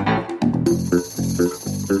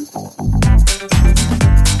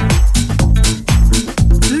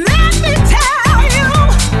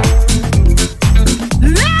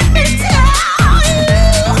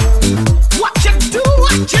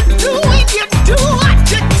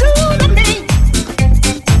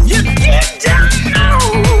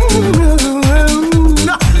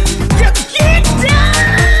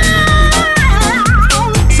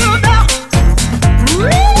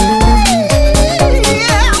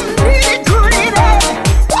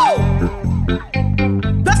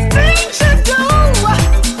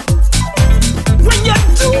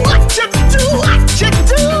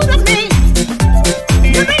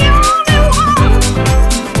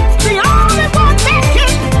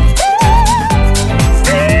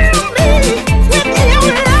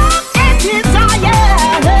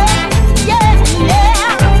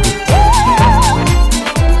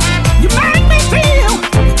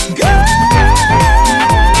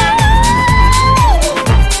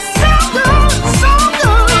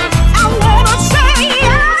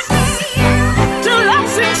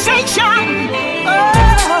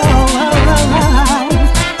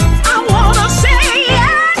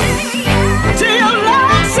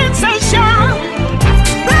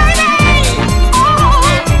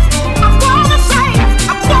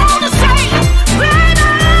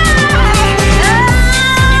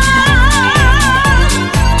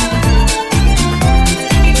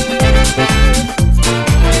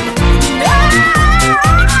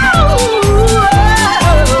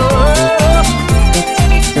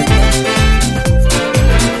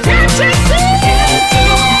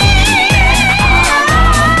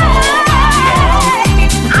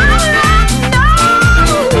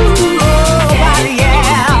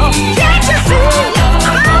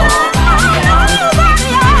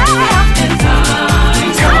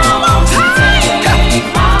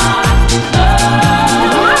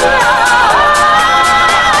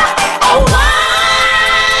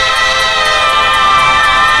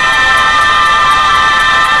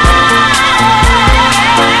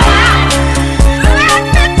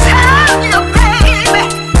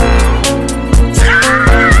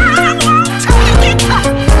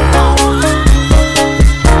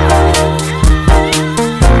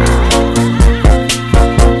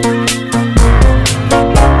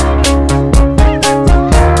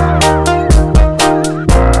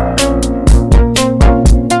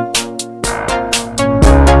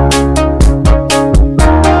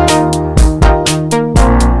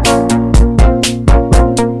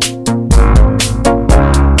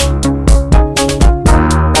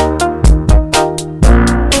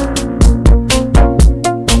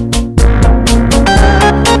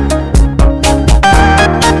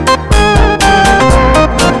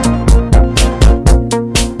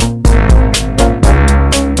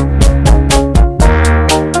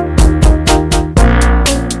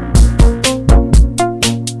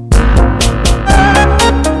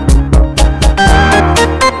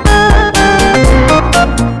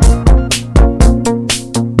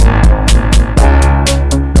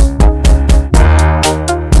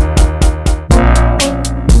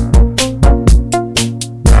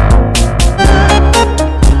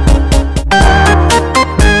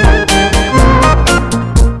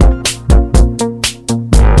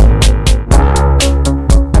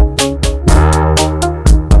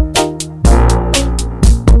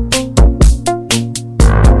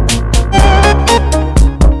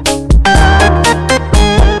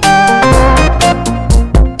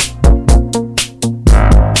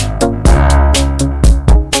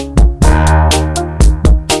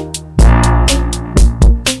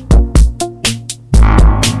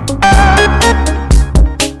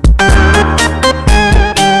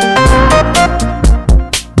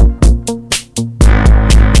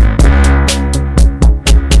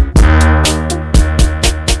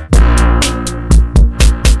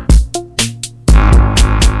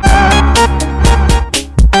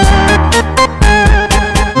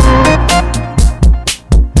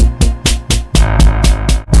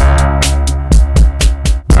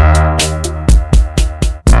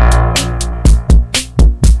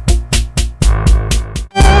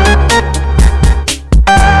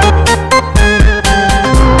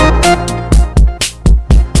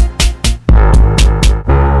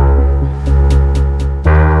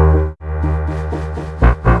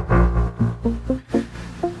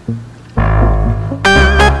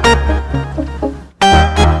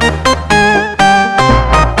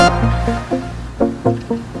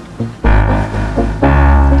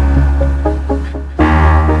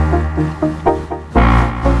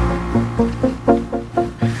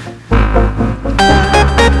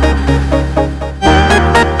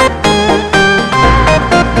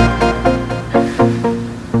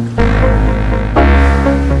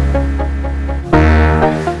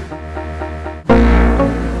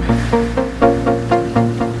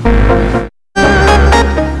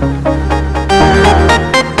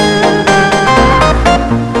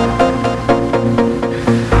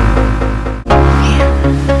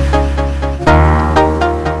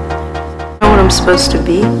 supposed to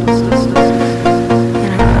be. You know,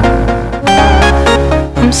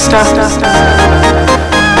 I'm stuck.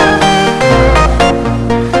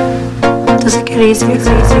 Does it get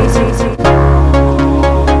easier?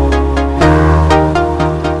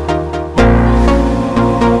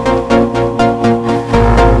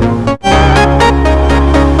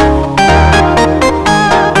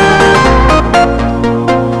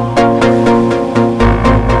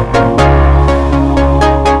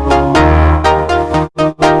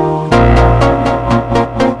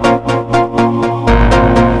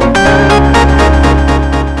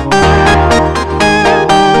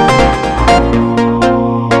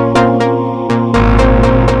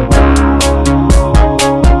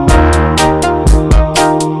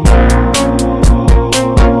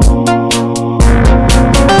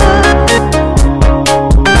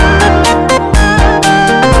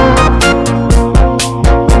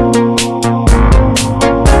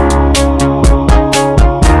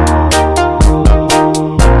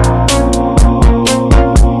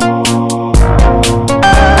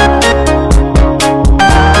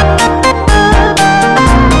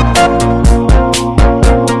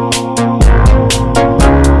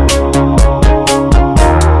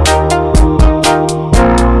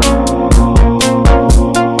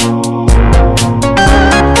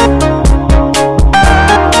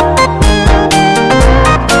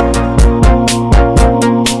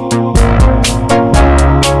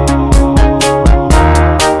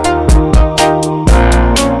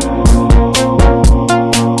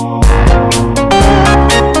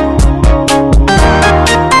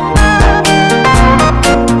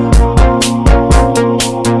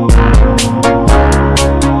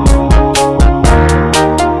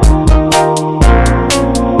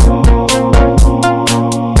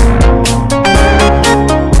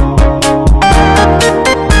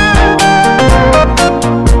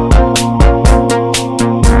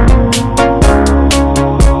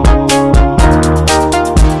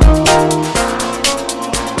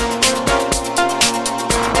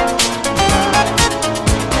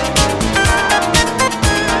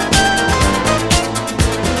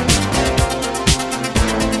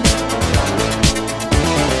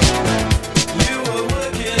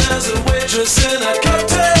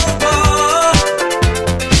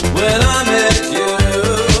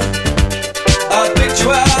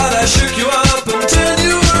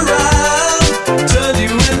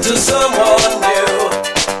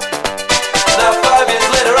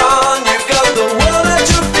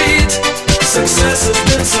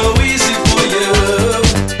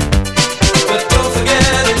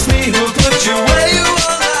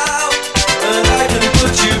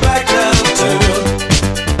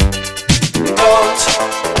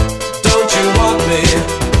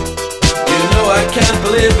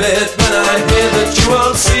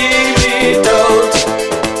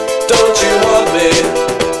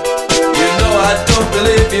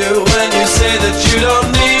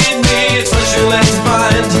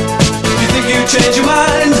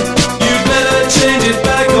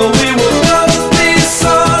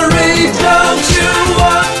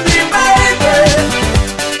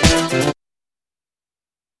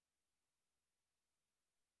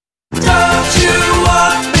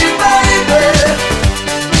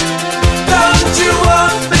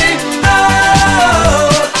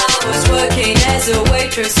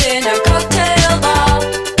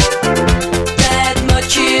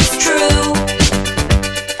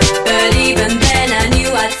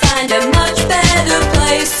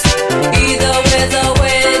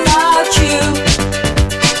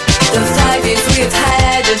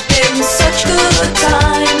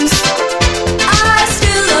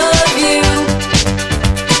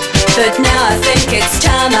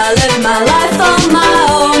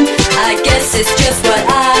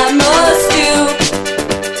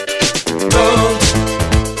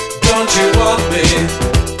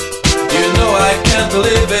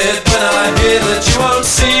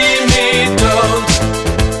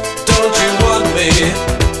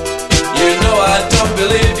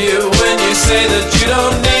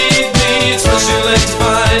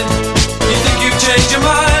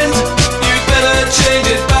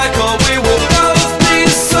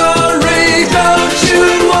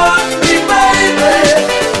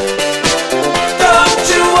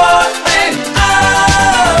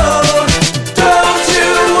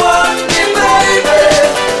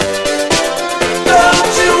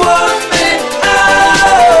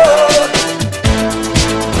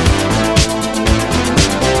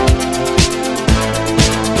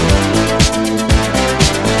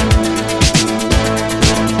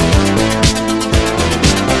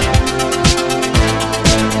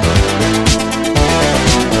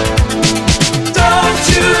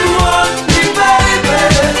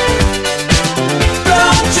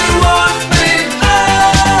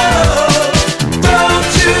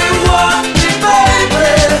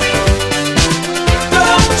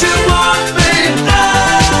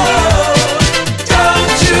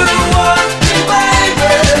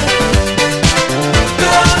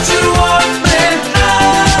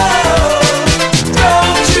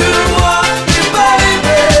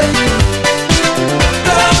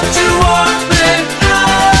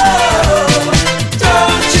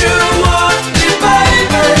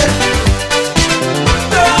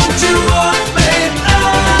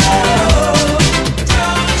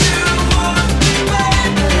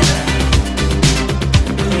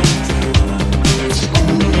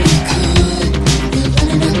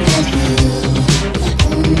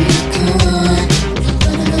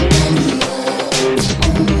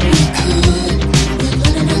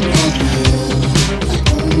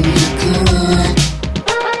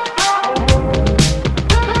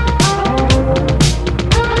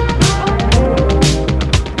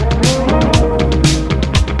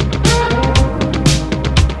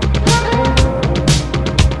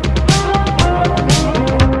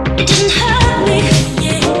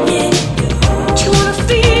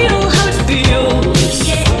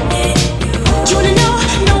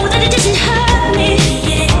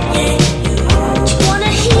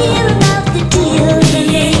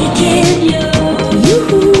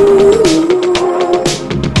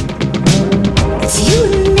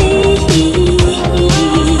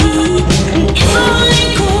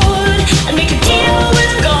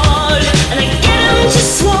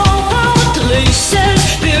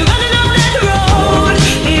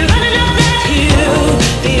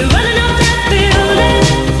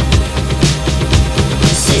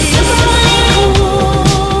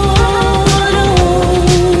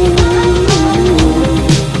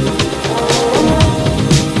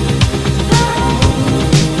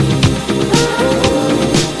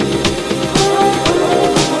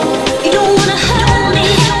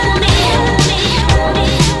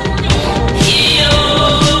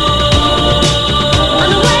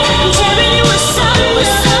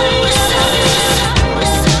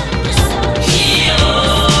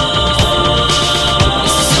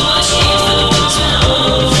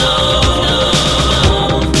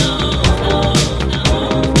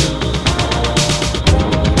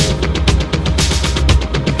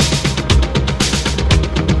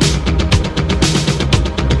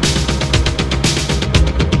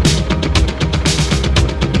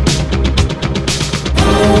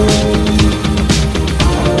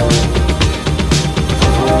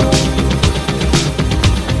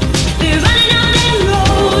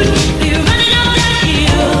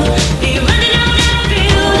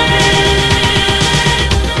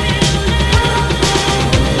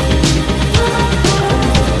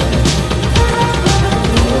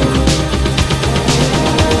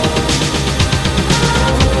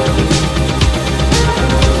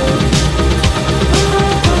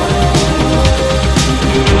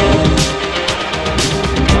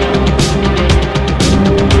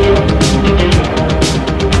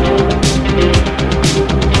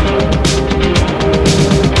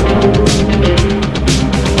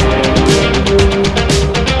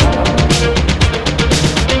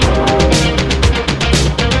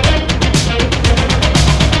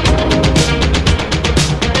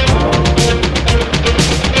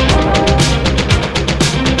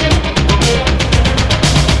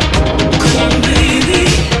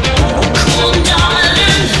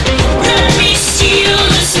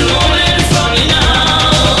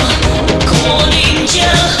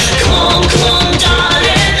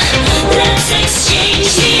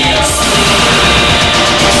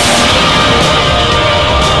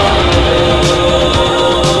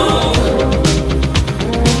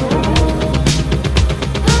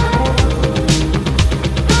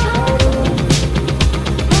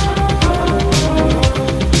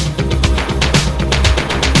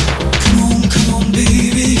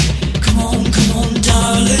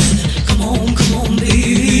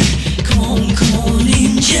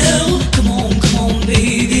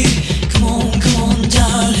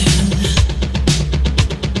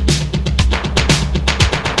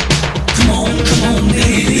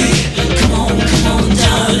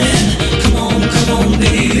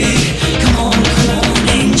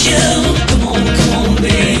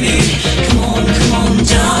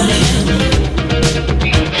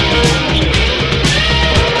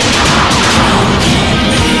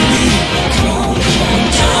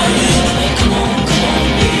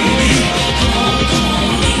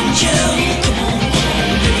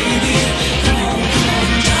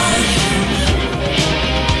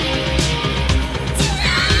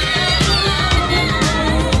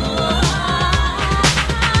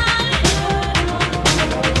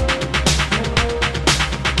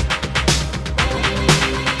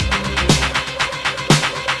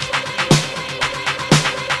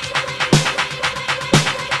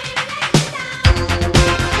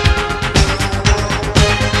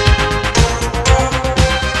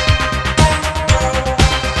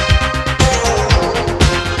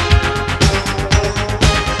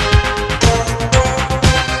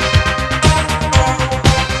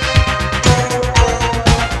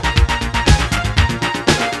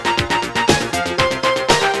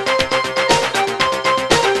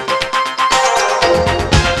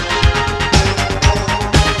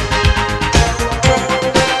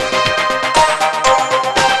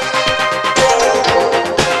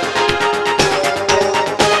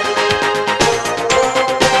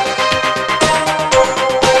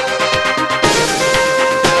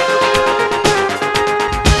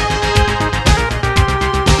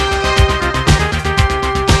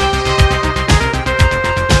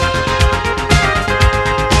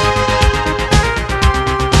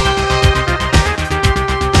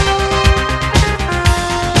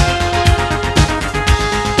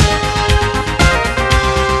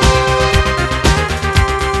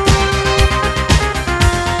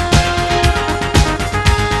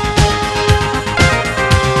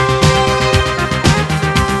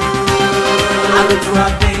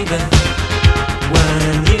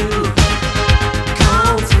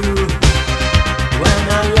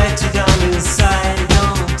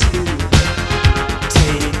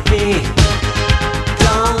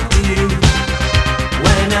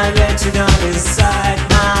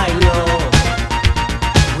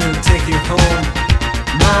 you home,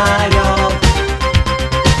 my dog.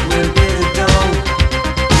 We'll get it done.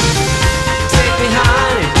 Take me,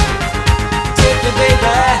 honey, take me,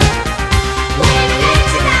 baby.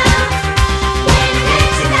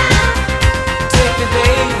 Take me,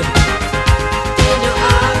 baby, in your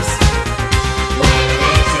arms.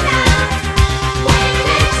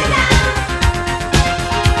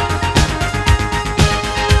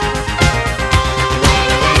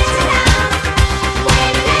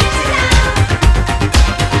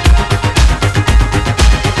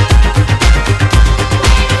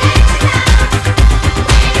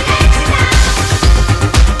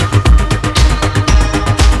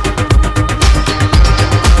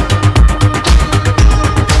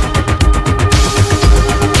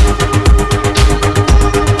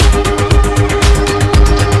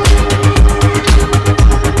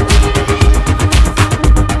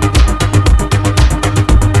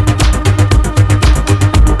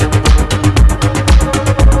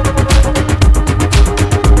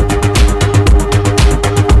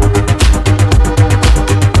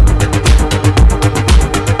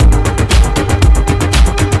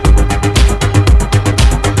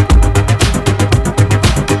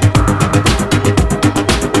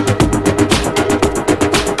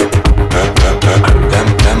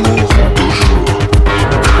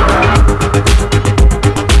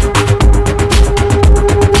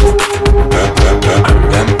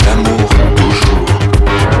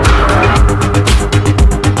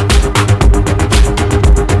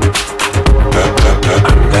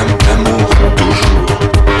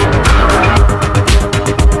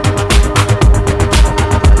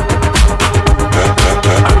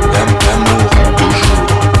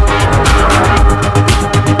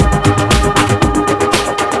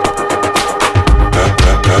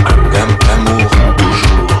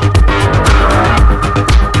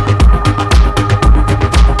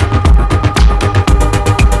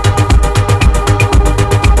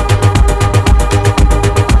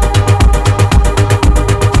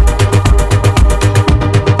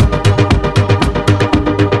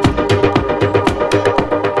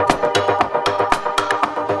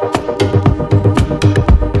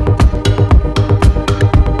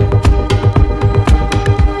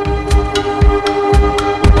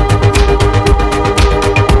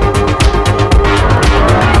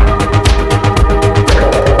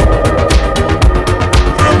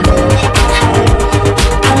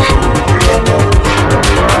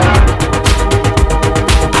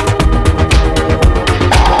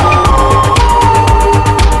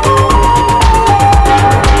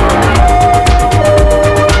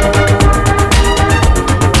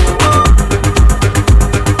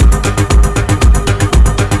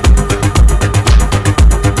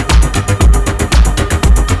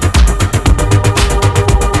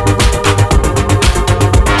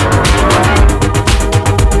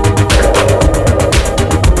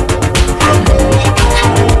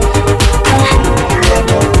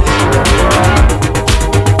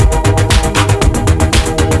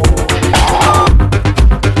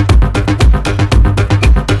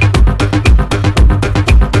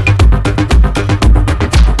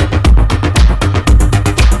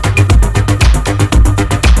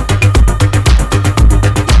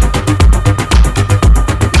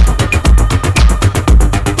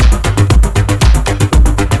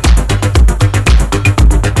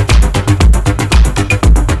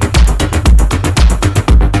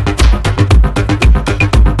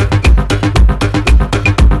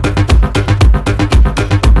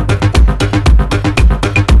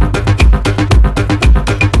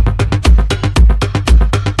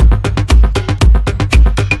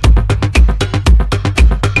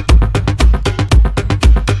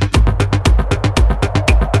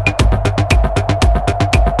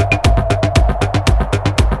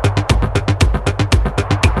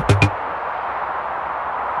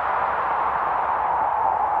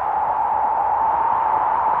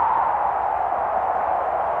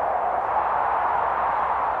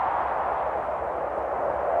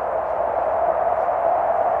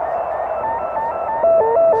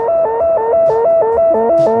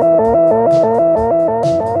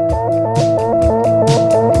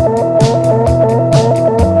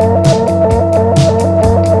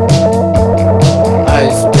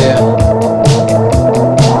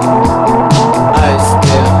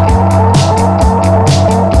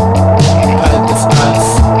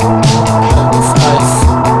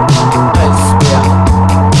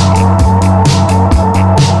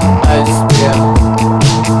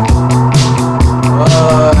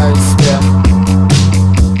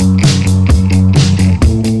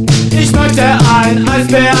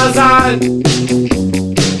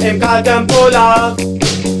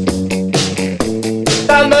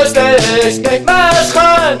 dann müsste ich nicht mehr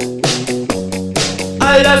schreien.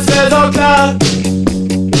 Alles wäre so klar.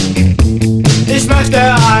 Ich möchte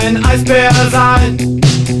ein Eisbär sein,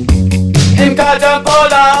 im kalten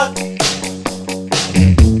Polar.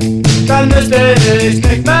 Dann müsste ich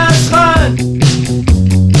nicht mehr schreien.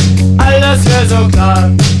 Alles wäre so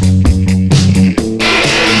klar.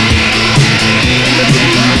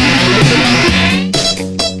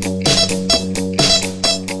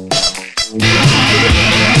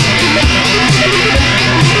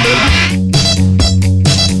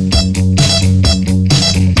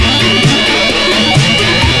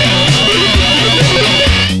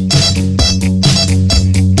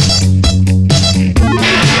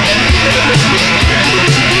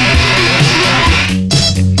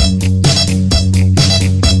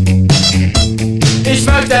 Ich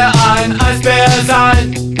möchte ein Eisbär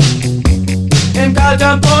sein, im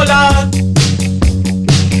kalten Polar.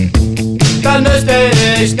 Dann müsste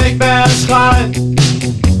ich nicht mehr schreien.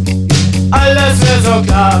 Alles wäre so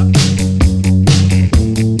klar.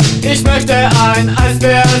 Ich möchte ein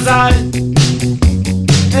Eisbär sein,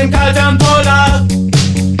 im kalten Polar.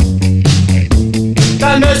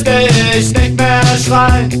 Dann müsste ich nicht mehr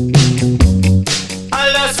schreien.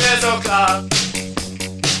 Alles wäre so klar.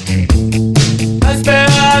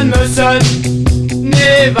 Eisbären müssen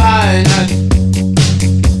nie weinen.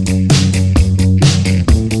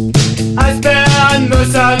 Eisbären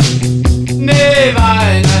müssen nie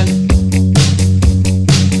weinen.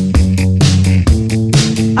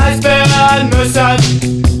 Eisbären müssen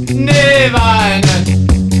nie weinen.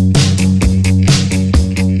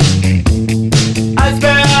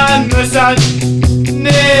 Eisbären müssen